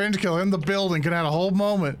got the revenge kill in the building, could have had a whole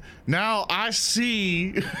moment. Now I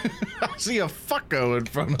see a fucko in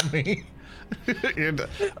front of me. And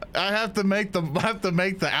I have to make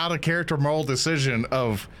the out of character moral decision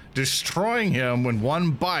of destroying him with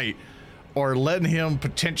one bite, or letting him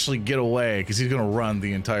potentially get away because he's going to run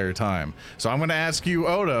the entire time. So I'm going to ask you,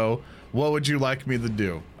 Odo, what would you like me to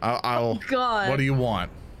do? Oh, God. What do you want?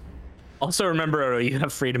 Also, remember, Odo, you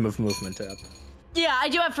have freedom of movement up. Yeah, I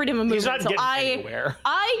do have freedom of movement. He's not getting anywhere.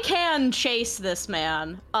 I can chase this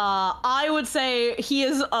man. I would say he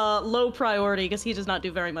is low priority because he does not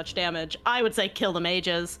do very much damage. I would say kill the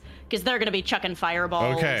mages because they're gonna be chucking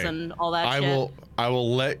fireballs and all that shit.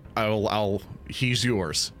 He's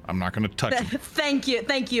yours. I'm not gonna touch him. Thank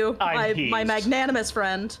you, my magnanimous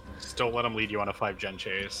friend. Just don't let him lead you on a 5-gen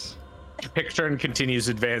chase. Picturn continues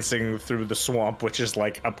advancing through the swamp, which is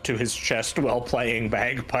up to his chest while playing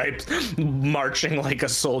bagpipes, marching like a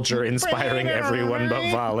soldier, inspiring everyone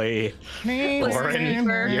but Volley. Listen,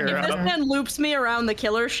 if this man loops me around the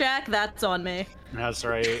killer shack, that's on me. That's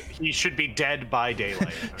right. He should be dead by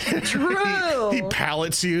daylight. True. He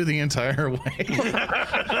pallets you the entire way. He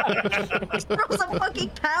throws a fucking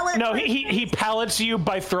pallet. No, he pallets you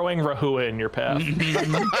by throwing Rahua in your path.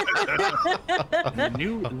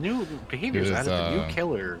 new behaviors out of the new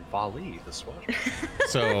killer, Vali, the swatch.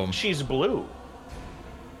 So she's blue.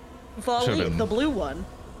 Vali, the blue one.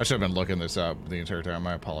 I should have been looking this up the entire time.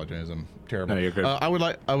 I apologize. I'm terrible. No, you're good. I would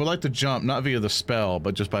like to jump not via the spell,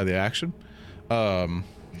 but just by the action.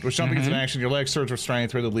 Which jumping is an action. Your legs surge with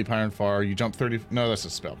strength, ready to leap higher and far. You jump 30. No, that's a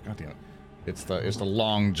spell. God damn it! It's the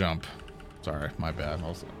long jump. Sorry, my bad. I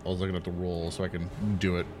was looking at the rules so I can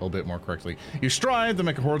do it a little bit more correctly. You stride to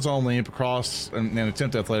make a horizontal leap across and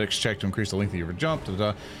attempt athletics check to increase the length of your jump.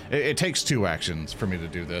 It takes 2 actions for me to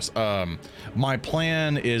do this. My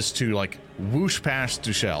plan is to whoosh past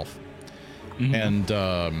to shelf, and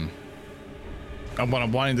what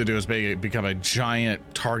I'm wanting to do is become a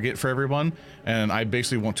giant target for everyone, and I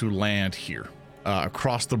basically want to land here,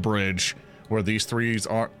 across the bridge where these three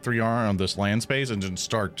are on this land space, and just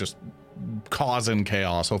start just causing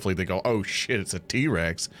chaos. Hopefully they go, oh shit, it's a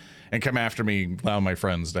T-Rex, and come after me, allow my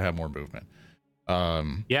friends to have more movement.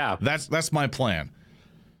 Yeah, that's my plan.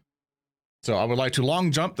 So I would like to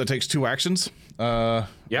long jump. That takes 2 actions. I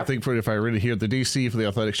think if I read it here, the DC for the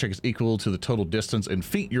athletics check is equal to the total distance in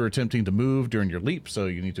feet you're attempting to move during your leap. So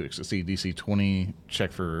you need to succeed DC 20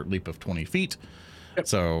 check for leap of 20 feet. Yep.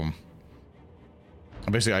 So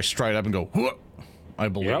basically I stride up and go, whoop, I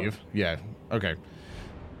believe. Yep. Yeah. Okay.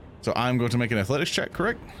 So I'm going to make an athletics check,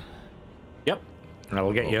 correct? Yep. I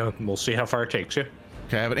will get you. We'll see how far it takes you.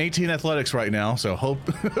 Okay, I have an 18 athletics right now, so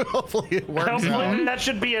hopefully it works out. That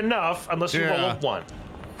should be enough, unless you roll a 1.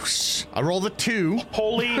 I rolled a 2.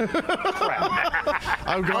 Holy crap!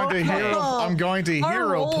 I'm going to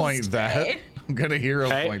hero point that. I'm going to hero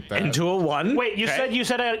point that into a 1. Wait, you said you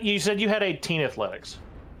had 18 athletics.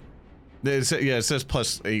 It says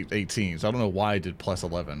plus 18. So I don't know why I did plus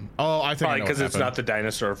 11. Oh, I think probably because it's not the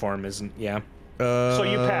dinosaur form, isn't? Yeah. So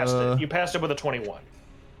you passed it. You passed it with a 21.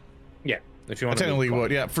 Yeah. If you want to technically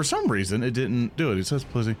would, yeah. For some reason, it didn't do it. It says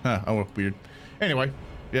plus. Oh, weird. Anyway,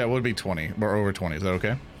 yeah, it would be 20 or over 20. Is that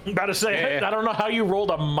okay? I'm about to say, I don't know how you rolled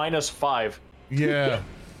a -5. Yeah,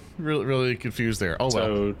 really confused there. Oh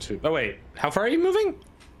well. Oh wait, how far are you moving?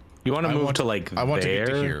 You want to move to like I want there?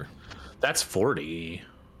 To get to here. That's 40.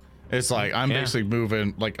 It's like I'm basically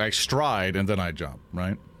moving, like I stride and then I jump,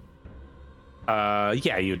 right?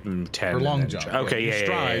 Yeah, you'd move 10 or long jump. Okay, yeah,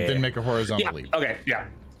 stride, then make a horizontal leap. Okay, yeah,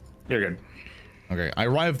 you're good. Okay, I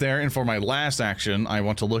arrive there, and for my last action, I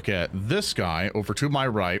want to look at this guy over to my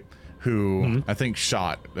right, who I think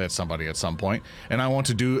shot at somebody at some point, and I want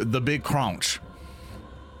to do the big crunch.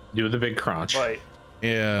 Do the big crunch. Right.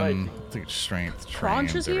 I think it's strength.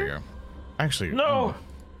 Crunch is here? We go. Actually, no.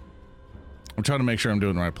 I'm trying to make sure I'm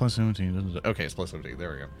doing it right. Plus 17. Okay, it's plus 17.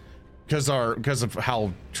 There we go. Because of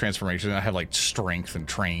how transformation, I have like strength and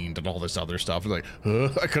trained and all this other stuff. Like,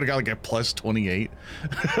 I could have got like a plus 28.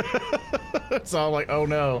 So I'm like, oh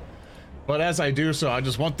no. But as I do so, I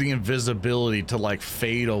just want the invisibility to like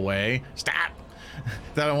fade away. Stop.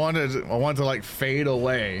 That I want to like fade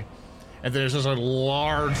away. And there's just a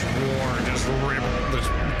large roar just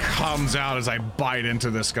comes out as I bite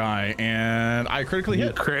into this guy, and I critically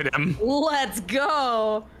hit. Crit him. Let's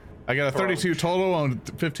go. I got a 32 total on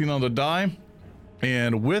 15 on the die,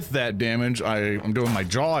 and with that damage, I'm doing my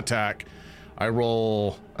jaw attack. I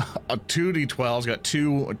roll a 2d12s, got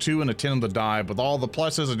two and a 10 on the die. With all the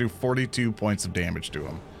pluses, I do 42 points of damage to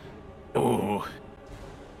him. Ooh.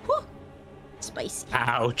 Spicy.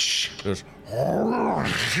 Ouch.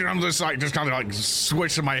 I'm just kind of like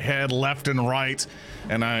switching my head left and right,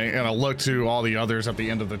 and I look to all the others at the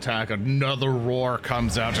end of the attack. Another roar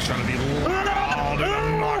comes out, just trying to be loud and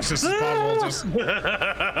obnoxious as possible.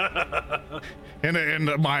 And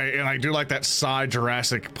I do like that side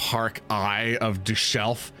Jurassic Park eye of the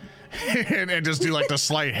shelf, and just do like the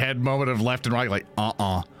slight head moment of left and right, like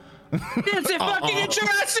It's a fucking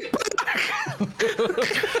Jurassic Park.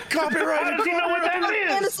 Copyright. How does he know what that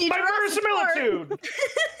is? My verisimilitude.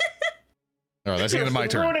 Oh, that's the end of my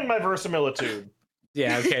turn. Ruining my verisimilitude.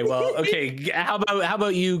 Yeah. Okay. Well. Okay. How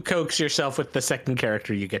about you coax yourself with the second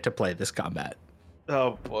character you get to play this combat?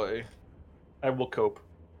 Oh boy, I will cope.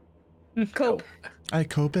 Cope. I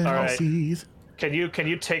cope and I seethe. Can you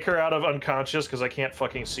take her out of unconscious, because I can't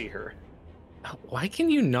fucking see her. Why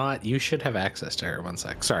can you not? You should have access to her. 1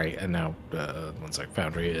 sec. Sorry. And now, 1 sec.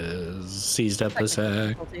 Foundry is seized up a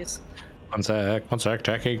sec. 1 sec. 1 sec.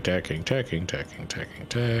 Tacking.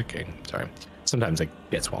 Sorry. Sometimes it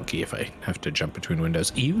gets wonky if I have to jump between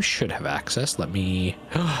windows. You should have access. Let me.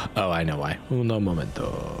 Oh, I know why. Uno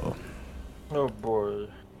momento. Oh boy.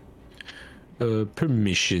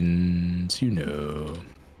 Permissions. You know.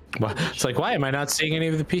 Well, it's like, why am I not seeing any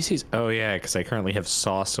of the PCs? Oh yeah, because I currently have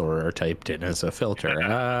Saucer typed in as a filter.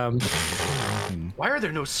 Why are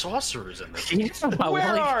there no saucers in this?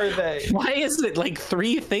 Where are they? Why is it like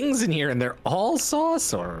 3 things in here and they're all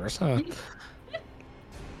saucers? Huh?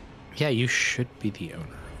 Yeah, you should be the owner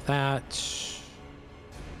of that.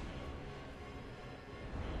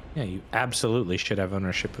 Yeah, you absolutely should have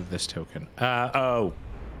ownership of this token.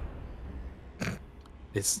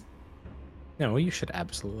 No, you should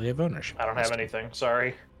absolutely have ownership. I don't have anything.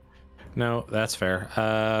 Sorry. No, that's fair.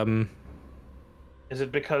 Is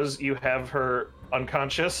it because you have her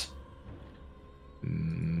unconscious?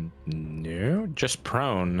 No, just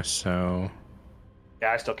prone, so...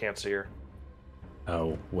 Yeah, I still can't see her.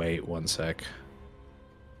 Oh, wait 1 sec.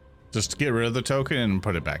 Just get rid of the token and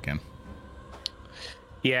put it back in.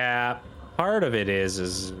 Yeah, part of it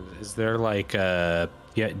is there like a...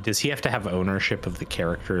 Yeah, does he have to have ownership of the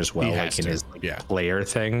character as well, like in his player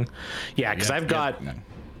thing? Yeah, because I've got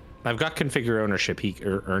I've got configure ownership.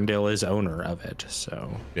 Erndale is owner of it,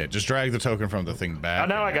 so Yeah, just drag the token from the thing back. Oh,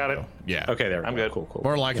 now I got it. Yeah. okay, there. I'm we go. good. Cool.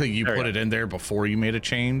 More likely you there we put it in there before you made a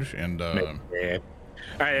change, and Yeah. All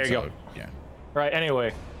right, there you go. Yeah. Right.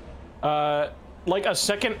 Anyway, like a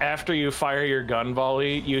second after you fire your gun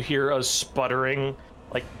volley, you hear a sputtering,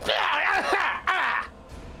 like.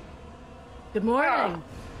 Good morning.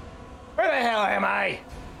 Where the hell am I?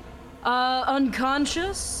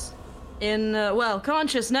 Unconscious?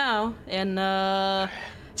 Conscious now. In,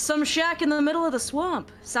 some shack in the middle of the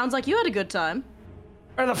swamp. Sounds like you had a good time.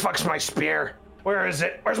 Where the fuck's my spear? Where is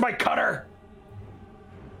it? Where's my cutter?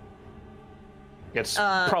 It's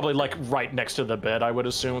probably like right next to the bed, I would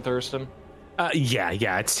assume, Thurston.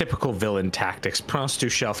 Yeah, it's typical villain tactics. Prostu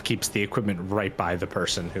Shelf keeps the equipment right by the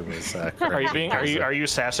person who is. Are you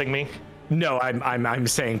sassing me? No, I'm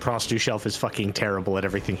saying Prostu Shelf is fucking terrible at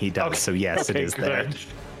everything he does. Okay. So yes, it is good.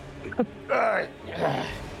 There.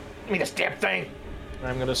 Give me this damn thing.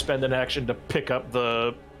 I'm gonna spend an action to pick up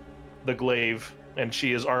the glaive, and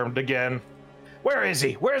she is armed again. Where is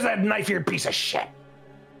he? Where's that knife-eared piece of shit?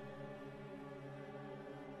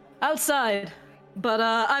 Outside, but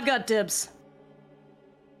I've got dibs.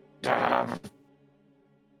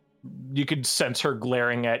 You could sense her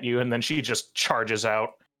glaring at you, and then she just charges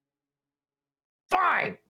out.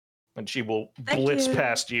 Fine! And she will blitz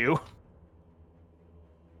past you.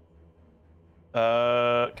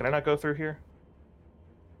 Can I not go through here?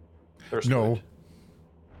 No.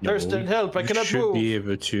 Thurston, help! I cannot should move. Be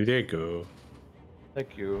able to. There you go.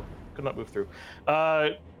 Thank you. Could not move through.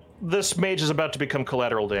 This mage is about to become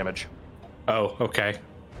collateral damage. Oh, okay.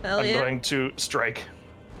 Hell I'm yeah. going to strike.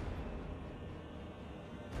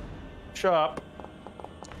 Chop.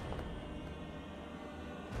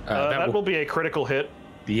 That will be a critical hit.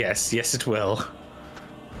 Yes, it will.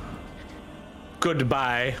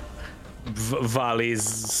 Goodbye, Vali's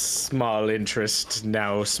small interest,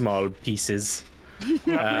 now small pieces.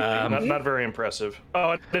 Not very impressive.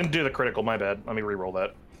 Oh, it didn't do the critical, my bad. Let me re-roll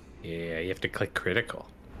that. Yeah, you have to click critical.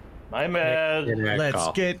 My bad.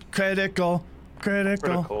 Let's get critical.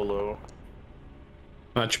 Critical.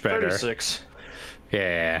 Much better. 36.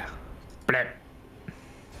 Yeah. Blech.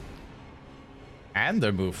 And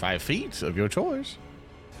they move 5 feet of your choice.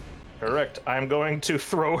 Correct. I'm going to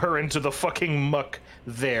throw her into the fucking muck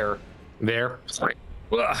there. There.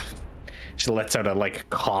 Ugh. She lets out a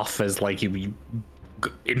cough as you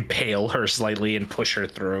impale her slightly and push her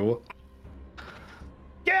through.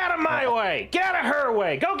 Get out of my way! Get out of her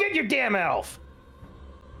way! Go get your damn elf!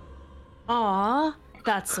 Aw,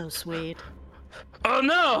 that's so sweet. Oh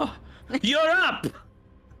no! You're up!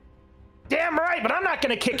 Damn right, but I'm not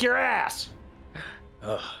gonna kick your ass!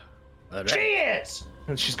 Ugh. Right. She is!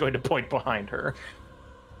 And she's going to point behind her.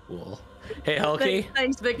 Cool. Hey, Hulky.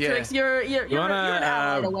 Thanks, Victrix. You're an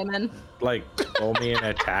ally to women. Roll me an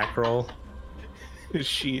attack roll.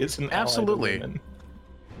 She is an Absolutely. ally to women.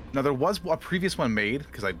 Now there was a previous one made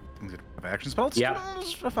because I didn't have action spells. Yeah.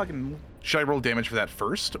 Should I roll damage for that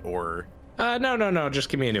first or? No. Just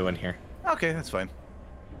give me a new one here. Okay, that's fine.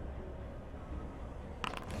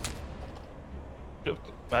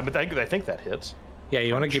 I think that hits. Yeah,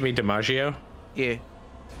 you want to give me DiMaggio? Yeah.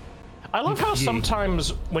 I love how sometimes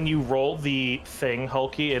when you roll the thing,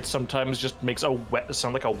 Hulky, it sometimes just makes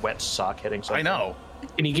sound like a wet sock hitting something. I know.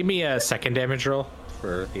 Can you give me a second damage roll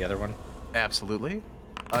for the other one? Absolutely.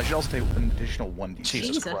 I should also take an additional 1d6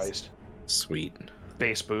 Jesus Christ. Sweet.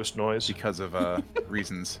 Bass boost noise. because of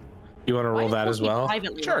reasons. You want to roll that as well?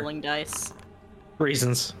 Privately Sure. rolling dice.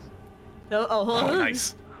 Reasons. Oh,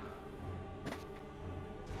 Nice.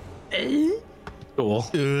 Cool.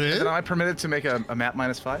 And am I permitted to make a map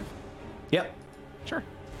 -5? Yep. Sure.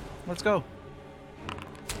 Let's go.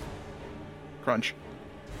 Crunch.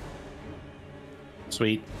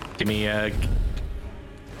 Sweet. Give me a.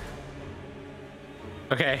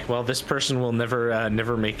 Okay, well, this person will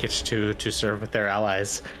never make it to serve with their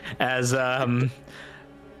allies, as the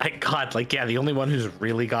only one who's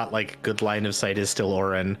really got good line of sight is still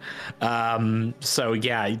Orin. So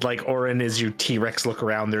yeah, Orin, as your T-Rex look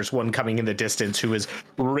around, there's one coming in the distance who is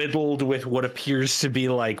riddled with what appears to be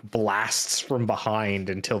blasts from behind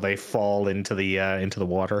until they fall into the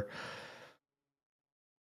water.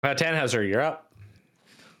 Tannhauser, you're up.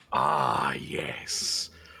 Ah, yes.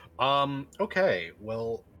 Okay,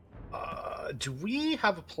 well, do we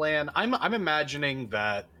have a plan? I'm imagining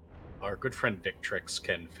that our good friend Victrix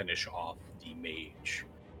can finish off the mage.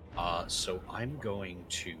 So I'm going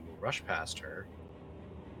to rush past her.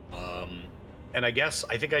 And I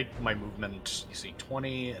think my movement, you see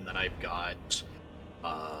 20, and then I've got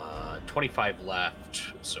 25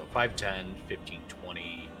 left. So 5, 10, 15,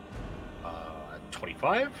 20,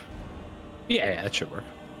 25. Yeah, that should work.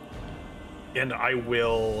 And I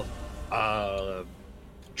will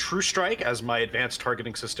True Strike as my advanced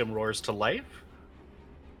targeting system roars to life.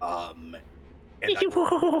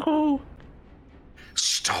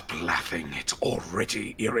 Stop laughing. It's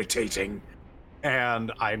already irritating.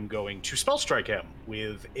 And I'm going to Spell Strike him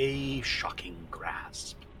with a Shocking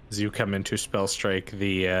Grasp. As you come into Spell Strike,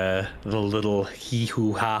 the little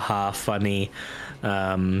hee-hoo-ha-ha funny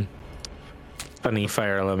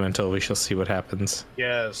fire elemental, we shall see what happens.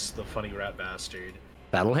 Yes, the funny rat bastard.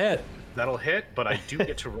 That'll hit. That'll hit, but I do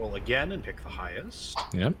get to roll again and pick the highest.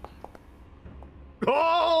 Yep.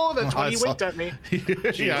 Oh, the 20 I saw- winked at me.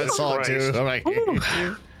 Yeah, I saw it too. I'm like,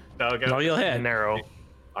 Okay. Oh, you'll hit. Narrow.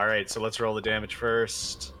 All right, so let's roll the damage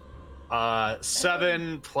first.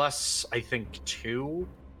 7 plus, I think, 2.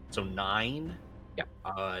 So 9.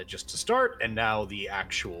 Yeah. Just to start, and now the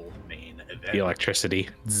actual main event. The electricity.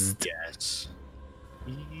 Yes.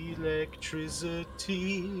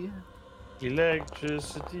 Electricity.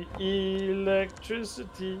 Electricity. He's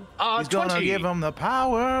gonna give him the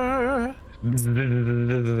power.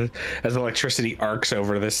 As electricity arcs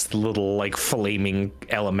over this little like flaming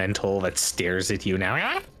elemental that stares at you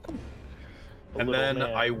now. And then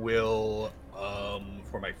I will,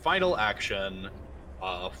 for my final action,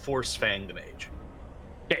 Force Fang the Mage.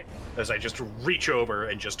 Okay. As I just reach over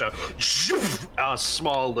and just a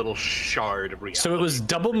small little shard of reality. So it was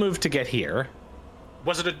double move to get here.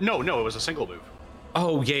 Was it a no? It was a single move.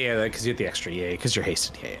 Oh yeah, because you had the extra. Yeah, because you're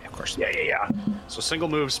hasted. Yeah, of course. Yeah. So single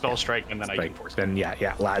move, spell strike, and then I can force. Then yeah,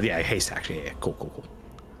 haste action. Yeah, cool.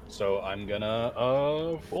 So I'm gonna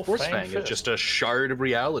Force Fang. It's just a shard of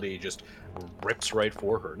reality, just rips right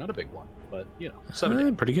for her. Not a big one, but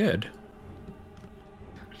 7. Pretty good.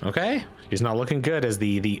 Okay, he's not looking good as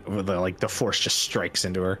the force just strikes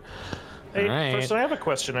into her. Hey, All right. first I have a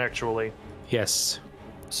question actually. Yes.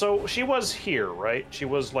 So she was here, right? She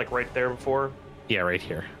was like right there before. Yeah, right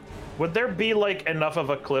here. Would there be like enough of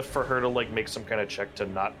a cliff for her to like make some kind of check to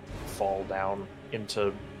not fall down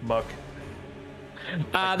into muck?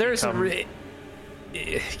 There's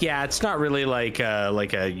it's not really like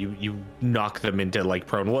you knock them into like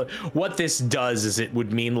prone. What this does is it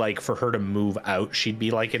would mean like for her to move out, she'd be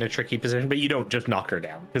like in a tricky position, but you don't just knock her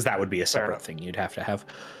down because that would be a separate thing you'd have to have.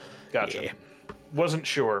 Gotcha. Yeah. Wasn't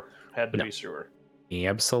sure. Had to be sure.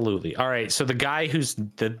 Absolutely. All right. So the guy who's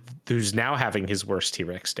now having his worst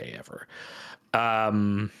T-Rex day ever.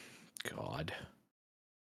 God.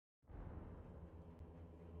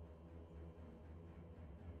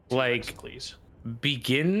 Like, please.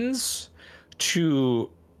 Begins to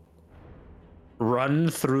run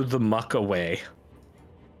through the muck away.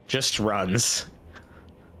 Just runs.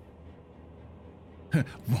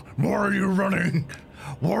 why are you running?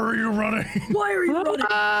 Why are you running? Why are you running?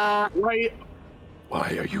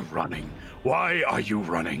 Why are you running? Why are you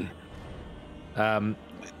running?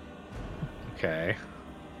 Okay.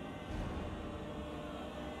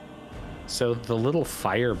 So the little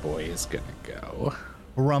fire boy is gonna go.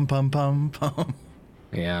 Rum pum pum pum.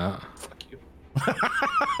 Yeah. Fuck you.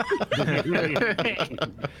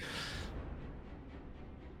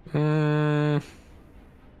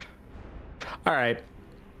 All right.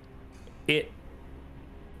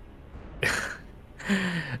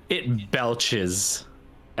 It belches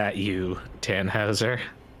at you, Tannhauser.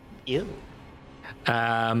 Ew.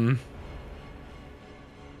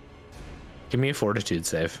 Give me a fortitude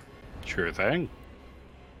save. Sure thing.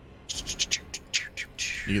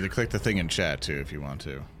 You either click the thing in chat too if you want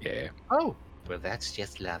to. Yeah. Oh, well, that's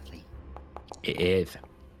just lovely. It is.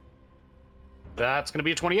 That's gonna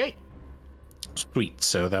be a 28. Sweet.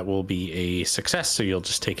 So that will be a success. So you'll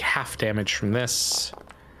just take half damage from this.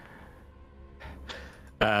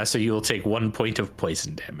 So you will take 1 point of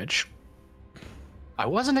poison damage. I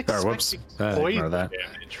wasn't expecting Ignore poison that.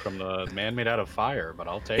 damage from the man made out of fire, but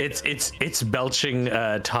I'll take it. It's belching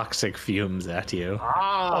toxic fumes at you.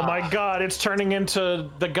 Oh my god, it's turning into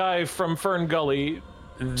the guy from Fern Gully,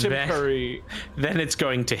 Tim Curry. Then it's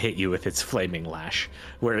going to hit you with its flaming lash,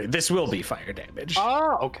 where this will be fire damage.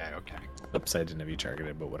 Oh, okay. Oops, I didn't have you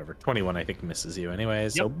targeted, but whatever. 21, I think, misses you anyway.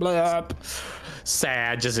 So, blop.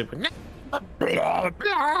 Sad as it.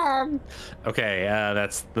 Okay,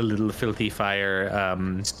 that's the little filthy fire.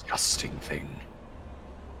 Disgusting thing.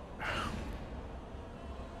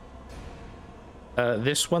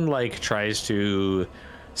 This one like tries to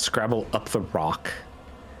scrabble up the rock,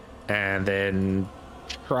 and then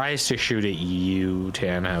tries to shoot at you,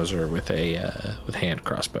 Tannhauser, with a hand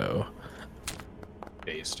crossbow.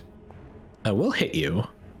 Based. Will hit you.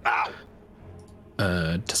 Ow.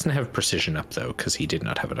 Doesn't have precision up though, because he did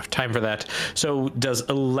not have enough time for that. So does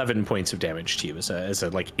 11 points of damage to you as a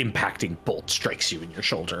like impacting bolt strikes you in your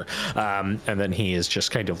shoulder, and then he is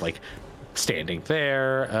just kind of like standing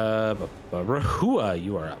there. Rahua,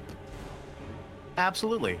 you are up.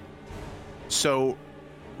 Absolutely. So,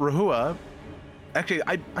 Rahua, actually,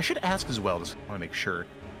 I should ask as well. Just want to make sure.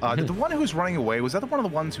 Did the one who was running away, was that one of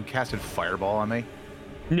the ones who casted Fireball on me?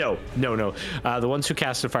 No. The ones who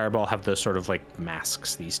casted Fireball have the sort of like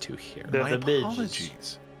masks. These two here. My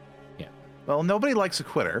apologies. Yeah. Well, nobody likes a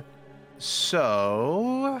quitter,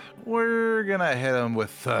 so we're gonna hit him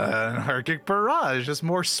with an Arctic Barrage. Just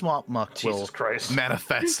more swamp muck will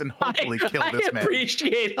manifest and hopefully kill this man. I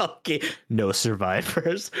appreciate Hulky. No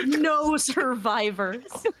survivors. No survivors.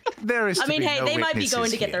 There is. I mean, hey, no they might be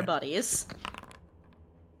going to get here. their buddies.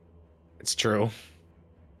 It's true.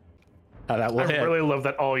 That will I hit. really love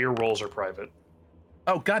that all your rolls are private.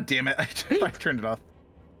 Oh, god damn it. I turned it off.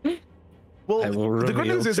 Well, the good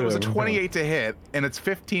reveal news is it was a to- 28 to hit, and it's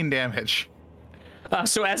 15 damage.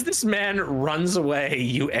 So as this man runs away,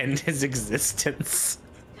 you end his existence.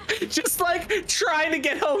 Just like trying to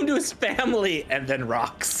get home to his family, and then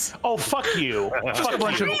rocks. Oh, fuck you. Just a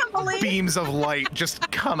bunch of beams of light just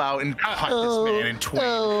come out and cut this man in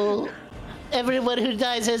twain. Everyone who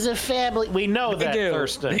dies has a family. We know that, do.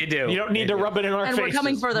 Thurston. They do. You don't need They to do. rub it in our And faces. we're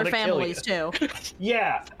coming for their I'm gonna kill families you. too.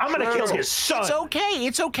 Yeah, I'm gonna kill his son.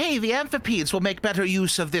 It's okay. The amphipods will make better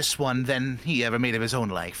use of this one than he ever made of his own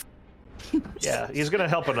life. Yeah, he's gonna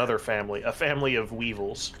help another family, a family of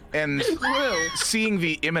weevils. And seeing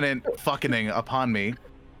the imminent fucking upon me,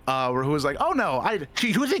 Rahua was like, "Oh no,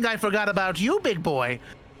 you think I forgot about you, big boy?"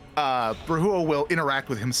 Rahua will interact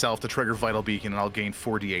with himself to trigger Vital Beacon, and I'll gain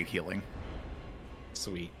 48 healing.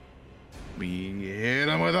 Sweet. We hit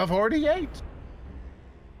him with a 48.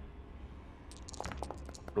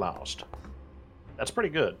 Lost. That's pretty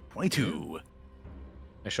good. 22.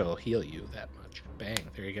 I shall heal you that much. Bang.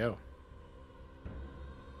 There you go.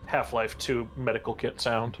 Half-Life 2 medical kit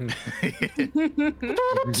sound.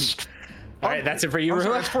 All right, that's it for you, Oh,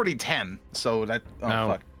 sorry, Rahua. that's 40-10. So that. Oh, No.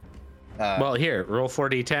 fuck. Well, here, roll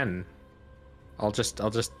 4d10. I'll just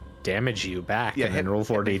damage you back, Yeah, and then hit- roll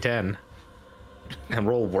 4d10. And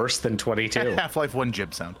roll worse than 22. Half-Life 1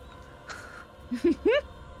 jib sound.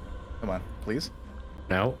 Come on, please.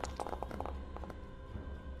 No.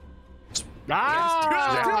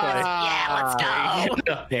 Yeah, let's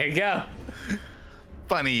go. There you go.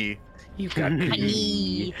 Funny. You got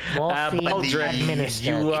Honey. Morphine Baldric, administered.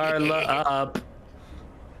 you are up.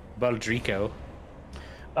 Baldrico.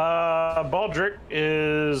 Baldric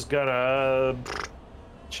is gonna...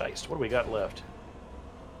 Chist, what do we got left?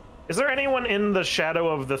 Is there anyone in the shadow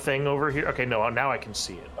of the thing over here? Okay, no, now I can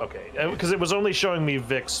see it. Okay, because it was only showing me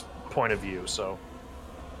Vic's point of view, so...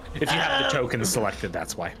 If you have the token selected,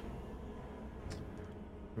 that's why.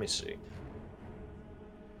 Let me see.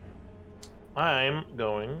 I'm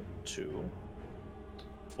going to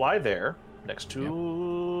fly there next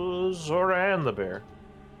to Zoran the bear.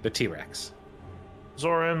 The T-Rex.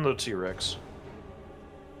 Zoran the T-Rex.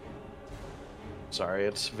 Sorry,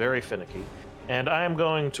 it's very finicky. And I am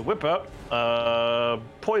going to whip up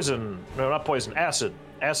poison. No, not poison. Acid.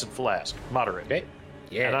 Acid flask. Moderate. Okay.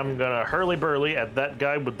 Yeah. And I'm gonna hurly-burly at that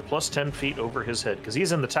guy with the plus 10 feet over his head, because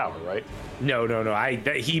he's in the tower, right? No.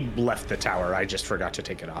 He left the tower. I just forgot to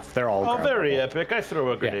take it off. They're all. Oh, ground very level. epic. I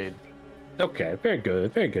throw a grenade. Okay. Very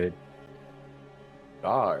good. Very good.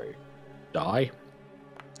 Die.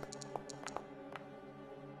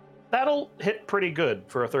 That'll hit pretty good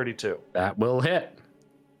for a 32. That will hit.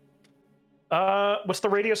 What's the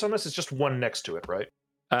radius on this? It's just one next to it, right?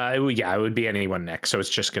 It would be anyone next, so it's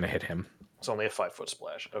just gonna hit him. It's only a 5-foot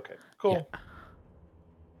splash. Okay, cool. Yeah.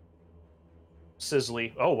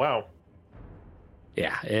 Sizzly. Oh, wow.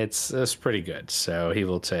 Yeah, it's pretty good. So he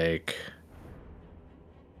will take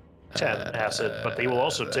 10 acid, but they will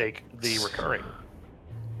also take the recurring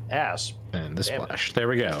ass. and the damage. splash. There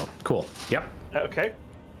we go. Cool. Yep. Okay.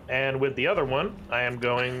 And with the other one, I am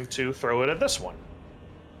going to throw it at this one.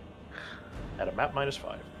 At a map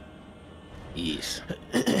 -5. Yes.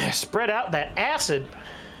 Spread out that acid.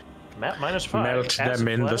 Map -5. Melt Acid them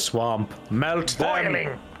in the flask. swamp. Melt Boiling.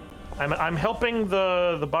 them. I'm helping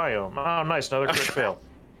the biome. Oh, nice. Another crit fail.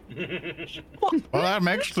 Well, that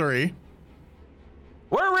makes 3.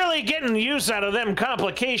 We're really getting use out of them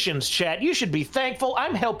complications, chat. You should be thankful.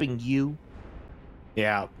 I'm helping you.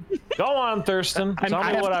 Yeah. Go on, Thurston. Tell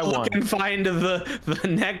me what I look want. and find the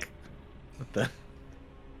neck. The.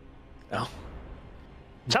 Oh.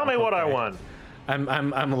 Tell me what I want.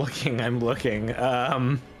 I'm looking.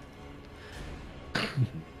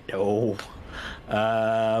 No.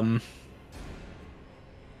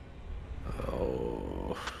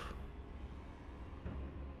 Oh.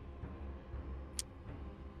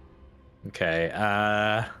 Okay.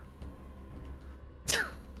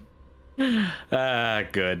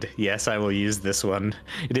 Good. Yes, I will use this one.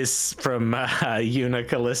 It is from Una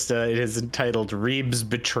Callista. It is entitled Reeb's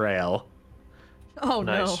Betrayal. Oh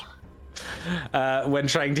Nice. no. When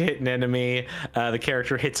trying to hit an enemy, the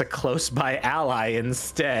character hits a close-by ally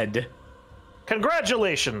instead.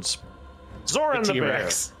 Congratulations, Zoran the bear.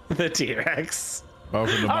 T-Rex. The T-Rex.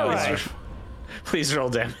 Welcome to my All right. life. Please roll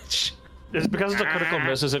damage. Is it because it's a critical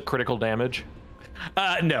miss? Is it critical damage?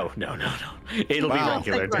 No. It'll be Wow.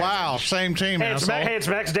 regular damage. Wow, same team, Hey, asshole. it's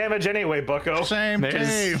max damage anyway, Bucko. Same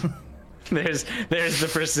There's- team. There's the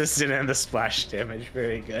persistent and the splash damage.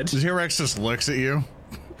 Very good. The T-Rex just looks at you.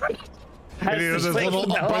 And he has his little,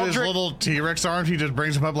 with his little T-Rex arms, he just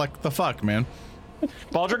brings him up like, the fuck, man?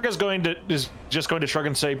 Baldric is just going to shrug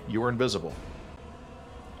and say, "You are invisible."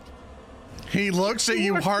 He looks at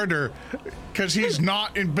you harder because he's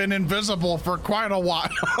not been invisible for quite a while.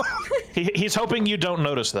 He's hoping you don't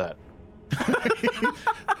notice that.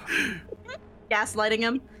 Gaslighting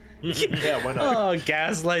him. Yeah, why not? Oh,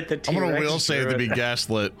 gaslight the I'm T-Rex. gonna will save to be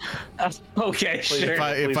gaslit. Okay, sure.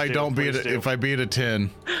 If I don't beat it, if I beat a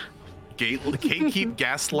 10. Gatekeep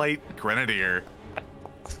Gaslight Grenadier.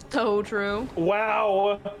 So true.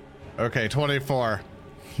 Wow. Okay, 24.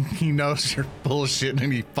 He knows you're bullshit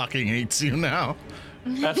and he fucking hates you now.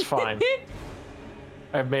 That's fine.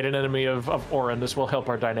 I've made an enemy of Orin. This will help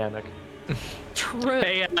our dynamic. True.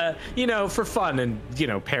 Hey, for fun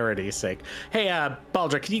and, parody's sake. Hey,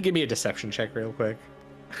 Baldric, can you give me a deception check real quick?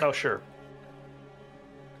 Oh, sure.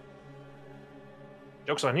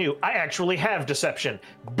 Joke's on you. I actually have deception.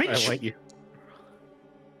 Bitch! I like you.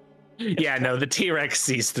 Yeah, no, the T-Rex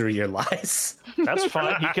sees through your lies. That's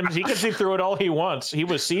fine. He can see through it all he wants. He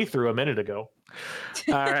was see-through a minute ago.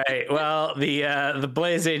 All right. Well, the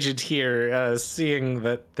Blaze agent here, seeing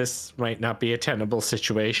that this might not be a tenable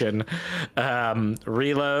situation,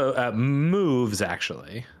 moves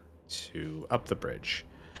actually to up the bridge,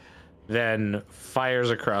 then fires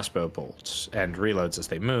a crossbow bolt and reloads as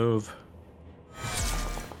they move.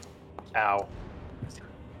 Ow.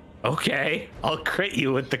 Okay, I'll crit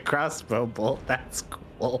you with the crossbow bolt. That's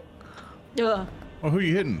cool. Ugh. Well, who are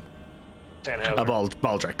you hitting?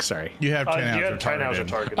 Baldric, sorry. You have 10 you hours have 10 hours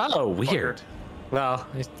targeted. target. Oh, weird. Well,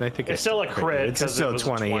 I think It's still a crit. It's 'cause still it was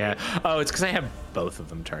 20, 20. yeah. Oh, it's because I have both of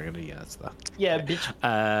them targeted. Yeah, that's the. Yeah, bitch.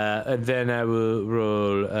 And then I will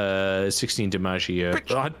roll 16 damage here.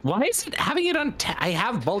 Why is it having it on? I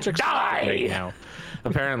have Baldric right now.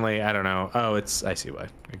 Apparently, I don't know. Oh, I see why.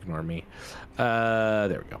 Ignore me.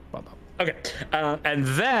 There we go. Bum, bum. Okay. And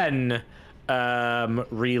then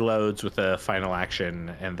reloads with a final action,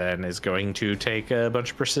 and then is going to take a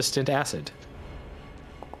bunch of persistent acid.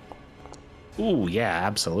 Ooh, yeah,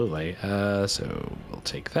 absolutely. So we'll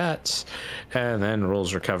take that, and then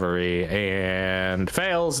rolls recovery and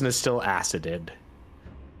fails, and is still acided.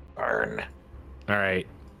 Burn. All right,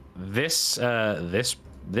 this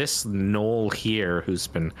knoll here, who's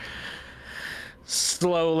been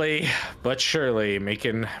slowly but surely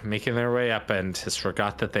making their way up, and has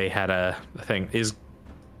forgot that they had a thing, is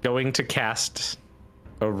going to cast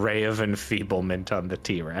a ray of enfeeblement on the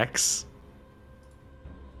T-Rex.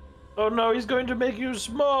 Oh no, he's going to make you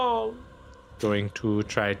small. Going to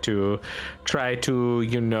try to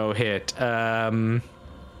hit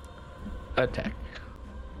attack.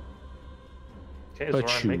 Okay, But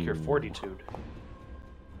Zoran, make your you- fortitude.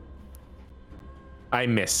 I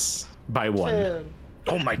miss by 1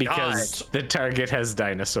 Oh my because the target has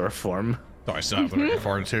dinosaur form. Oh, I still have the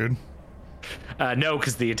fortitude. No,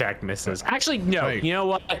 because the attack misses. Actually, no. Wait. You know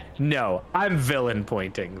what? No, I'm villain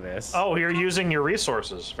pointing this. Oh, you're using your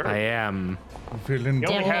resources. I am. Feeling You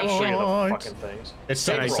only have 3 of the point. fucking things. It's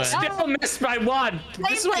I so still missed by 1.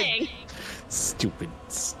 This was Same thing. stupid.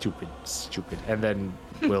 And then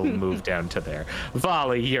we'll move down to there.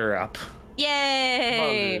 Volley, you're up.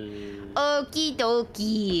 Yay! Okie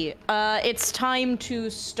dokie. It's time to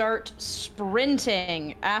start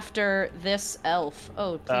sprinting after this elf.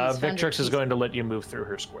 Oh, please. Victrix is going to let you move through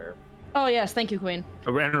her square. Oh, yes. Thank you, Queen.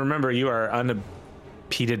 And remember, you are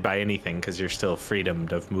unimpeded by anything because you're still freedom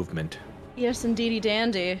of movement. Yes, indeedy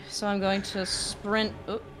dandy. So I'm going to sprint.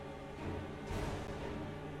 Oh.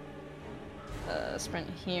 Sprint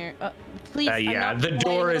here. Please. I'm Yeah, not the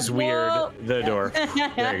door playing is the weird. wall. The door.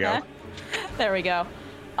 There you go. There we go.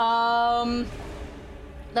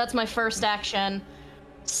 That's my first action.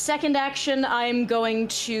 Second action, I'm going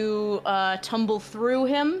to tumble through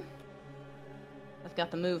him. I've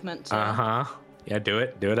got the movement too. Yeah, do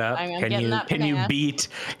it up. I'm getting that Can you banana. beat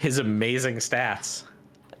his amazing stats?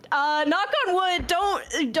 knock on wood,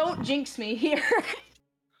 don't jinx me here.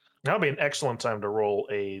 That would be an excellent time to roll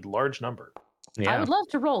a large number. I would love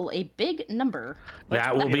to roll a big number.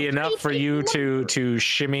 That will be enough for you to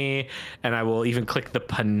shimmy, and I will even click the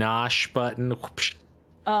panache button.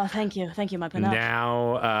 Oh, thank you, my panache.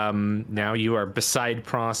 Now you are beside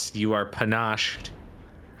Prost. You are panached.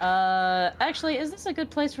 Actually, is this a good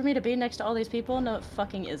place for me to be next to all these people? No, it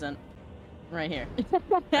fucking isn't. Right here.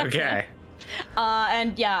 Okay.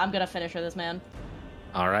 And yeah, I'm gonna finish this man.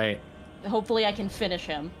 All right. Hopefully, I can finish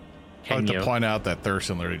him. I'd like to point out that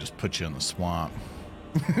Thurston literally just put you in the swamp.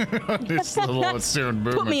 This little assumed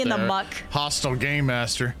movement. Put me in the muck. Hostile game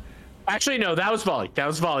master. Actually, no, that was Volley. That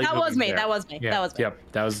was me. That was me. Yep,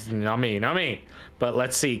 that was not me. But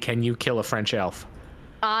let's see. Can you kill a French elf?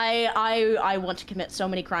 I want to commit so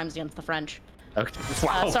many crimes against the French. Okay.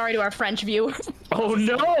 Wow. Sorry to our French viewers. Oh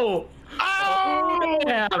no! Oh!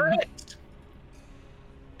 Yeah.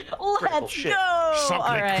 Let's go!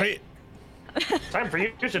 All right. Time for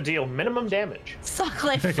you to deal minimum damage. Suck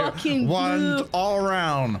like fucking One all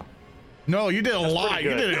around. No, you did a lot. You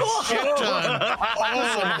did a shit ton.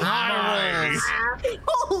 Awesome highways.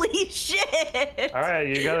 Holy shit! All right,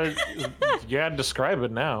 you gotta describe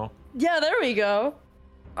it now. Yeah, there we go.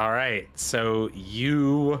 All right, so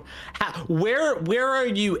where are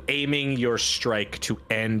you aiming your strike to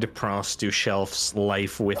end Prost Shelf's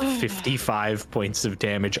life with 55 points of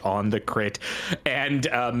damage on the crit and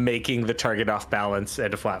making the target off balance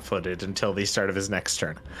and flat-footed until the start of his next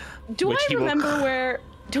turn? Do I remember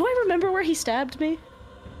where he stabbed me?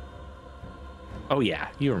 Oh yeah,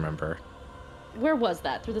 you remember. Where was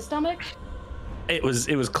that? Through the stomach? It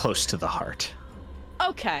was close to the heart.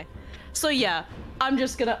 Okay. So yeah, I'm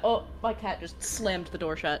just gonna, oh, my cat just slammed the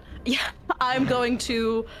door shut. Yeah, I'm going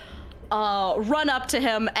to run up to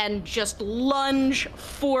him and just lunge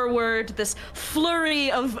forward, this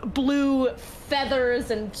flurry of blue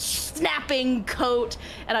feathers and snapping coat,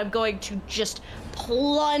 and I'm going to just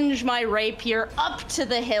plunge my rapier up to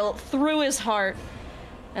the hilt, through his heart,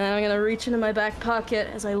 and then I'm gonna reach into my back pocket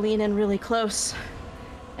as I lean in really close,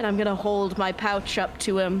 and I'm gonna hold my pouch up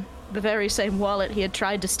to him, the very same wallet he had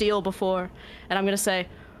tried to steal before, and I'm gonna say,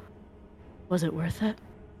 was it worth it?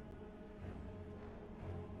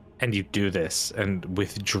 And you do this and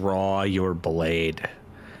withdraw your blade.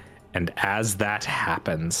 And as that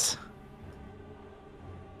happens,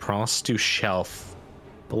 Prost Shelf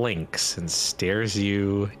blinks and stares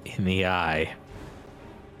you in the eye.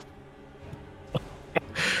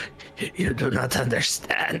 You do not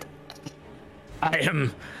understand. I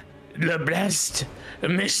am the blessed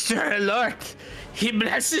Mr. Alert. He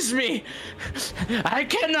blesses me. I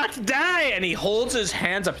cannot die. And he holds his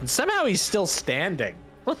hands up and somehow he's still standing.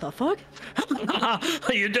 What the fuck?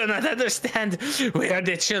 You do not understand. We are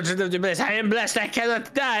the children of the blessed. I am blessed. I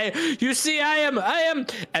cannot die. You see, I am.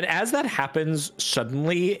 And as that happens,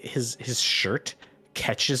 suddenly his shirt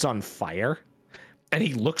catches on fire. And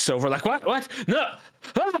he looks over like, what? No.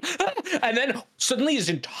 And then suddenly his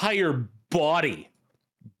entire body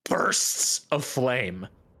bursts of flame.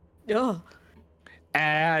 Oh.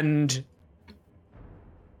 And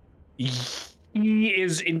he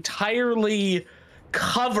is entirely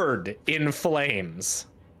covered in flames.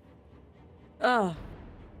 Oh.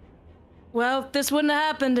 Well, this wouldn't have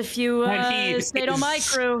happened if you stayed on my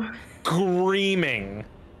crew. Screaming.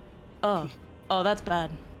 Oh, that's bad.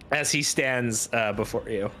 As he stands before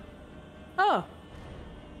you. Oh.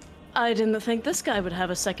 I didn't think this guy would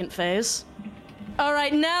have a second phase. All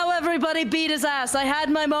right, now everybody beat his ass. I had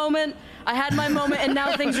my moment, and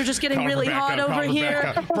now things are just getting really hot over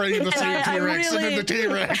here. Bring the T-Rex into the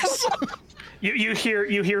T-Rex. You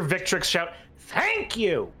hear Victrix shout, "Thank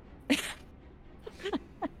you."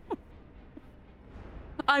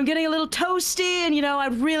 I'm getting a little toasty, and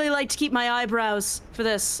I'd really like to keep my eyebrows for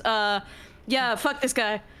this. Yeah, fuck this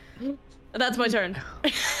guy. That's my turn.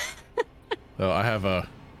 Oh, I have a.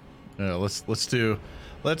 Let's do.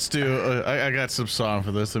 I got some song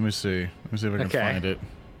for this. Let me see if I can find it.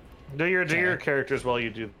 Do your characters while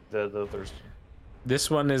you do the others.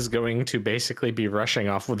 This one is going to basically be rushing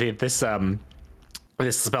off with this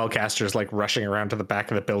spellcaster's like rushing around to the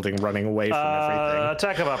back of the building, running away from everything.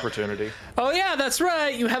 Attack of opportunity. Oh yeah, that's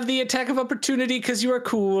right. You have the attack of opportunity because you are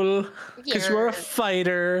cool. Because you are a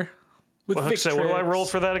fighter. So what do I roll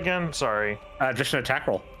for that again? Sorry. Just an attack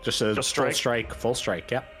roll. Just a full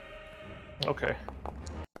strike. Yep. Okay.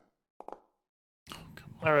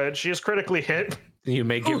 All right, she is critically hit. You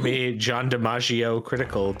may give me John DiMaggio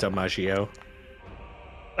critical DiMaggio.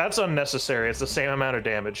 That's unnecessary. It's the same amount of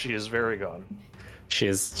damage. She is very gone. She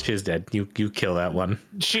is dead. You kill that one.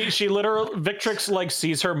 She literally, Victrix like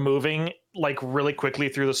sees her moving like really quickly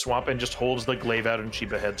through the swamp and just holds the glaive out and she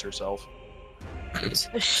beheads herself.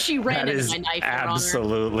 She ran That into is my knife.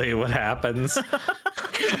 absolutely what happens.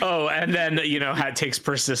 Oh, and then takes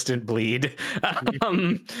persistent bleed.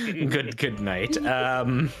 Good night.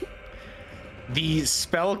 The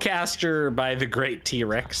spellcaster by the Great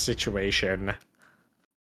T-Rex situation.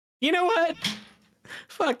 You know what?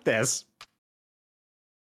 Fuck this.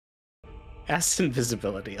 Casts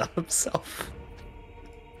invisibility on himself.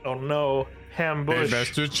 Oh no, ambush. Game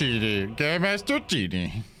Master cheating. Game Master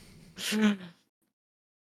cheating.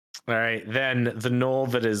 All right, then the gnoll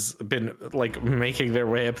that has been like making their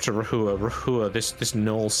way up to Rahua, this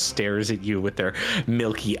gnoll stares at you with their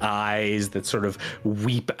milky eyes that sort of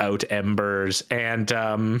weep out embers, and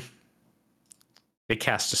they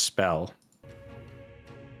cast a spell.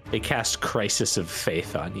 They cast Crisis of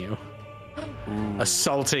Faith on you,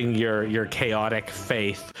 assaulting your chaotic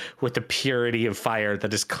faith with the purity of fire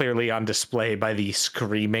that is clearly on display by the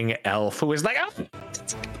screaming elf who is like,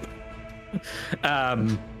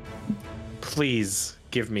 please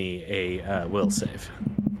give me a will save.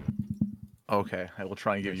 Okay, I will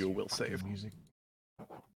try and give you a will save.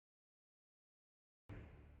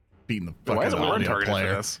 Beating the Why fucking is it audio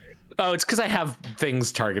player. Oh, it's because I have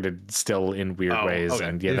things targeted still in weird ways, okay.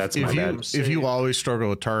 and that's my bad. If you always struggle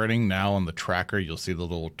with targeting, now on the tracker you'll see the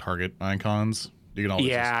little target icons. You can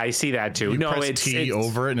always I see that too. No, press it's T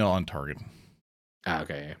over it and it'll untarget.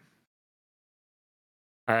 Okay.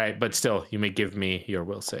 All right, but still, you may give me your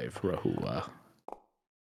will save, Rahua.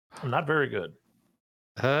 I'm not very good.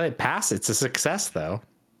 It passed. It's a success, though.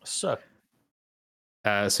 Suck.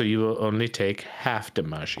 So you will only take half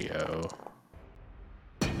DiMaggio.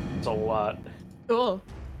 It's a lot. Oh.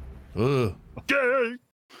 Ugh. Okay.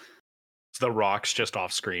 It's the Rock's just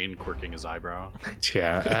off screen, quirking his eyebrow.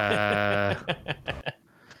 Yeah.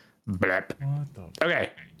 Blep.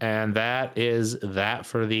 Okay, and that is that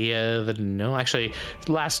for the no. Actually,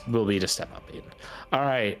 last will be to step up in. All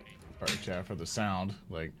right. Sorry, chat for the sound.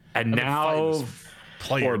 Like, and now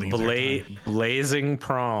for Blazing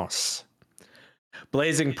Prance.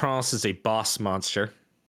 Blazing Prance is a boss monster.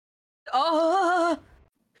 Oh.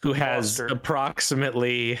 Who has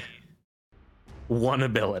approximately one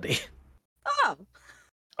ability. Oh.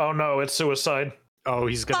 Oh no, it's suicide. Oh,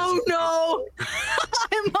 he's gonna. Oh no!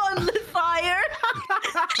 I'm on the fire.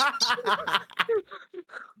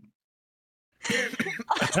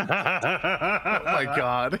 Oh my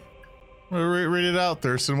god. Read it out,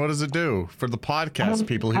 Thurston. What does it do for the podcast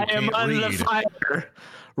people who can't read? I am on the fire.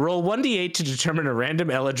 Roll 1d8 to determine a random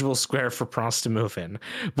eligible square for Prance to move in.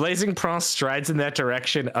 Blazing Prance strides in that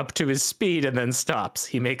direction up to his speed and then stops.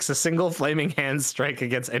 He makes a single flaming hand strike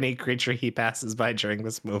against any creature he passes by during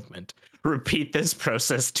this movement. Repeat this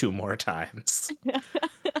process 2 more times.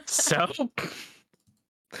 So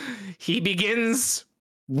he begins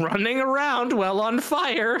running around while on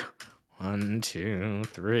fire. 1, 2,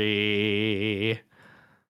 3,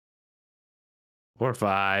 4,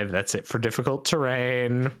 5. That's it for difficult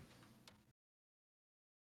terrain.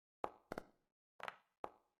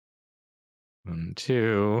 One,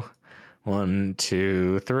 two, 1,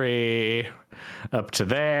 2, 3. Up to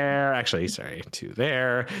there. Actually, sorry, to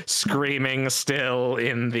there. Screaming still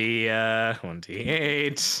in the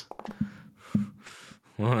 1d8.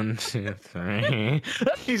 1, 2, 3.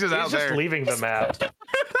 He's just out He's there. just leaving the map.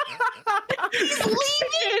 He's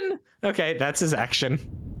leaving. Okay, that's his action.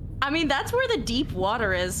 I mean, that's where the deep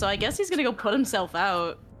water is, so I guess he's gonna go put himself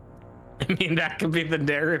out. I mean, that could be the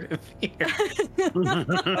narrative here.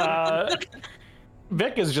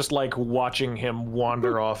 Vic is just like watching him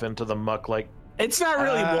wander off into the muck. Like it's not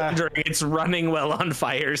really wandering; it's running while on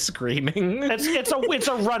fire, screaming. It's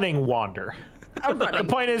a running wander. The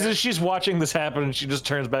point is she's watching this happen, and she just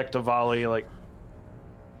turns back to Volley like,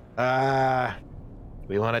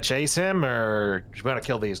 we want to chase him, or we want to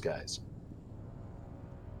kill these guys?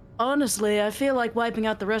 Honestly, I feel like wiping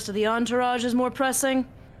out the rest of the entourage is more pressing.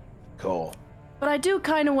 Cool. But I do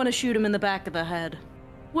kind of want to shoot him in the back of the head.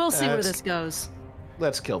 We'll see where this goes.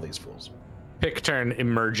 Let's kill these fools. Picturn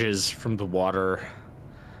emerges from the water,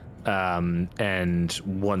 and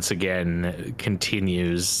once again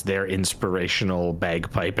continues their inspirational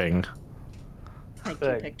bagpiping. Thank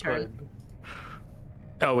you, Picturn.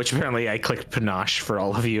 Oh, which apparently I clicked panache for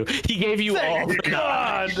all of you. He gave you all panache.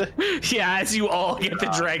 God. Yeah, as you all get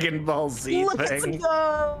the Dragon Ball Z Let's thing.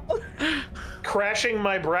 go. Crashing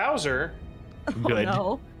my browser. Good.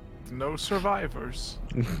 Oh, No survivors.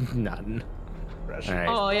 None. All right. no.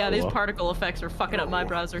 Oh yeah, these Cool. particle effects are fucking up my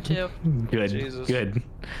browser too. Good. Jesus. Good.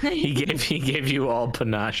 He gave you all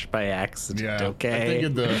panache by accident. Yeah. Okay.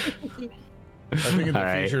 I think I think in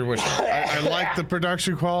the future, which I like the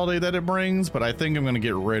production quality that it brings, but I think I'm going to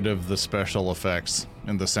get rid of the special effects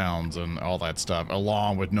and the sounds and all that stuff,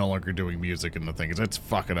 along with no longer doing music and the thing. It's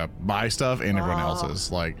fucking up my stuff and everyone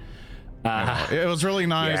else's. Like, it was really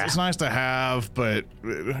nice. Yeah. It's nice to have, but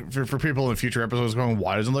for people in the future episodes going,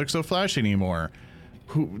 why doesn't it look so flashy anymore?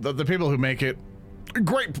 The people who make it,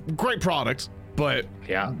 great products, but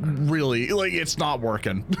really, like, it's not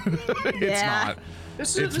working. It's not.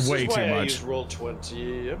 It's way too much. I use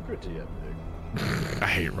Roll20. I'm pretty epic. I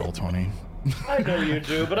hate Roll20. I know you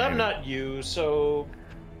do, but I'm not you, so.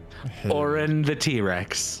 Orin the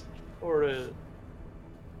T-Rex. Orin.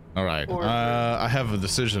 All right. I have a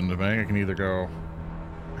decision to make. I can either go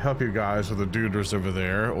help you guys with the duders over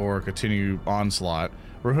there, or continue onslaught.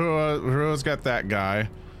 Rahua's got that guy.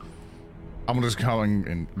 I'm gonna just go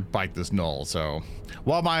and bite this null. So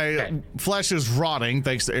while my flesh is rotting,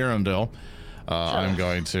 thanks to Arundel, I'm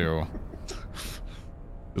going to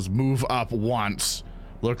just move up once,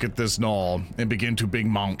 look at this null, and begin to big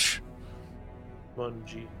munch.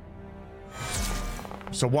 Mungy.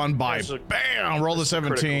 So one bite, bam! Roll the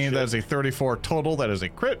 17. That is a 34 total. That is a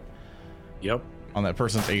crit. Yep. On that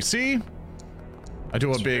person's AC. I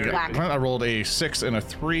do a big. I rolled a 6 and a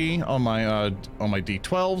 3 on my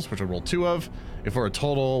D12s, which I rolled 2 of. If we're a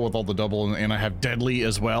total with all the double, and I have deadly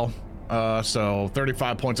as well. So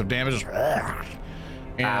 35 points of damage.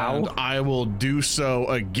 And I will do so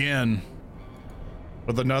again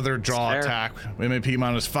with another draw attack. MAP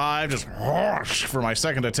 -5, just for my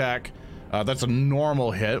second attack. That's a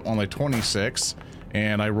normal hit on a 26.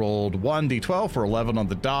 And I rolled 1 D12 for 11 on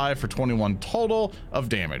the die for 21 total of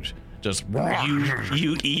damage. Just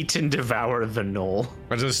you eat and devour the knoll.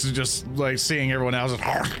 But just like seeing everyone else,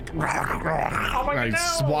 I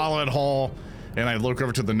swallow it whole, and I look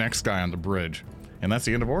over to the next guy on the bridge, and that's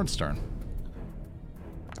the end of Orin's turn.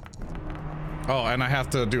 Oh, and I have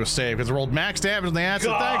to do a save because I rolled max damage on the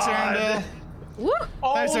acid. Thanks, Arundel.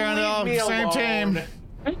 Thanks, Arundel. Same team.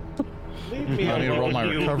 Let me roll my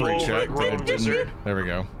recovery check. There we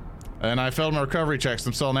go. And I failed my recovery checks.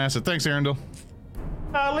 I'm still an acid. Thanks, Arundel.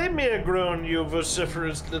 Leave me a groan, you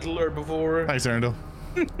vociferous little herbivore. Thanks, Arundel.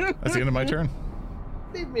 That's the end of my turn.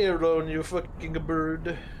 Leave me alone, you fucking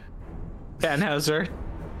bird. Tannhauser.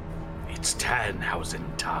 It's Tannhausen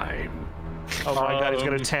time. Oh my god, he's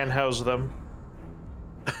gonna Tannhaus them.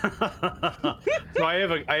 So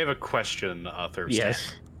I have a question, Thursday.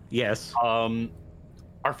 Yes.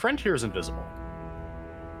 Our friend here is invisible,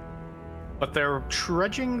 but they're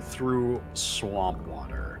trudging through swamp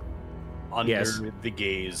water under the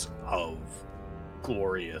gaze of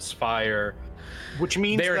glorious fire, which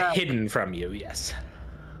means they're hidden from you. Yes,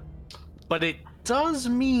 but it does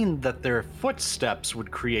mean that their footsteps would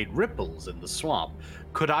create ripples in the swamp.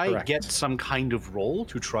 Could I get some kind of roll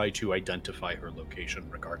to try to identify her location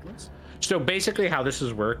regardless? So basically how this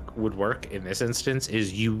would work in this instance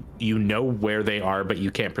is you know where they are, but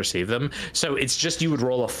you can't perceive them. So it's just you would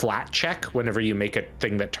roll a flat check whenever you make a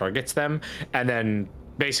thing that targets them. And then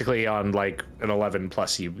basically on like an 11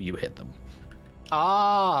 plus you hit them.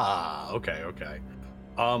 Okay.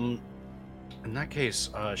 In that case,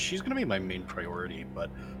 she's going to be my main priority,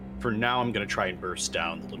 but for now I'm going to try and burst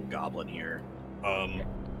down the little goblin here.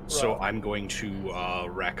 So I'm going to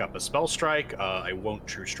rack up a spell strike. I won't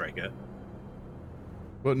true strike it.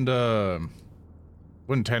 Wouldn't Tannhausen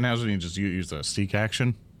just use a seek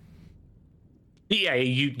action? Yeah,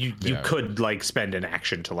 you could like spend an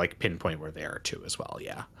action to like pinpoint where they are too as well.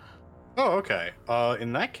 Yeah. Oh, okay.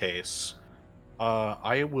 In that case,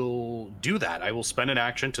 I will do that. I will spend an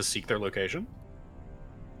action to seek their location.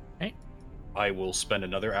 Okay. I will spend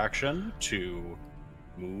another action to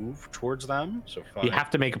move towards them. So 5. You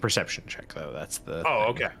have to make a perception check though. That's the.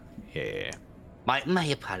 Oh, thing. okay. Yeah. My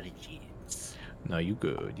apologies. No, you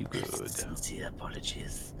good. Sincere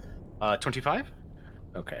apologies. 25.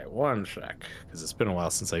 Okay, one sec, because it's been a while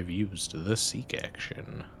since I've used the seek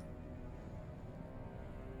action.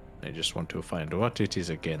 I just want to find what it is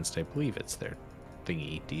against. I believe it's their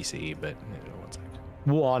thingy DC, but one sec.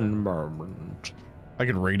 One moment. I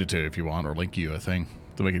can read it to you if you want, or link you a thing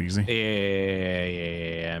to make it easy.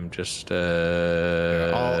 Yeah. I'm just.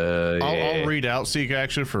 I'll read out seek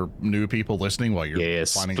action for new people listening while you're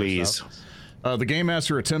finding please. Stuff. The game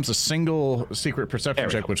master attempts a single secret perception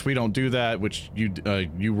check, which we don't do that, which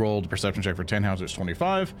you rolled a perception check for Tannhausen, it's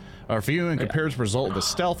 25. For you, and compares the result of the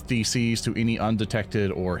stealth DCs to any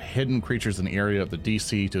undetected or hidden creatures in the area of the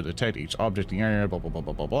DC to detect each object in the area, blah, blah, blah,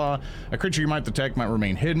 blah, blah, blah. A creature you might detect might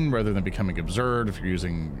remain hidden rather than becoming observed if you're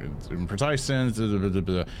using in precise sense.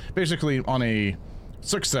 Basically, on a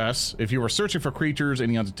Success. If you are searching for creatures,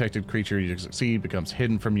 any undetected creature you succeed becomes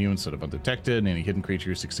hidden from you instead of undetected. Any hidden creature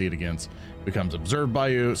you succeed against becomes observed by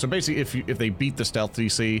you. So basically, if they beat the stealth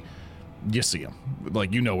DC, you see them.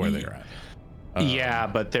 Like, you know where they're at. Yeah,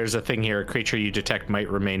 but there's a thing here. A creature you detect might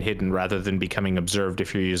remain hidden rather than becoming observed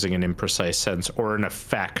if you're using an imprecise sense or an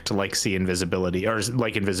effect like invisibility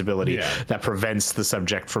that prevents the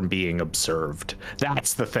subject from being observed.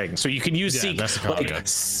 That's the thing. So you can use Seek.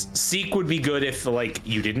 Seek would be good if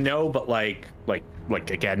you didn't know, but like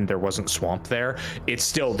again, there wasn't swamp there. It's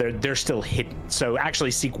still they're still hidden. So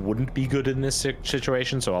actually, Seek wouldn't be good in this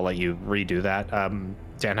situation. So I'll let you redo that,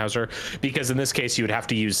 Tannhauser, because in this case you would have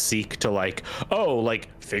to use Seek to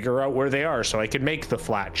figure out where they are so I can make the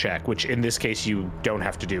flat check, which in this case you don't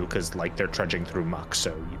have to do because they're trudging through muck,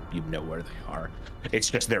 so you know where they are.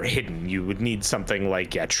 It's just they're hidden. You would need something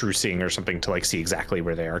like true seeing or something to see exactly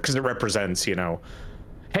where they are, because it represents,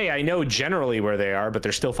 hey, I know generally where they are, but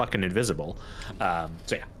they're still fucking invisible.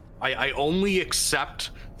 I only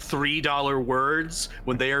accept $3 words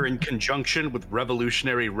when they are in conjunction with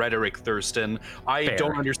revolutionary rhetoric, Thurston. I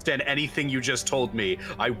don't understand anything you just told me.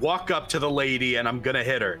 I walk up to the lady and I'm gonna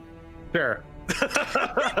hit her. Sure.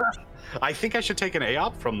 I think I should take an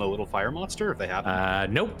AOP from the little fire monster if they have.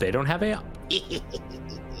 Nope, they don't have AOP.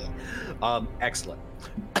 Excellent.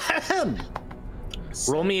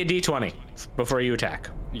 Roll me a d20 before you attack.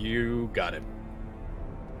 You got it.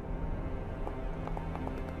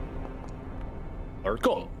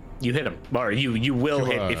 Cool. You hit him. Or you will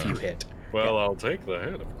hit if you hit. Well, I'll take the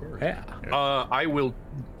hit, of course. Yeah. I will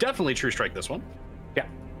definitely true strike this one. Yeah.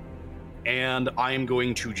 And I am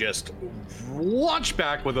going to just launch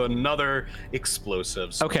back with another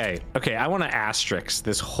explosive. Okay. I want to asterisk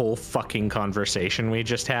this whole fucking conversation we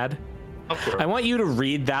just had. Of course. I want you to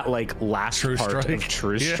read that last True part strike. of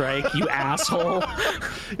True Strike, you asshole.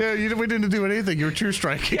 Yeah, we didn't do anything. You were true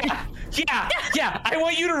striking. Yeah. I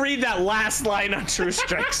want you to read that last line on True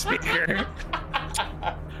Strike, speaker.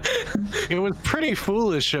 It was pretty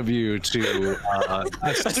foolish of you to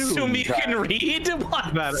assume you can read.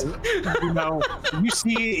 What? You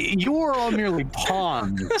see, you were all merely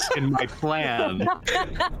pawns in my plan,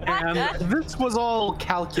 and this was all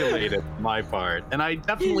calculated on my part, and I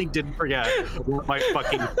definitely didn't forget what my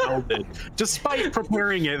fucking spell did, despite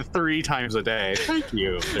preparing it 3 times a day. Thank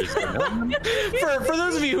you. For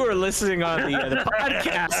those of you who are listening on the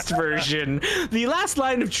podcast version, the last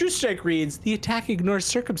line of True Strike reads, "The attack ignores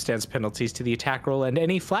circumstance penalties to the attack roll and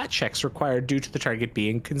any flat checks required due to the target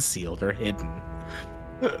being concealed or hidden."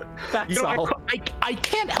 That's all. I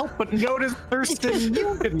can't help but notice, Thurston,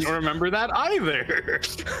 you didn't remember that either.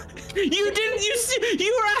 You didn't.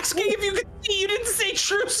 You were asking if you could see. You didn't say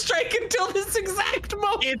True Strike until this exact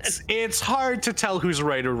moment. It's hard to tell who's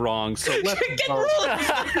right or wrong. So let's roll do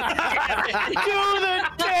the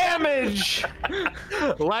damage.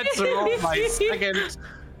 Let's roll my second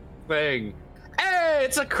thing. Hey,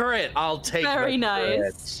 it's a crit. I'll take. Very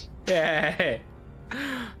nice. Yeah.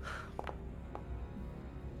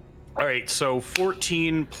 All right, so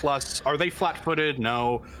 14 plus. Are they flat-footed?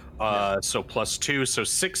 No. So +2, so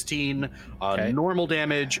 16 normal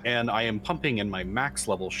damage, and I am pumping in my max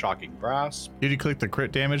level Shocking Grasp. Did you click the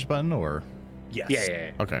crit damage button or? Yes.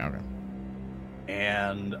 Yeah. Okay.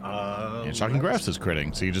 And Shocking Grasp is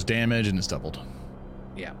critting, so you just damage and it's doubled.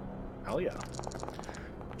 Yeah. Hell yeah.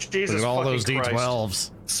 Jesus, look at all those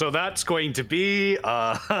D12s. So that's going to be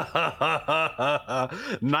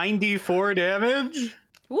 94 damage.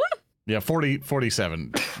 What? Yeah,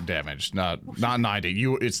 47 damage, not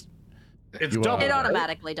 90. It's double. It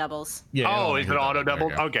automatically doubles. Yeah. Is it auto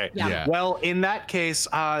double? Okay. Yeah. Well, in that case,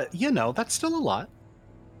 that's still a lot.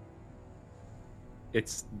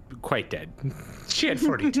 It's quite dead. She had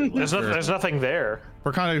 42. There's nothing there.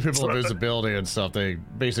 For kind of people with visibility and stuff, they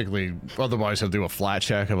basically otherwise have to do a flat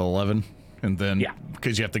check of 11, and then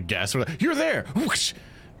because you have to guess, you're there. Whoosh!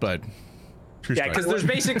 But because there's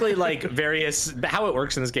basically various. How it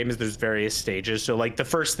works in this game is there's various stages. So the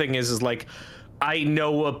first thing is I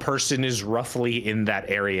know a person is roughly in that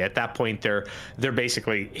area. At that point, they're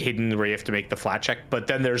basically hidden where you have to make the flat check. But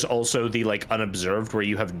then there's also the unobserved where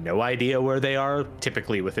you have no idea where they are,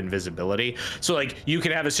 typically with invisibility. So you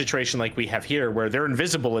can have a situation like we have here where they're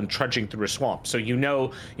invisible and trudging through a swamp. So you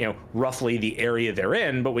know roughly the area they're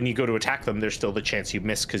in, but when you go to attack them, there's still the chance you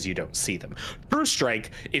miss because you don't see them. True Strike,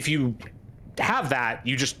 if you have that,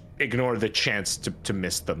 you just ignore the chance to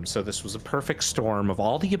miss them. So this was a perfect storm of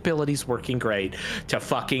all the abilities working great to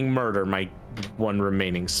fucking murder my one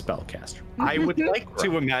remaining spellcaster. I would like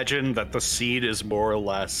to imagine that the scene is more or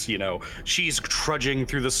less, she's trudging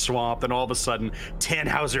through the swamp, and all of a sudden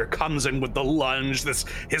Tannhauser comes in with the lunge,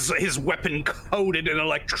 his weapon coated in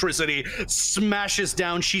electricity, smashes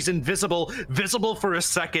down, she's visible for a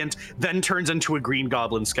second, then turns into a green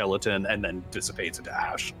goblin skeleton, and then dissipates into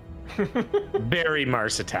ash. Very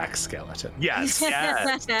Mars Attack skeleton. Yes.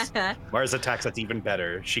 Mars Attacks, that's even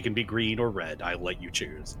better. She can be green or red. I'll let you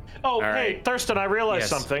choose. Oh, All hey, right. Thurston, I realized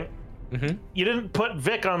something. Mm-hmm. You didn't put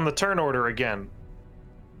Vic on the turn order again.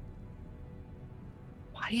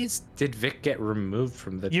 Did Vic get removed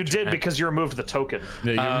from the? You did because you removed the token.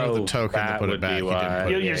 Yeah, you removed the token to put it back.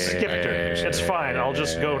 You skipped it. It's fine. I'll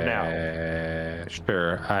just go now.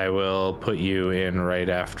 Sure, I will put you in right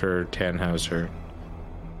after Tannhauser.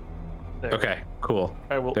 Okay, cool.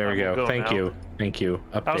 There we go. Thank you.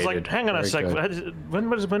 Updated. I was like, hang on a sec.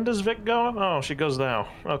 When does Vic go? Oh, she goes now.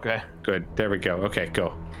 Okay. Good. There we go. Okay,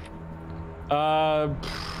 go.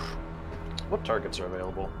 What targets are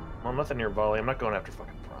available? Well, nothing near volley. I'm not going after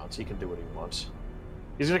fucking Bronze. He can do what he wants.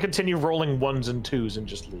 He's gonna continue rolling 1s and 2s and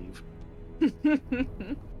just leave.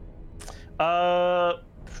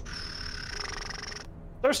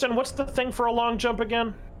 Thurston, what's the thing for a long jump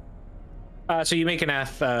again? So you make an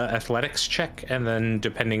athletics check, and then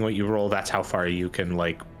depending what you roll, that's how far you can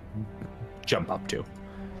jump up to.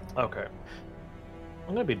 Okay.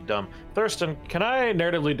 I'm gonna be dumb. Thurston, can I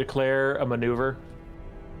narratively declare a maneuver?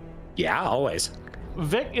 Yeah, always.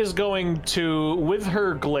 Vic is going to, with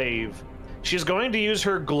her glaive, she's going to use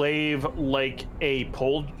her glaive like a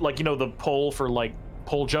pole, the pole for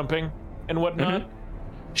pole jumping and whatnot. Mm-hmm.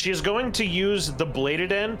 She is going to use the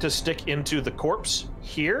bladed end to stick into the corpse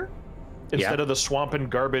here instead of the swamp and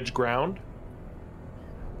garbage ground.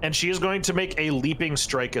 And she is going to make a leaping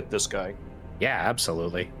strike at this guy. Yeah,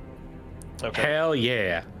 absolutely. Okay. Hell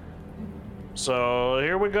yeah. So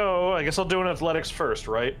here we go. I guess I'll do an athletics first,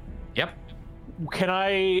 right? Yep. Can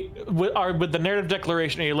I, with the narrative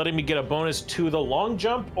declaration, are you letting me get a bonus to the long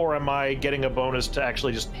jump, or am I getting a bonus to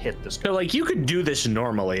actually just hit this guy? So, you could do this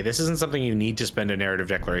normally. This isn't something you need to spend a narrative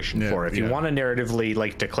declaration for. If you want to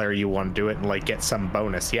narratively, declare you want to do it and, get some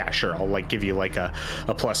bonus, yeah, sure. I'll, give you, a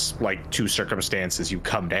plus, 2 circumstance as you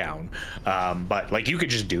come down. But, you could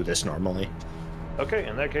just do this normally. Okay,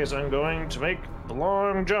 in that case, I'm going to make the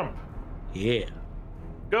long jump. Yeah.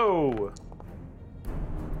 Go!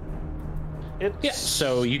 Yeah,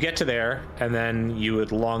 so you get to there, and then you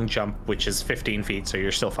would long jump, which is 15 feet, so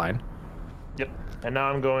you're still fine. Yep. And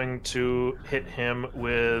now I'm going to hit him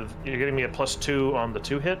with... You're getting me a +2 on the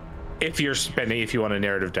 2 hit? If you want a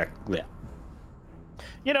narrative deck, yeah.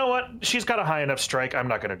 You know what? She's got a high enough strike. I'm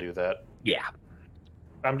not going to do that. Yeah.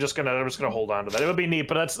 I'm just gonna hold on to that. It would be neat,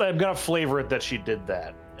 but I'm gonna flavor it that she did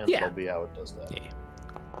that, and that'll be how it does that. Yeah.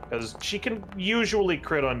 Because she can usually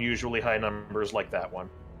crit on usually high numbers like that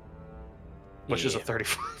one. Which is a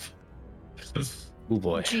 35. Oh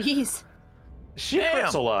boy. Jeez. She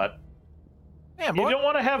crits a lot. Damn, you boy. don't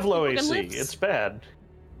want to have low AC. lips. It's bad.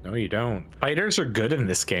 No, you don't. Fighters are good in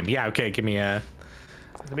this game. Yeah, okay, give me a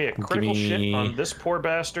critical shit on this poor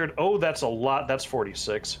bastard. Oh, that's a lot. That's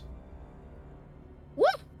 46. Woo!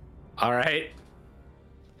 All right,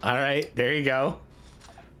 there you go.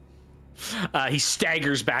 He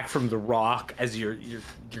staggers back from the rock as your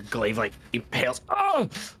glaive impales. Oh!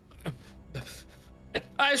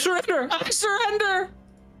 I surrender!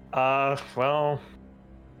 Well,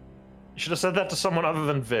 you should have said that to someone other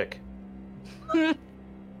than Vic.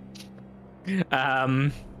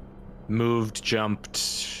 Moved,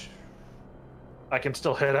 jumped. I can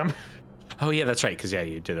still hit him. Oh yeah, that's right. Because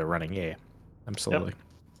you did a running. Yeah, absolutely. Yep.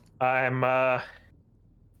 I'm map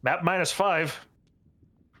 -5.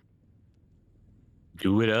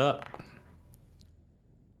 Do it up.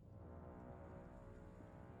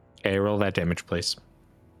 Okay, roll that damage, please.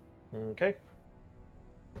 Okay.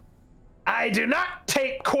 I do not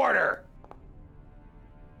take quarter.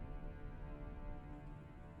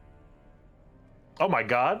 Oh my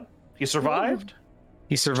god. He survived?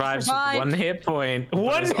 He survives with 1 hit point.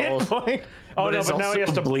 One hit point? Oh no, but now he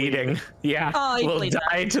has to bleeding. Yeah. Oh, he will bleeds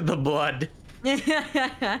die to the blood.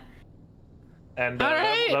 And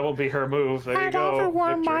that will be her move. There you go.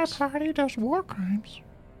 Everyone, my party does war crimes.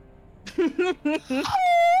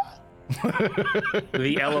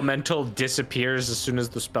 The elemental disappears as soon as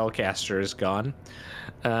the spellcaster is gone.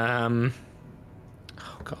 Oh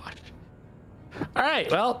god. All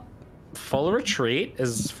right, well, full retreat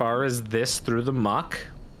as far as this through the muck.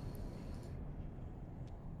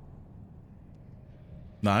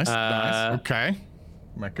 Nice. Okay.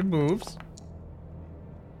 Making moves.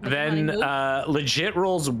 Then legit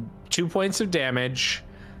rolls 2 points of damage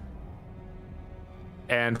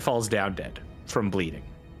and falls down dead from bleeding.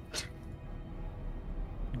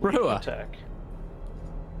 Rahua. Attack.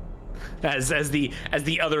 As the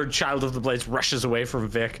other child of the blades rushes away from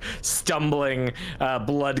Vic, stumbling,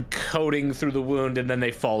 blood coating through the wound, and then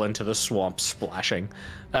they fall into the swamp, splashing.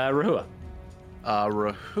 Rahua.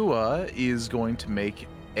 Rahua is going to make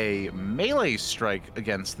a melee strike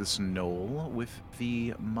against this gnoll with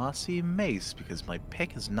the mossy mace because my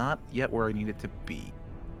pick is not yet where I need it to be.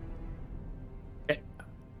 Okay.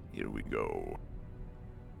 Here we go.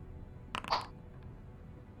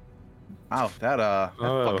 Wow, that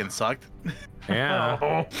fucking sucked. Yeah.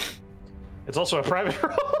 Oh. It's also a private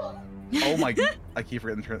roll. Oh my god. I keep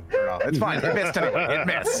forgetting to turn it off. It's fine. It missed anyway. It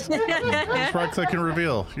missed. Just right click and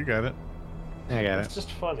reveal. You got it. I got It's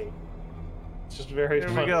just funny. It's just very There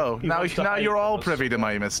funny. we go. He Now wants to hide you're all from us. privy to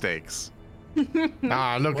my mistakes.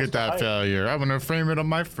 Ah, look What's at that behind? failure. I'm gonna frame it on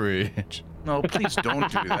my fridge. No, please don't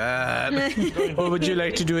do that. What would you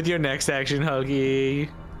like to do with your next action, Huggy?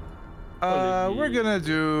 We're gonna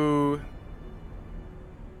do.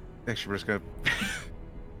 Actually, we're just gonna.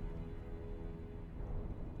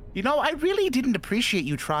 You know, I really didn't appreciate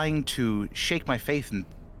you trying to shake my faith in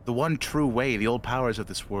the one true way, the old powers of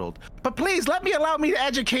this world. But please, allow me to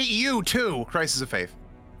educate you too. Crisis of faith.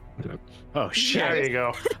 Oh shit! There you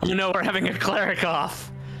go. You know we're having a cleric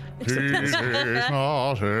off.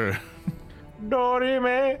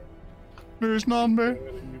 Dorime. There's none, man.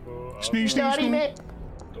 Sneeze, sneeze, sneeze.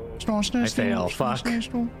 Snore, sneeze, I fail, sneeze, fuck. sneeze,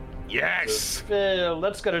 sneeze. Yes. Fail.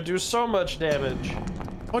 That's gonna do so much damage.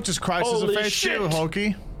 What does Crisis Holy of Faith shit. do,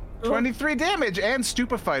 Hokey? 23 damage and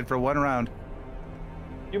stupefied for 1 round.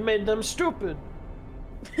 You made them stupid.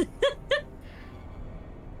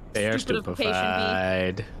 They are Stupidification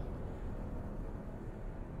stupefied.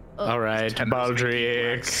 All right,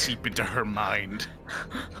 Baldric Seep into her mind.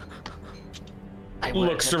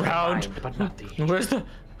 looks around. Where's the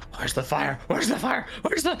fire? Where's the fire?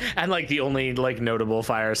 And like the only like notable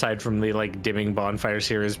fire aside from the like dimming bonfires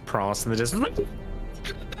here is Pross in the distance.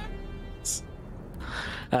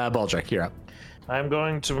 Baldric, you're up. I'm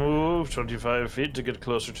going to move 25 feet to get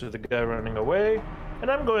closer to the guy running away, and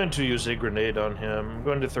I'm going to use a grenade on him. I'm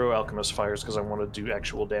going to throw alchemist fires because I want to do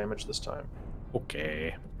actual damage this time.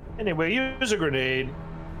 Okay. Anyway, use a grenade.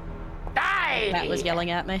 Matt was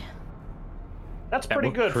yelling at me. That's That pretty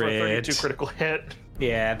will good for a crit. 32 critical hit.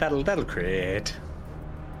 Yeah, that'll crit.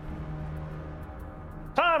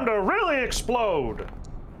 Time to really explode.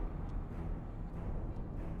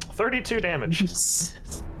 32 damage.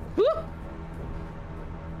 Woo!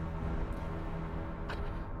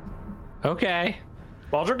 Okay.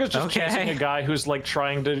 Baldric is just Okay. chasing a guy who's like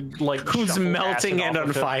trying to like Who's shuffle melting acid and off on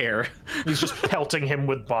of him. fire? He's just pelting him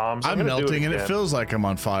with bombs. I'm gonna do melting and it again. feels like I'm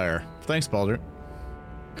on fire. Thanks, Baldur.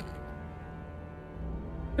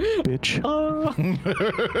 Bitch.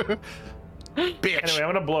 Bitch. Anyway,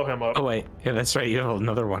 I'm gonna blow him up. Oh wait, yeah, that's right. You have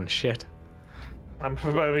another one. Shit.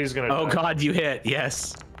 He's gonna. Oh die. god, you hit.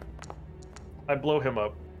 Yes. I blow him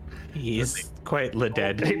up. He's quite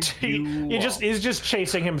dead. He's just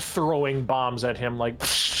chasing him, throwing bombs at him like.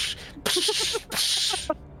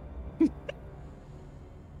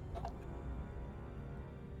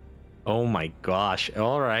 Oh my gosh.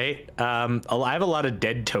 All right. I have a lot of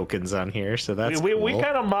dead tokens on here, so that's we cool.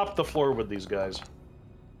 kind of mop the floor with these guys.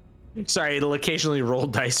 Sorry, it'll occasionally roll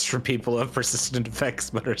dice for people who have persistent effects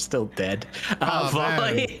but are still dead. Oh, man.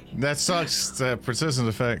 Volley. That sucks. Persistent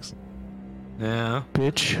effects. Yeah.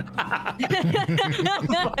 Bitch.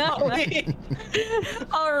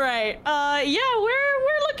 All right. Yeah,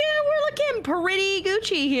 we're looking pretty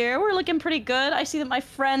Gucci here. We're looking pretty good. I see that my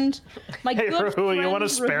Hey, good Rahua, you friend want to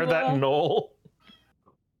spare that Rahua- knoll?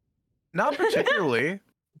 Not particularly.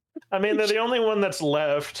 I mean, they're the only one that's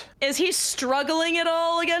left. Is he struggling at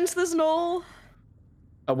all against this knoll?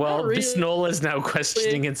 Well, Not this really. knoll is now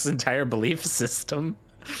questioning its entire belief system.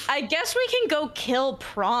 I guess we can go kill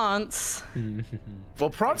Prance.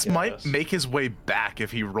 Well, Prance might guess. make his way back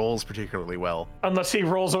if he rolls particularly well. Unless he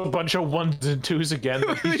rolls a bunch of 1s and 2s again.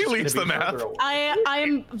 then he's He just gonna leads be the map. further away.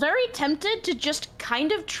 I'm very tempted to just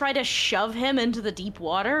kind of try to shove him into the deep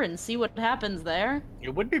water and see what happens there.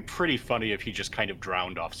 It would be pretty funny if he just kind of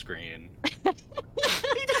drowned off screen.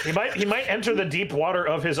 He might enter the deep water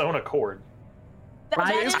of his own accord.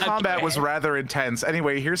 Today's combat was rather intense.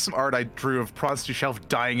 Anyway, here's some art I drew of Prance to Shelf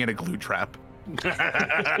dying in a glue trap.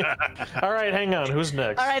 All right, hang on. Who's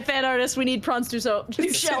next? All right, fan artist, we need Prance to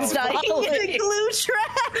shells dying in a glue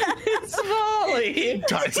trap. It's Volley.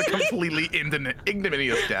 Dies a completely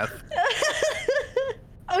ignominious death.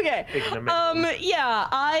 Okay.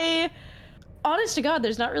 Yeah, honest to God,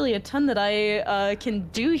 there's not really a ton that I can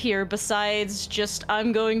do here besides just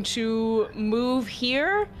I'm going to move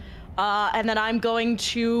here, and then I'm going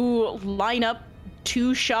to line up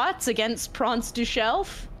 2 shots against Prance du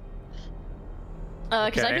Shelf.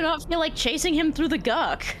 Because I do not feel like chasing him through the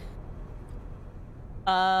guck.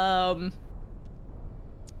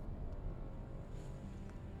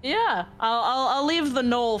 Yeah, I'll leave the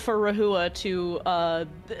knoll for Rahua to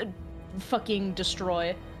fucking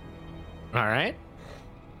destroy. All right.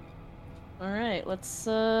 All right, let's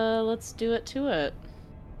do it to it.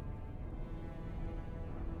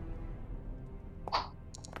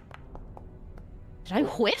 Did I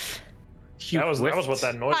whiff? That was what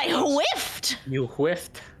that noise was. I whiffed! You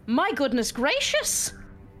whiffed. My goodness gracious!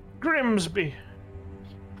 Grimsby.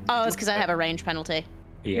 Oh, it's because I have a range penalty.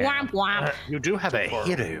 Yeah. Womp womp. You do have a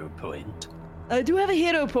hero point. I do have a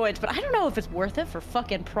hero point, but I don't know if it's worth it for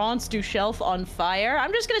fucking Prance du Shelf on fire.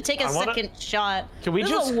 I'm just gonna take a second shot. Can we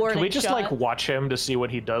This is a warning can we just shot. like watch him to see what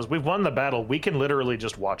he does? We've won the battle. We can literally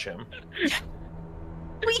just watch him.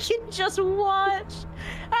 We can just watch.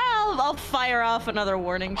 I'll fire off another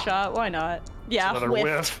warning shot. Why not? Yeah, Another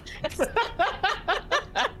whiff.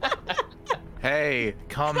 Hey,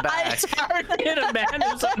 come back. Hit a man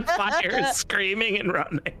who's on fire, screaming and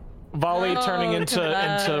running. Volley turning into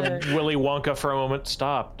God. Willy Wonka for a moment.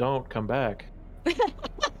 Stop! Don't come back.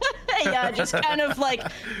 Yeah, just kind of like,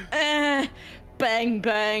 bang,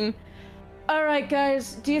 bang. All right,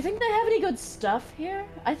 guys. Do you think they have any good stuff here?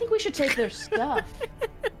 I think we should take their stuff.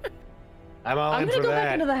 I'm all I'm in gonna for go that.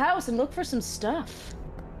 back into the house and look for some stuff.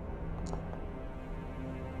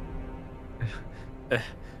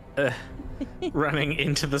 Running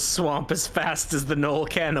into the swamp as fast as the knoll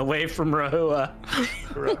can away from Rahua.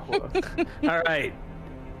 All right.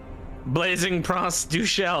 Blazing Prance du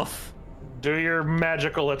Shelf. Do your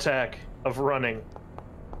magical attack of running.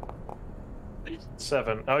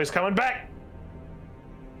 7. Oh, he's coming back.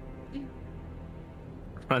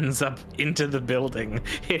 Runs up into the building.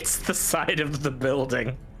 Hits the side of the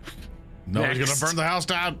building. No, he's Next. gonna burn the house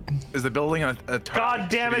down. Is the building a God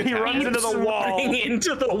damn it! He runs into the wall. Running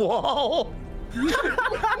into the wall.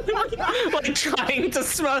 Like trying to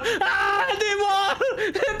smell. Ah,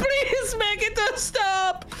 Demon! Please make it to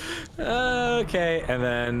stop. Okay, and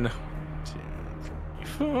then 2,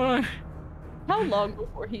 3, 4. How long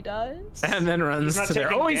before he dies? And then runs not to there.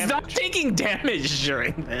 taking Oh, he's not damage. taking damage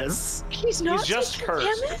during this. He's not He's just taking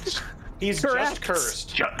cursed. damage? He's Correct. just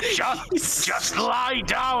cursed. Just lie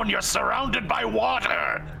down. You're surrounded by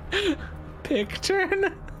water.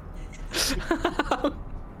 Picturn.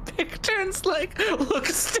 Picturn's like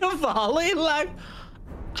looks to Volley like,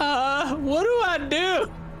 what do I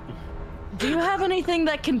do? Do you have anything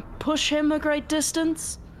that can push him a great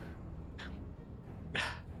distance?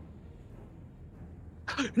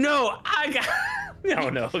 No, I got.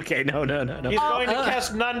 No. Okay, no. He's going to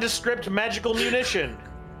cast nondescript magical munition.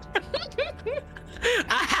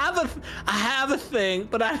 I have a thing,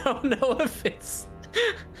 but I don't know if it's.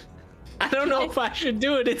 I don't know if I should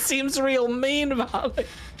do it. It seems real mean, Volley.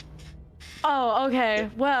 Oh, okay.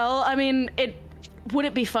 Well, I mean, would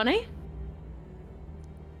it be funny?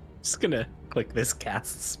 Just gonna click this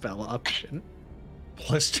cast spell option.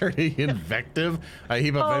 Blistering invective. A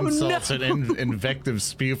heap of insults and invective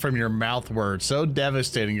spew from your mouth word. So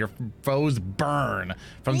devastating, your foes burn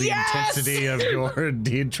from the intensity of your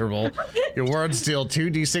deed trouble. Your words deal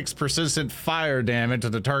 2d6 persistent fire damage,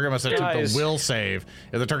 and the target must attempt a will save.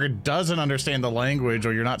 If the target doesn't understand the language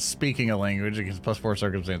or you're not speaking a language, it gets +4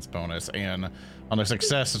 circumstance bonus. And on a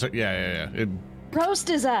success, Roast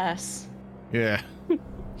his ass. Yeah.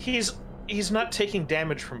 He's not taking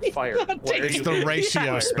damage from fire. It's the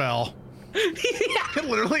ratio spell.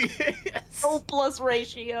 Literally. Oh, plus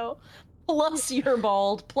ratio. Plus you're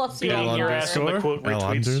bald. Plus you're Beating your ass in the quote L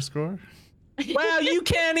retweets. underscore. Wow, you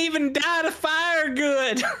can't even die to fire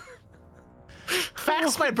good.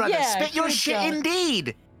 Facts, my brother. Yeah, Spit your good shit job.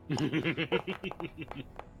 indeed.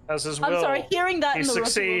 As his will. I'm sorry, hearing that He in the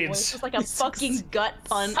succeeds. voice was like a fucking gut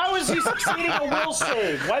punch. How is he succeeding a will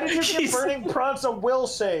save? Why did you give Burning Prance a will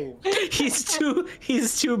save? He's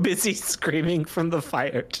too busy screaming from the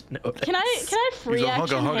fire to notice. Can I free He's a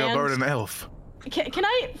action hugga bird hand? and elf. Can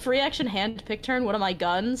I free action hand pick turn one of my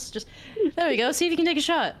guns? Just there we go. See if you can take a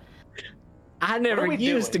shot. I never we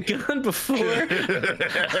used doing? a gun before.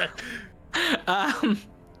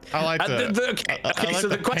 I like to. Okay, I like so to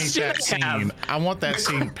the question paint that scene. I want that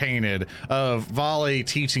scene painted of Volley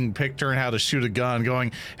teaching Picturne how to shoot a gun,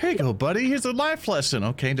 going, "Here you go, buddy. Here's a life lesson.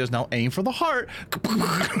 Okay, just now aim for the heart."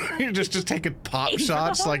 You're just taking pop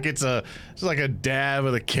shots like it's like a dad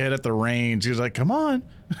with a kid at the range. He's like, "Come on,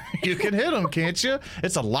 you can hit him, can't you?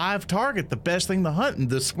 It's a live target. The best thing to hunt in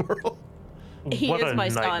this world." He What is a my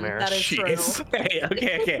son. nightmare. That is true.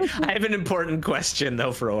 Okay. I have an important question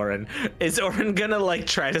though for Oren. Is Oren gonna like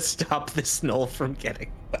try to stop this Knoll from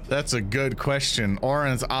getting? That's a good question.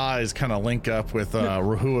 Oren's eyes kind of link up with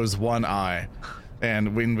Rahua's one eye,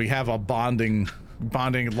 and when we have a bonding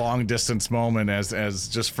long distance moment as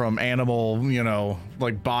just from animal,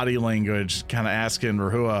 like body language, kind of asking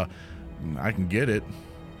Rahua, "I can get it."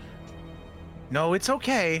 No, it's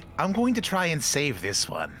okay. I'm going to try and save this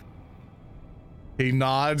one. He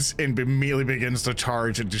nods and immediately begins to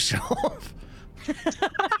charge into Shelf.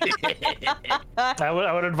 I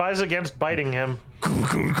would advise against biting him.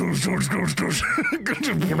 You're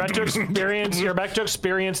about to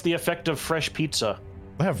experience the effect of fresh pizza.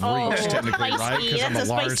 I have reach technically, spicy. right? Because I'm a That's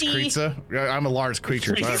a large spicy. creature. I'm a large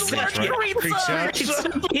creature. So I have reach, right?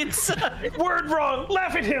 Pizza. Word wrong.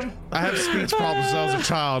 Laugh at him. I have speech problems since I was a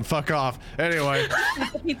child. Fuck off. Anyway,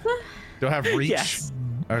 Pizza? do I have reach? Yes.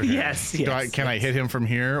 Okay. Yes. Can I hit him from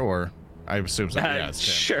here, or I assume so? Yes.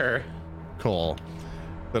 Sure. Cool.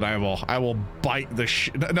 Then I will bite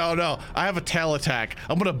the No, I have a tail attack.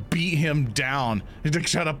 I'm gonna beat him down to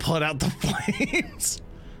try to put out the flames.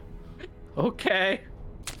 Okay.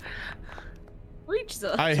 Reach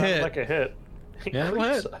the. I hit. Like a hit. Yeah,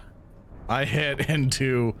 what? I hit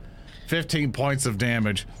into 15 points of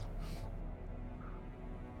damage.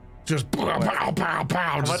 Just pow, pow, pow,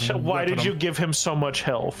 pow. Why did you give him so much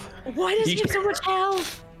health? Why does he have so much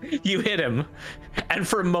health? You hit him, and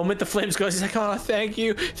for a moment the flames goes. He's like, "Oh, thank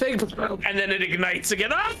you, and then it ignites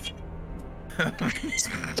again. Oh!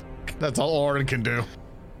 That's all Oren can do.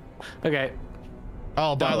 Okay.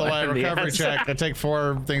 Oh, by the way, and the recovery acid. check. I take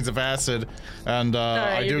 4 things of acid, and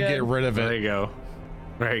I do you're get good. rid of There it. you go.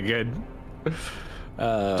 Very good.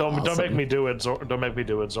 Don't make me do it. Don't make me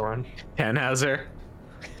do it, Zoran. Tannhauser.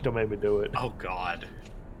 Don't make me do it. Oh God.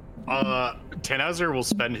 Tannhauser will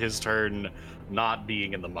spend his turn not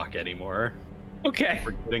being in the muck anymore. Okay.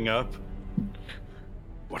 For getting up.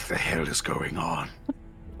 What the hell is going on?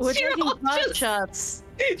 We're You're taking all pot just- shots.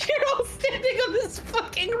 You're all standing on this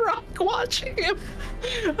fucking rock watching him.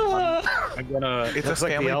 I'm gonna. It's Looks a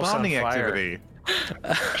like the family elf's on bonding fire. activity.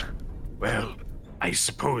 Well, I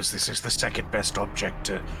suppose this is the second best object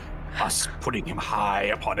to us putting him high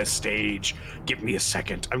upon a stage. Give me a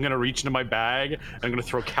second. I'm gonna reach into my bag. I'm gonna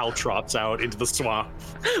throw caltrops out into the swamp.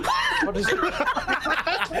 What is it?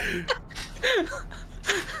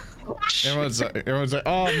 Everyone's like,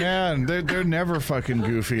 "Oh man, they're never fucking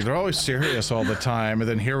goofy. They're always serious all the time." And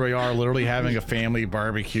then here we are, literally having a family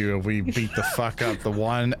barbecue. We beat the fuck up the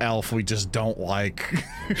one elf we just don't like.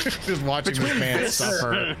 Just watching this man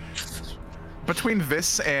suffer. Between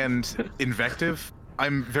this and invective,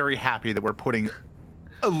 I'm very happy that we're putting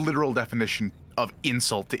a literal definition of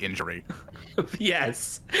insult to injury.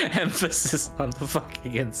 Yes. Emphasis on the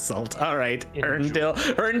fucking insult. All right.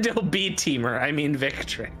 Erndil B teamer. I mean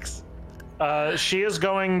Victrix. She is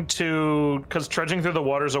going to, because trudging through the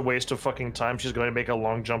water is a waste of fucking time. She's going to make a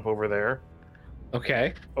long jump over there.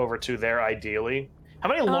 Okay. Over to there, ideally. How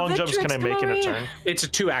many long jumps can I Victrix, make come in a over turn? It's a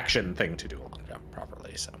 2-action thing to do a long jump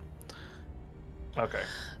properly, so. Okay.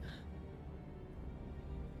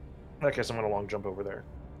 Okay, so I'm gonna long jump over there.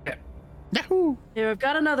 Yahoo! Here, I've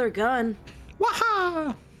got another gun.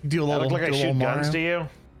 Waha! Do a I little, look like I do a little shoot guns Mario. to you?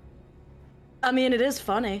 I mean, it is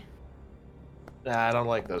funny. Nah, I don't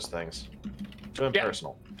like those things. Too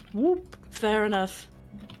impersonal. Whoop. Fair enough.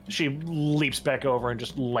 She leaps back over and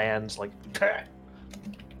just lands like.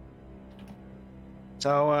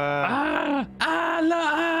 So,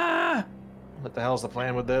 what the hell's the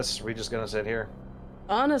plan with this? Are we just gonna sit here?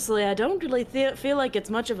 Honestly, I don't really feel like it's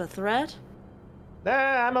much of a threat. Nah,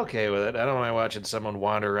 I'm okay with it. I don't mind watching someone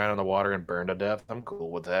wander around in the water and burn to death. I'm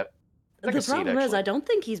cool with that. I The can see it, problem is, actually. I don't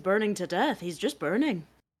think he's burning to death. He's just burning.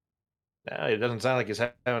 Nah, it doesn't sound like he's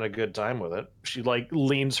having a good time with it. She like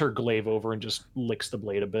leans her glaive over and just licks the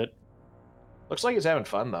blade a bit. Looks like he's having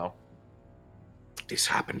fun though. This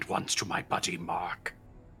happened once to my buddy Mark.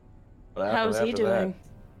 What happened How's he after that? doing?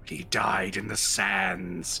 He died in the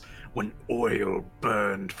sands when oil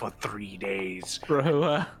burned for 3 days.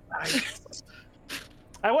 Rahua.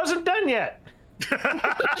 I wasn't done yet.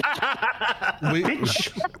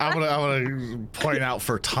 I want to point out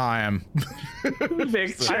for time.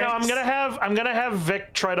 Victrix. I know. I'm gonna have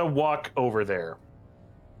Vic try to walk over there.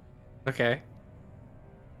 Okay.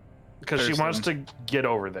 because she wants to get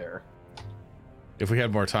over there. If we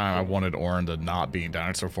had more time, I wanted Orin to not be in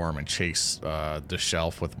dinosaur form and chase the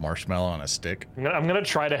shelf with marshmallow on a stick. I'm gonna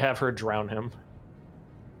try to have her drown him.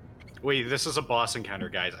 Wait, this is a boss encounter,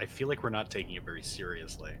 guys. I feel like we're not taking it very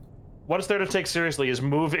seriously. What's there to take seriously? His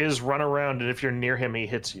move is run around, and if you're near him, he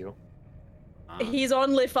hits you. He's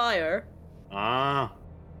only fire. Ah.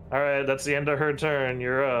 All right, that's the end of her turn.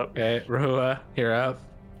 You're up. Okay, Rahua, you're up.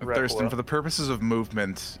 Thurston, for the purposes of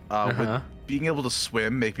movement, would being able to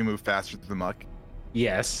swim make me move faster through the muck?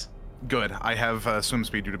 Yes. Good. I have swim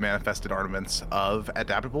speed due to manifested ornaments of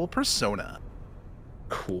adaptable persona.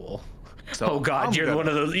 Cool. So oh God, you're one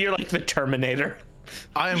of those. You're like the Terminator.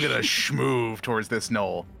 I am gonna schmoove towards this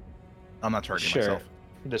knoll. I'm not targeting myself.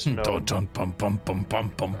 This knoll.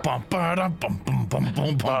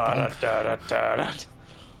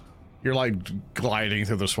 You're like gliding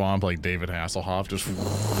through the swamp like David Hasselhoff, just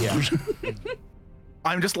yeah.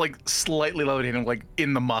 I'm just like slightly levitating, like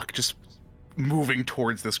in the muck, just moving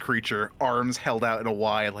towards this creature, arms held out in a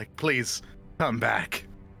Y, like, please come back.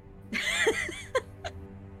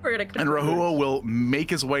 And Rahua will make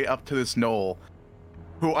his way up to this knoll,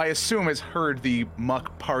 who I assume has heard the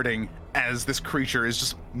muck parting as this creature is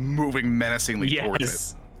just moving menacingly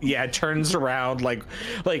towards it. Yeah, turns around like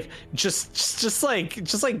just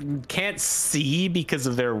like can't see because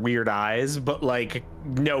of their weird eyes, but like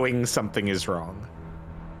knowing something is wrong.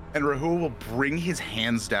 And Rahul will bring his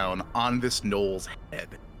hands down on this knoll's head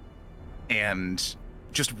and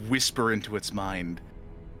just whisper into its mind,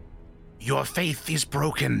 "Your faith is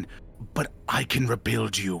broken, but I can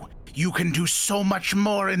rebuild you. You can do so much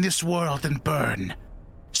more in this world than burn.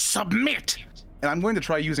 Submit!" And I'm going to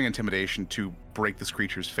try using intimidation to break this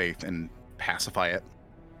creature's faith and pacify it.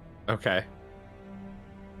 Okay.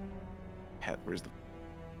 Where's the...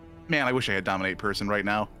 Man, I wish I had Dominate Person right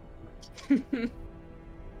now.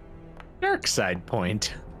 Dark side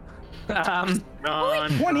point.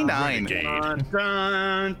 29.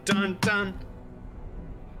 Dun, dun, dun.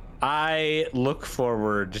 I look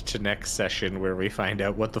forward to next session where we find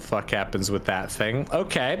out what the fuck happens with that thing.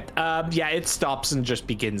 Okay. Yeah, it stops and just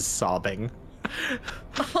begins sobbing.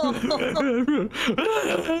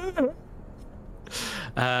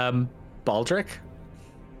 Baldric?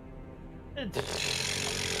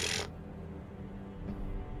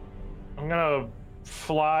 I'm gonna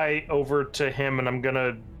fly over to him and I'm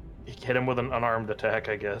gonna hit him with an unarmed attack,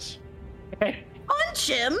 I guess. Punch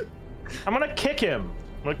him! I'm gonna kick him.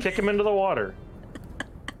 I'm gonna kick him into the water.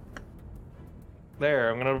 There,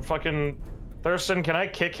 I'm gonna fucking... Thurston, can I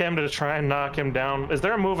kick him to try and knock him down? Is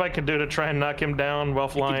there a move I can do to try and knock him down while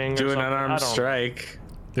flying? Do an unarmed strike.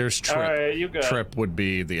 There's trip. All right, you got trip would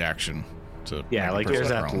be the action. To yeah, like there's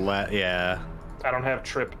that. Yeah. I don't have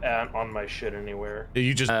trip on my shit anywhere.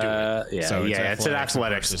 You just do it. Yeah, so it's an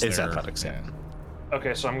athletics. It's their- athletics. Yeah.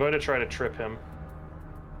 Okay, so I'm going to try to trip him.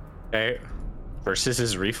 Okay. Versus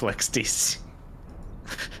his reflex DC.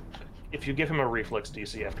 If you give him a reflex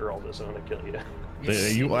DC after all this, I'm gonna kill you.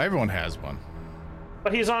 Everyone has one.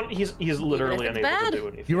 But he's literally Even if it's unable bad. to do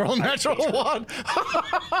anything. You roll natural one.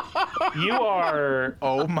 You are.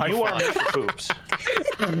 Oh my You are God. Mr. Poops.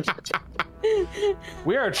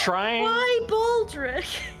 We are trying. Why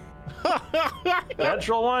Baldric?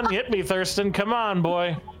 Natural one, hit me, Thurston. Come on,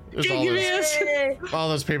 boy. All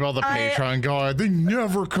those people on the Patreon going, they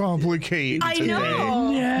never complicate. I today.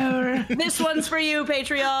 know. Never. This one's for you,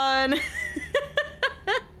 Patreon.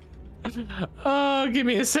 Oh, give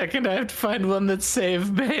me a second. I have to find one that's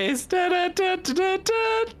save based. Hey,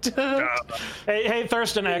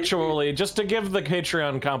 Thurston, actually, just to give the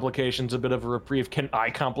Patreon complications a bit of a reprieve, can I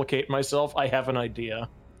complicate myself? I have an idea.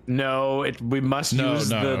 No, we must use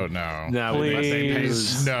No,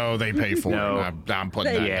 please. they pay for it. I'm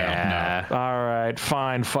putting that down. No. All right,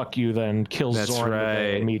 fine. Fuck you then. Kill That's Zorn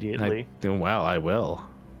right. immediately. Well, I will.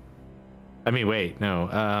 I mean, wait, no.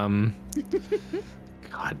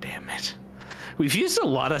 God damn it. We've used a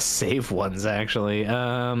lot of save ones, actually.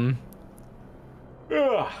 Ugh.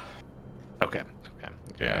 Okay.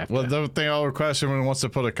 Yeah. Well, the thing I'll request when wants to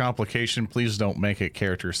put a complication, please don't make it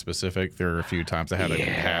character specific. There are a few times I had to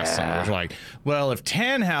pass some. It's like, well, if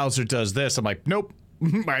Tannhauser does this, I'm like, nope.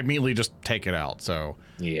 I immediately just take it out. So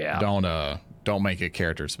yeah, don't make it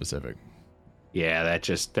character specific. Yeah, that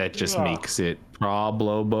just makes it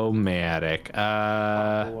problematic.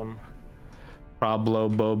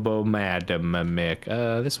 Problematic.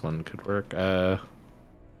 This one could work.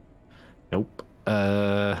 Nope.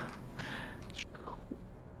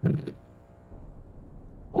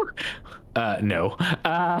 No.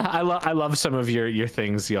 I love some of your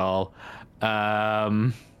things, y'all.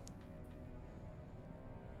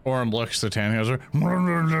 Orm looks to Tannhauser.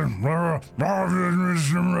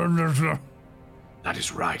 That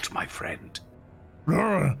is right, my friend.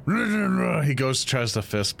 He tries to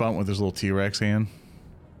fist bump with his little T-Rex hand.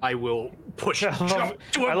 I will push. I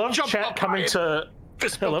love chat coming to.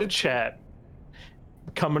 I love chat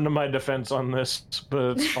coming to my defense on this,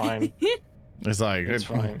 but it's fine. It's like It's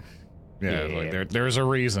fine. Yeah, like there's a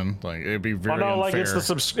reason. Like it'd be very no, unfair.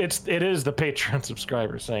 like it is the Patreon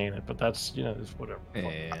subscriber saying it, but that's it's whatever.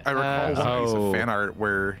 I recall one piece of fan art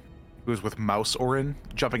where it was with Mouse Orin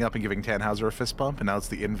jumping up and giving Tannhauser a fist bump, and now it's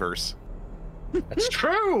the inverse. That's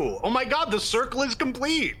true. Oh my god, the circle is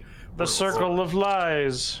complete. The circle of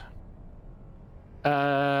lies.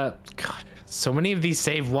 God, so many of these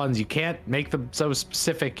saved ones. You can't make them so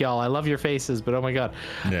specific, y'all. I love your faces, but oh my god.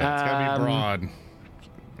 Yeah, it's gotta be broad.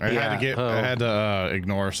 I had to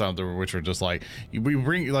ignore something which were just like we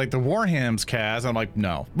bring like the Warham's Kaz. I'm like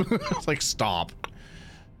no, it's like stop.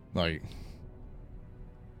 Like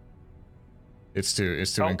it's to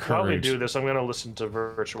encourage. While we do this, I'm gonna listen to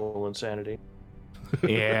Virtual Insanity.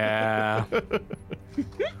 Yeah.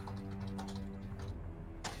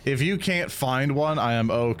 If you can't find one, I am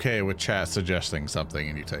okay with chat suggesting something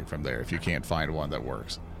and you take from there. If you can't find one that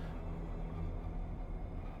works.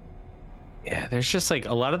 Yeah, there's just like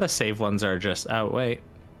a lot of the save ones are just wait.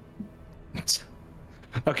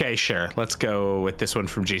 Okay, sure. Let's go with this one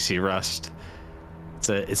from GC Rust.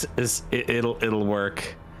 It'll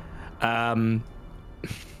work. It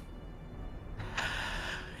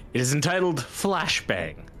is entitled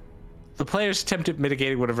Flashbang. The player's attempt at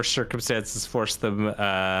mitigating whatever circumstances force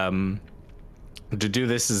them to do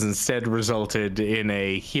this has instead resulted in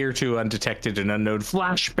a hereto undetected and unknown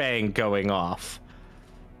flashbang going off.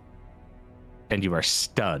 And you are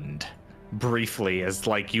stunned briefly as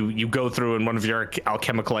like you go through and one of your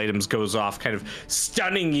alchemical items goes off, kind of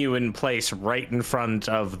stunning you in place right in front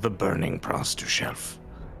of the burning prostitute shelf.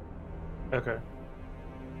 Okay.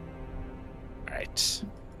 All right.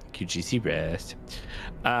 QGC rest.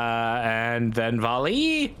 And then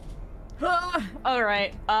Volley. All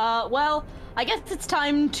right. Well, I guess it's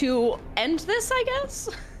time to end this, I guess.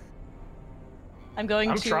 I'm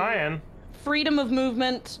trying. Freedom of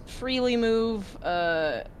movement, freely move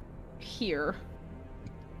here.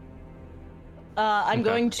 I'm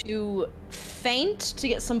going to feint to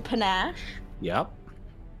get some panache. Yep.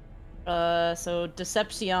 So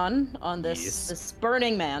Deception on this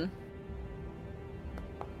burning man.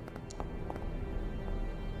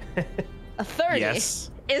 A 30.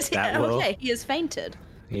 Yes. Is he okay? He is fainted.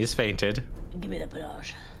 He is fainted. Give me the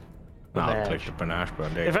panache. I'll take the panache.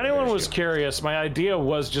 If anyone was curious, my idea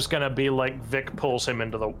was just gonna be like Vic pulls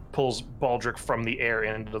Baldric from the air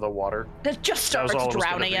into the water. It just starts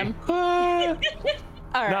drowning him. All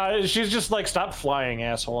right. No, she's just like, stop flying,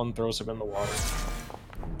 asshole, and throws him in the water.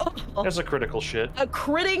 That's a critical shit.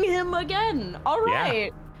 Critting him again. All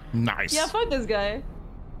right. Yeah. Nice. Yeah, fuck this guy.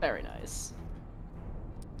 Very nice.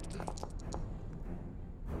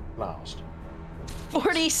 Lost.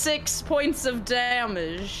 46 points of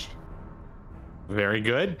damage. Very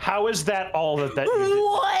good. How is that all that you did?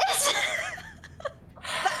 What?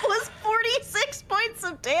 That was 46 points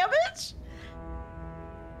of damage?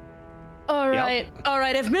 All right. Yep. All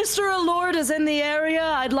right. If Mr. Allord is in the area,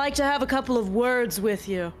 I'd like to have a couple of words with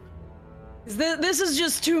you. This is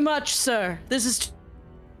just too much, sir. This is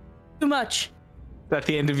too much. Is that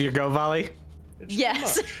the end of your go, Volley?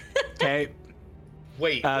 Yes. Okay.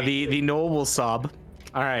 Wait. The Knoll will sob.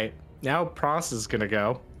 All right. Now Pross is gonna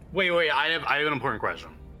go. Wait. I have an important question.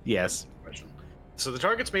 Yes. So the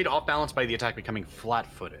target's made off balance by the attack becoming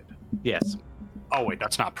flat-footed. Yes. Oh wait,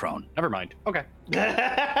 that's not prone. Never mind. Okay.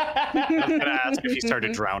 I was gonna ask if he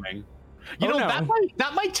started drowning.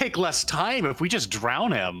 That might take less time if we just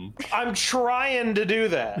drown him. I'm trying to do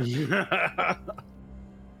that.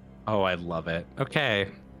 Oh, I love it. Okay.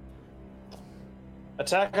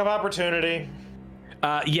 Attack of opportunity.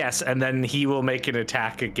 Yes, and then he will make an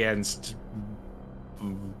attack against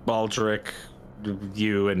Baldric,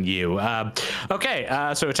 you, and you.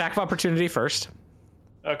 Okay, so attack of opportunity first.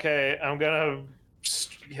 Okay, I'm gonna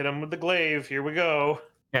hit him with the glaive. Here we go.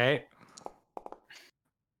 Okay.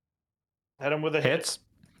 Hit him with a hits.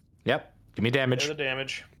 Yep. Give me damage. The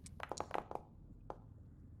damage.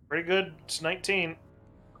 Pretty good. It's 19.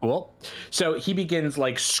 Cool. So he begins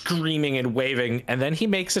like screaming and waving, and then he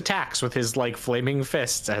makes attacks with his like flaming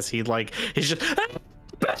fists as he's just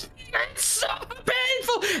it's so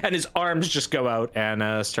painful, and his arms just go out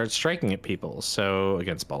and start striking at people. So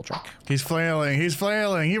against Baldric, he's flailing.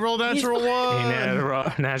 He rolled natural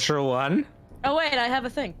one. Natural one. Oh wait, I have a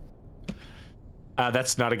thing.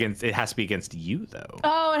 That's not against. It has to be against you, though.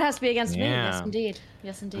 Oh, it has to be against me. Yeah. Yes, indeed.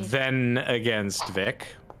 Yes, indeed. Then against Vic.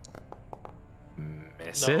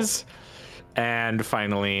 Misses. No. And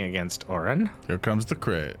finally against Oren. Here comes the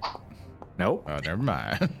crit. Nope. Oh, never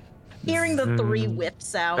mind. Hearing the 3 whip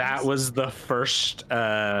sounds. That was the first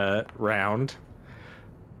round.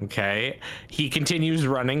 Okay. He continues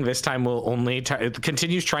running. This time will only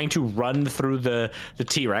continues trying to run through the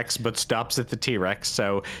T-Rex, but stops at the T-Rex.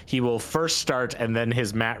 So he will first start, and then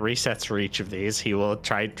his mat resets for each of these. He will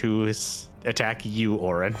try to attack you,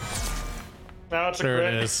 Oren. Now it's a there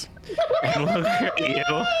crit. it is. And look at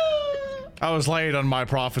you. I was late on my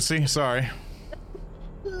prophecy. Sorry.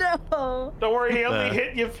 No. Don't worry, he only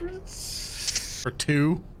hit you for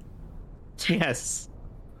 2. Yes.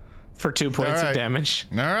 For 2 points of damage.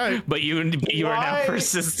 All right. But you are now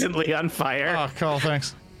persistently on fire. Oh, cool.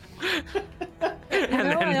 Thanks. And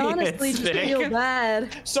I honestly just feel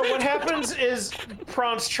bad. So what happens is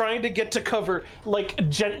Prom's trying to get to cover, like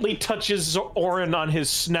gently touches Oren on his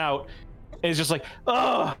snout, and he's just like,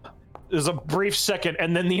 ugh. There's a brief second,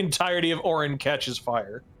 and then the entirety of Oren catches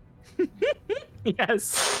fire.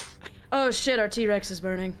 Yes. Oh shit, our T-Rex is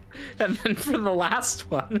burning. And then for the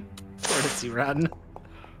last one, where does he run?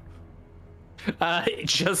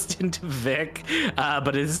 Just into Vic,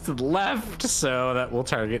 but it's to the left, so that will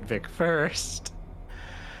target Vic first.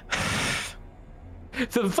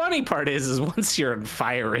 The funny part is once you're on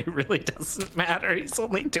fire, it really doesn't matter. He's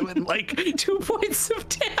only doing like 2 points of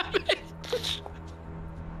damage.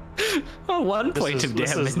 Oh, 1 point of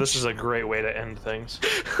damage. This is a great way to end things.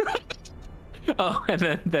 Oh,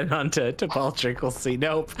 and then on to Baldrick, we'll see.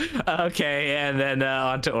 Nope. Okay, and then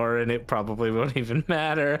on to Oren, it probably won't even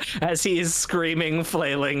matter, as he is screaming,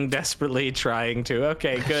 flailing, desperately trying to.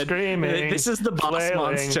 Okay, good. Screaming, this is the boss flailing.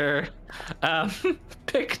 monster.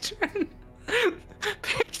 Picture,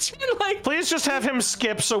 like... Please just have him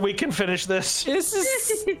skip so we can finish this. This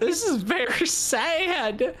is very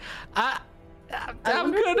sad. I'm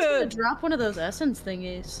wonder if he's gonna gonna drop one of those essence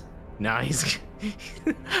thingies. No, he's...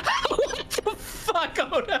 What the fuck?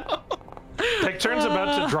 Oh no. Picturn's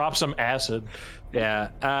about to drop some acid.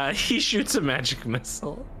 Yeah, he shoots a magic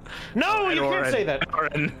missile. No, you can't say that.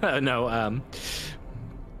 Oren, no,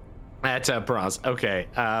 at Bronze. Okay,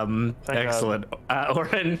 excellent.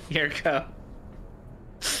 Oren, here you go.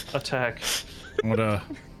 Attack. What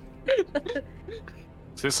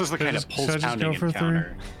So this is the kind of pulse should I just pounding go for 3?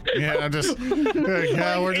 encounter.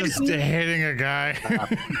 Yeah, we're just hitting a guy.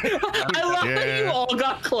 I love that you all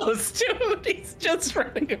got close to him. He's just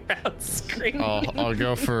running around screaming. I'll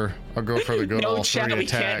go for the good No, old 3 Chad, we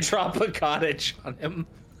can't attack. drop a cottage on him.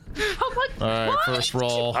 Oh my All right, first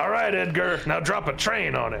roll. All right, Edgar. Now drop a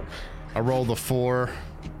train on him. I rolled the 4.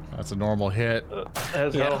 That's a normal hit.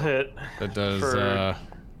 As hell hit. That does. For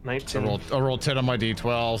 19. I rolled 10 on my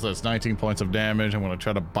d12, so that's 19 points of damage. I'm going to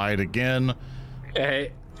try to bite again.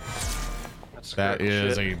 Okay. That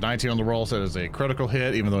is a 19 on the roll, so that is a critical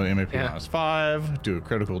hit, even though MAP minus 5. Do a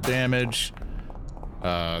critical damage.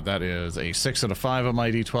 That is a 6 and a 5 on my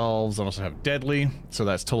d12s. I also have deadly, so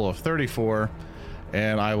that's total of 34.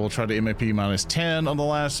 And I will try to MAP minus 10 on the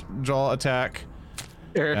last jaw attack.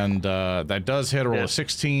 Sure. And that does hit. A roll of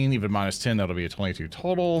 16, even minus 10, that'll be a 22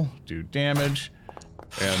 total. Do damage.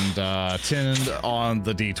 And 10 on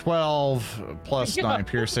the d12 plus 9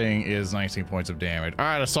 piercing is 19 points of damage. All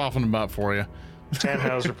right, I softened them up for you.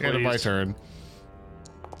 Tannhauser, please. End of my turn.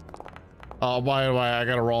 Oh, by the way, I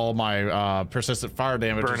gotta roll my persistent fire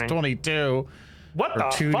damage. Burning. It's 22. What or the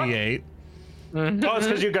 2d8. fuck? Oh, it's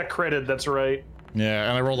because you got critted. That's right. Yeah,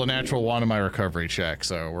 and I rolled a natural 1 in my recovery check,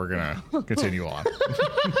 so we're gonna continue on.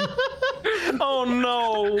 Oh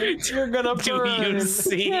no, you're gonna Do burn. you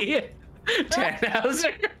see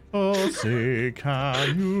Tannhauser? Oh, see,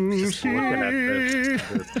 can you see? I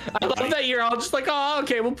love that you're all just like, oh,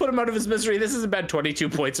 okay, we'll put him out of his misery. This is about 22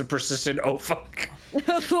 points of persistent. Oh, fuck.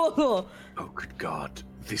 Oh, good God.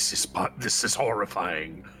 This is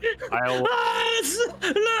horrifying.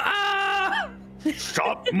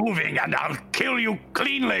 Stop moving and I'll kill you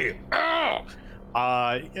cleanly.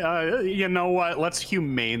 You know what? Let's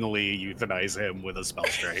humanely euthanize him with a spell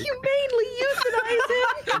strike. Humanely euthanize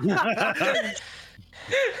him.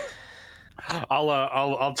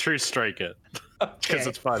 I'll true strike it because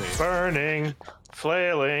it's funny. Burning,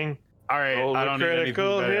 flailing. All right, Roll I the don't need anything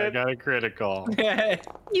critical better. I hit. got a critical.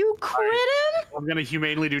 You crit him? I'm gonna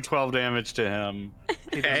humanely do 12 damage to him.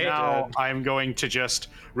 Okay. Now I'm going to just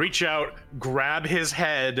reach out, grab his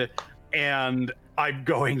head, and I'm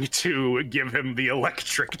going to give him the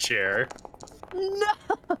electric chair.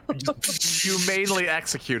 Humanely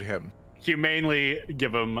execute him. Humanely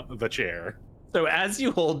give him the chair. So as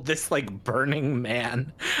you hold this like burning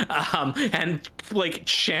man and like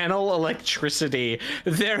channel electricity,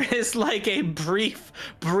 there is like a brief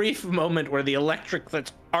moment where the electric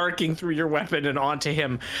that's arcing through your weapon and onto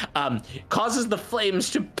him causes the flames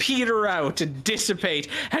to peter out and dissipate,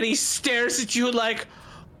 and he stares at you like,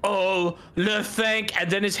 oh, le thank, and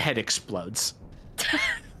then his head explodes.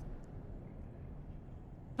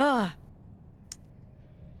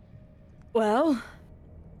 Well,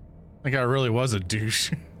 That guy really was a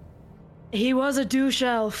douche. he was a douche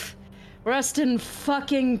elf. Rest in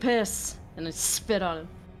fucking piss. And I spit on him.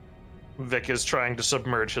 Vic is trying to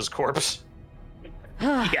submerge his corpse.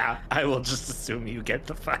 Yeah, I will just assume you get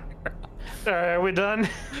the fire. All right, are we done?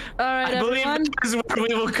 All right, I believe everyone. that is what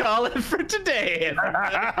we will call it for today.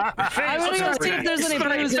 I'm gonna go see if there's any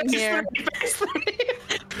booze in here.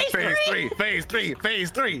 Phase three.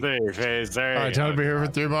 I tell him to be here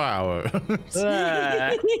for 3 more hours.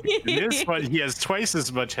 This one, he has twice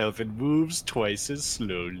as much health and moves twice as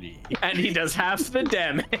slowly. And he does half the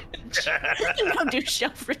damage. Now douche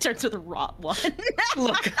elf returns with a rot one.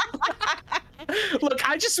 Look,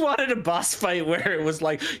 I just wanted a boss fight where it was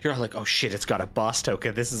like, you're like, oh shit, it's got a boss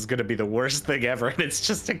token. This is gonna be the worst thing ever. And it's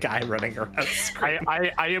just a guy running around.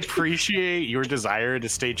 I appreciate your desire to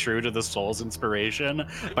stay true to the Soul's inspiration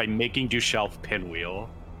by making Dushelf Pinwheel.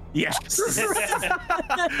 Yes.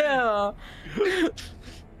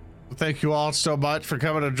 Thank you all so much for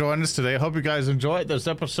coming to join us today. I hope you guys enjoyed this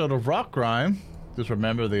episode of Rotgrind. Just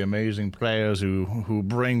remember the amazing players who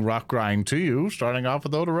bring Rotgrind to you, starting off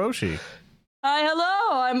with Odoroshi. Hi,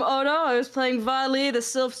 hello, I'm Odo. I was playing Vali, the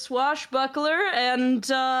Sylph Swashbuckler, and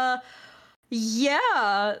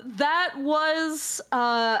yeah, that was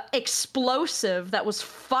explosive. That was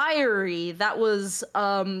fiery. That was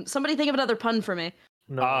somebody think of another pun for me.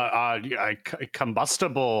 No.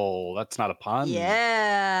 Combustible. That's not a pun.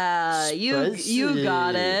 Yeah, you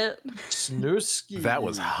got it. Snooski. That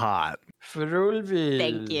was hot. Frulville.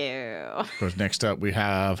 Thank you. Of course, next up we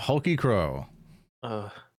have Hulky Crow.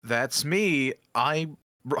 That's me.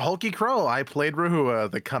 Hulky Crow. I played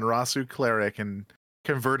Rahua, the Kanrasu cleric, and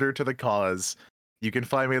converter to the cause. You can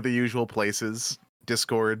find me at the usual places: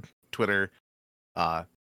 Discord, Twitter.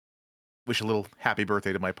 Wish a little happy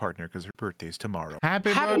birthday to my partner because her birthday's tomorrow.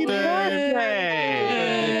 Happy birthday!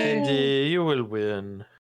 You will win.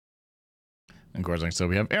 And of course, next up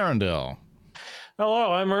we have Arundel.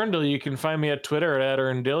 Hello, I'm Erndil. You can find me at Twitter at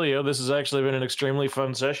Erndilio. This has actually been an extremely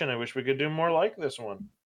fun session. I wish we could do more like this one.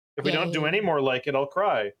 If we don't do any more like it, I'll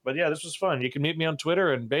cry. But yeah, this was fun. You can meet me on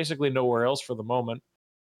Twitter and basically nowhere else for the moment.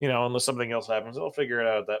 You know, unless something else happens. I'll figure it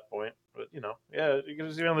out at that point. But, you know, yeah, you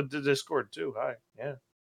can see me on the Discord too. Hi, yeah.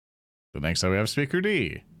 So next up we have Speaker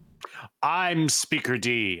D. I'm Speaker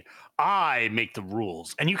D. I make the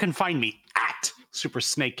rules, and you can find me at Super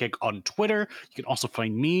Snake Kick on Twitter. You can also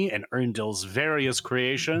find me and Erndil's various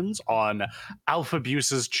creations on Alpha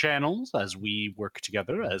Buse's channels as we work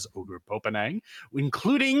together as Ogre Popanang,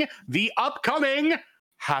 including the upcoming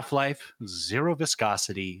Half-Life Zero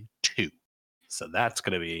Viscosity 2. So that's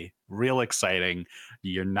going to be real exciting.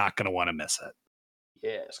 You're not going to want to miss it.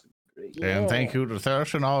 Yes. And thank you to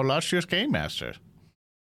Thirst and all illustrious Game Master.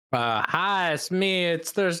 Hi, it's me.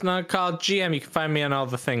 There's not called GM. You can find me on all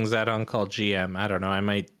the things at Uncalled GM. I don't know.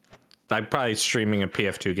 I'm probably streaming a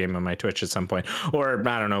PF2 game on my Twitch at some point, or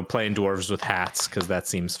I don't know, playing dwarves with hats because that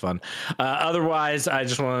seems fun. Otherwise, I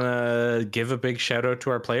just want to give a big shout out to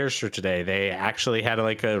our players for today. They actually had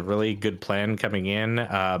like a really good plan coming in.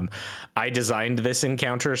 I designed this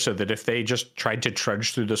encounter so that if they just tried to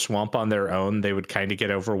trudge through the swamp on their own, they would kind of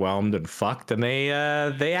get overwhelmed and fucked. And they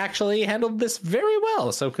actually handled this very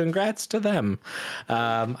well. So congrats to them.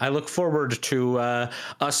 I look forward to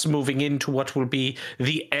us moving into what will be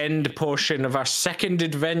the end portion of our second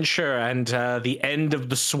adventure and the end of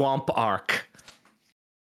the swamp arc.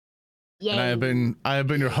 Yay. And I have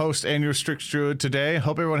been your host and your Strix Druid today.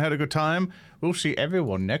 Hope everyone had a good time. We'll see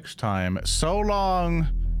everyone next time. So long,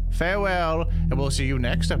 farewell, and we'll see you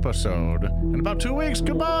next episode in about 2 weeks.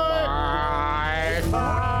 Goodbye.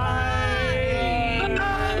 Bye.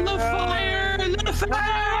 The fire! The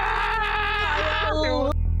fire!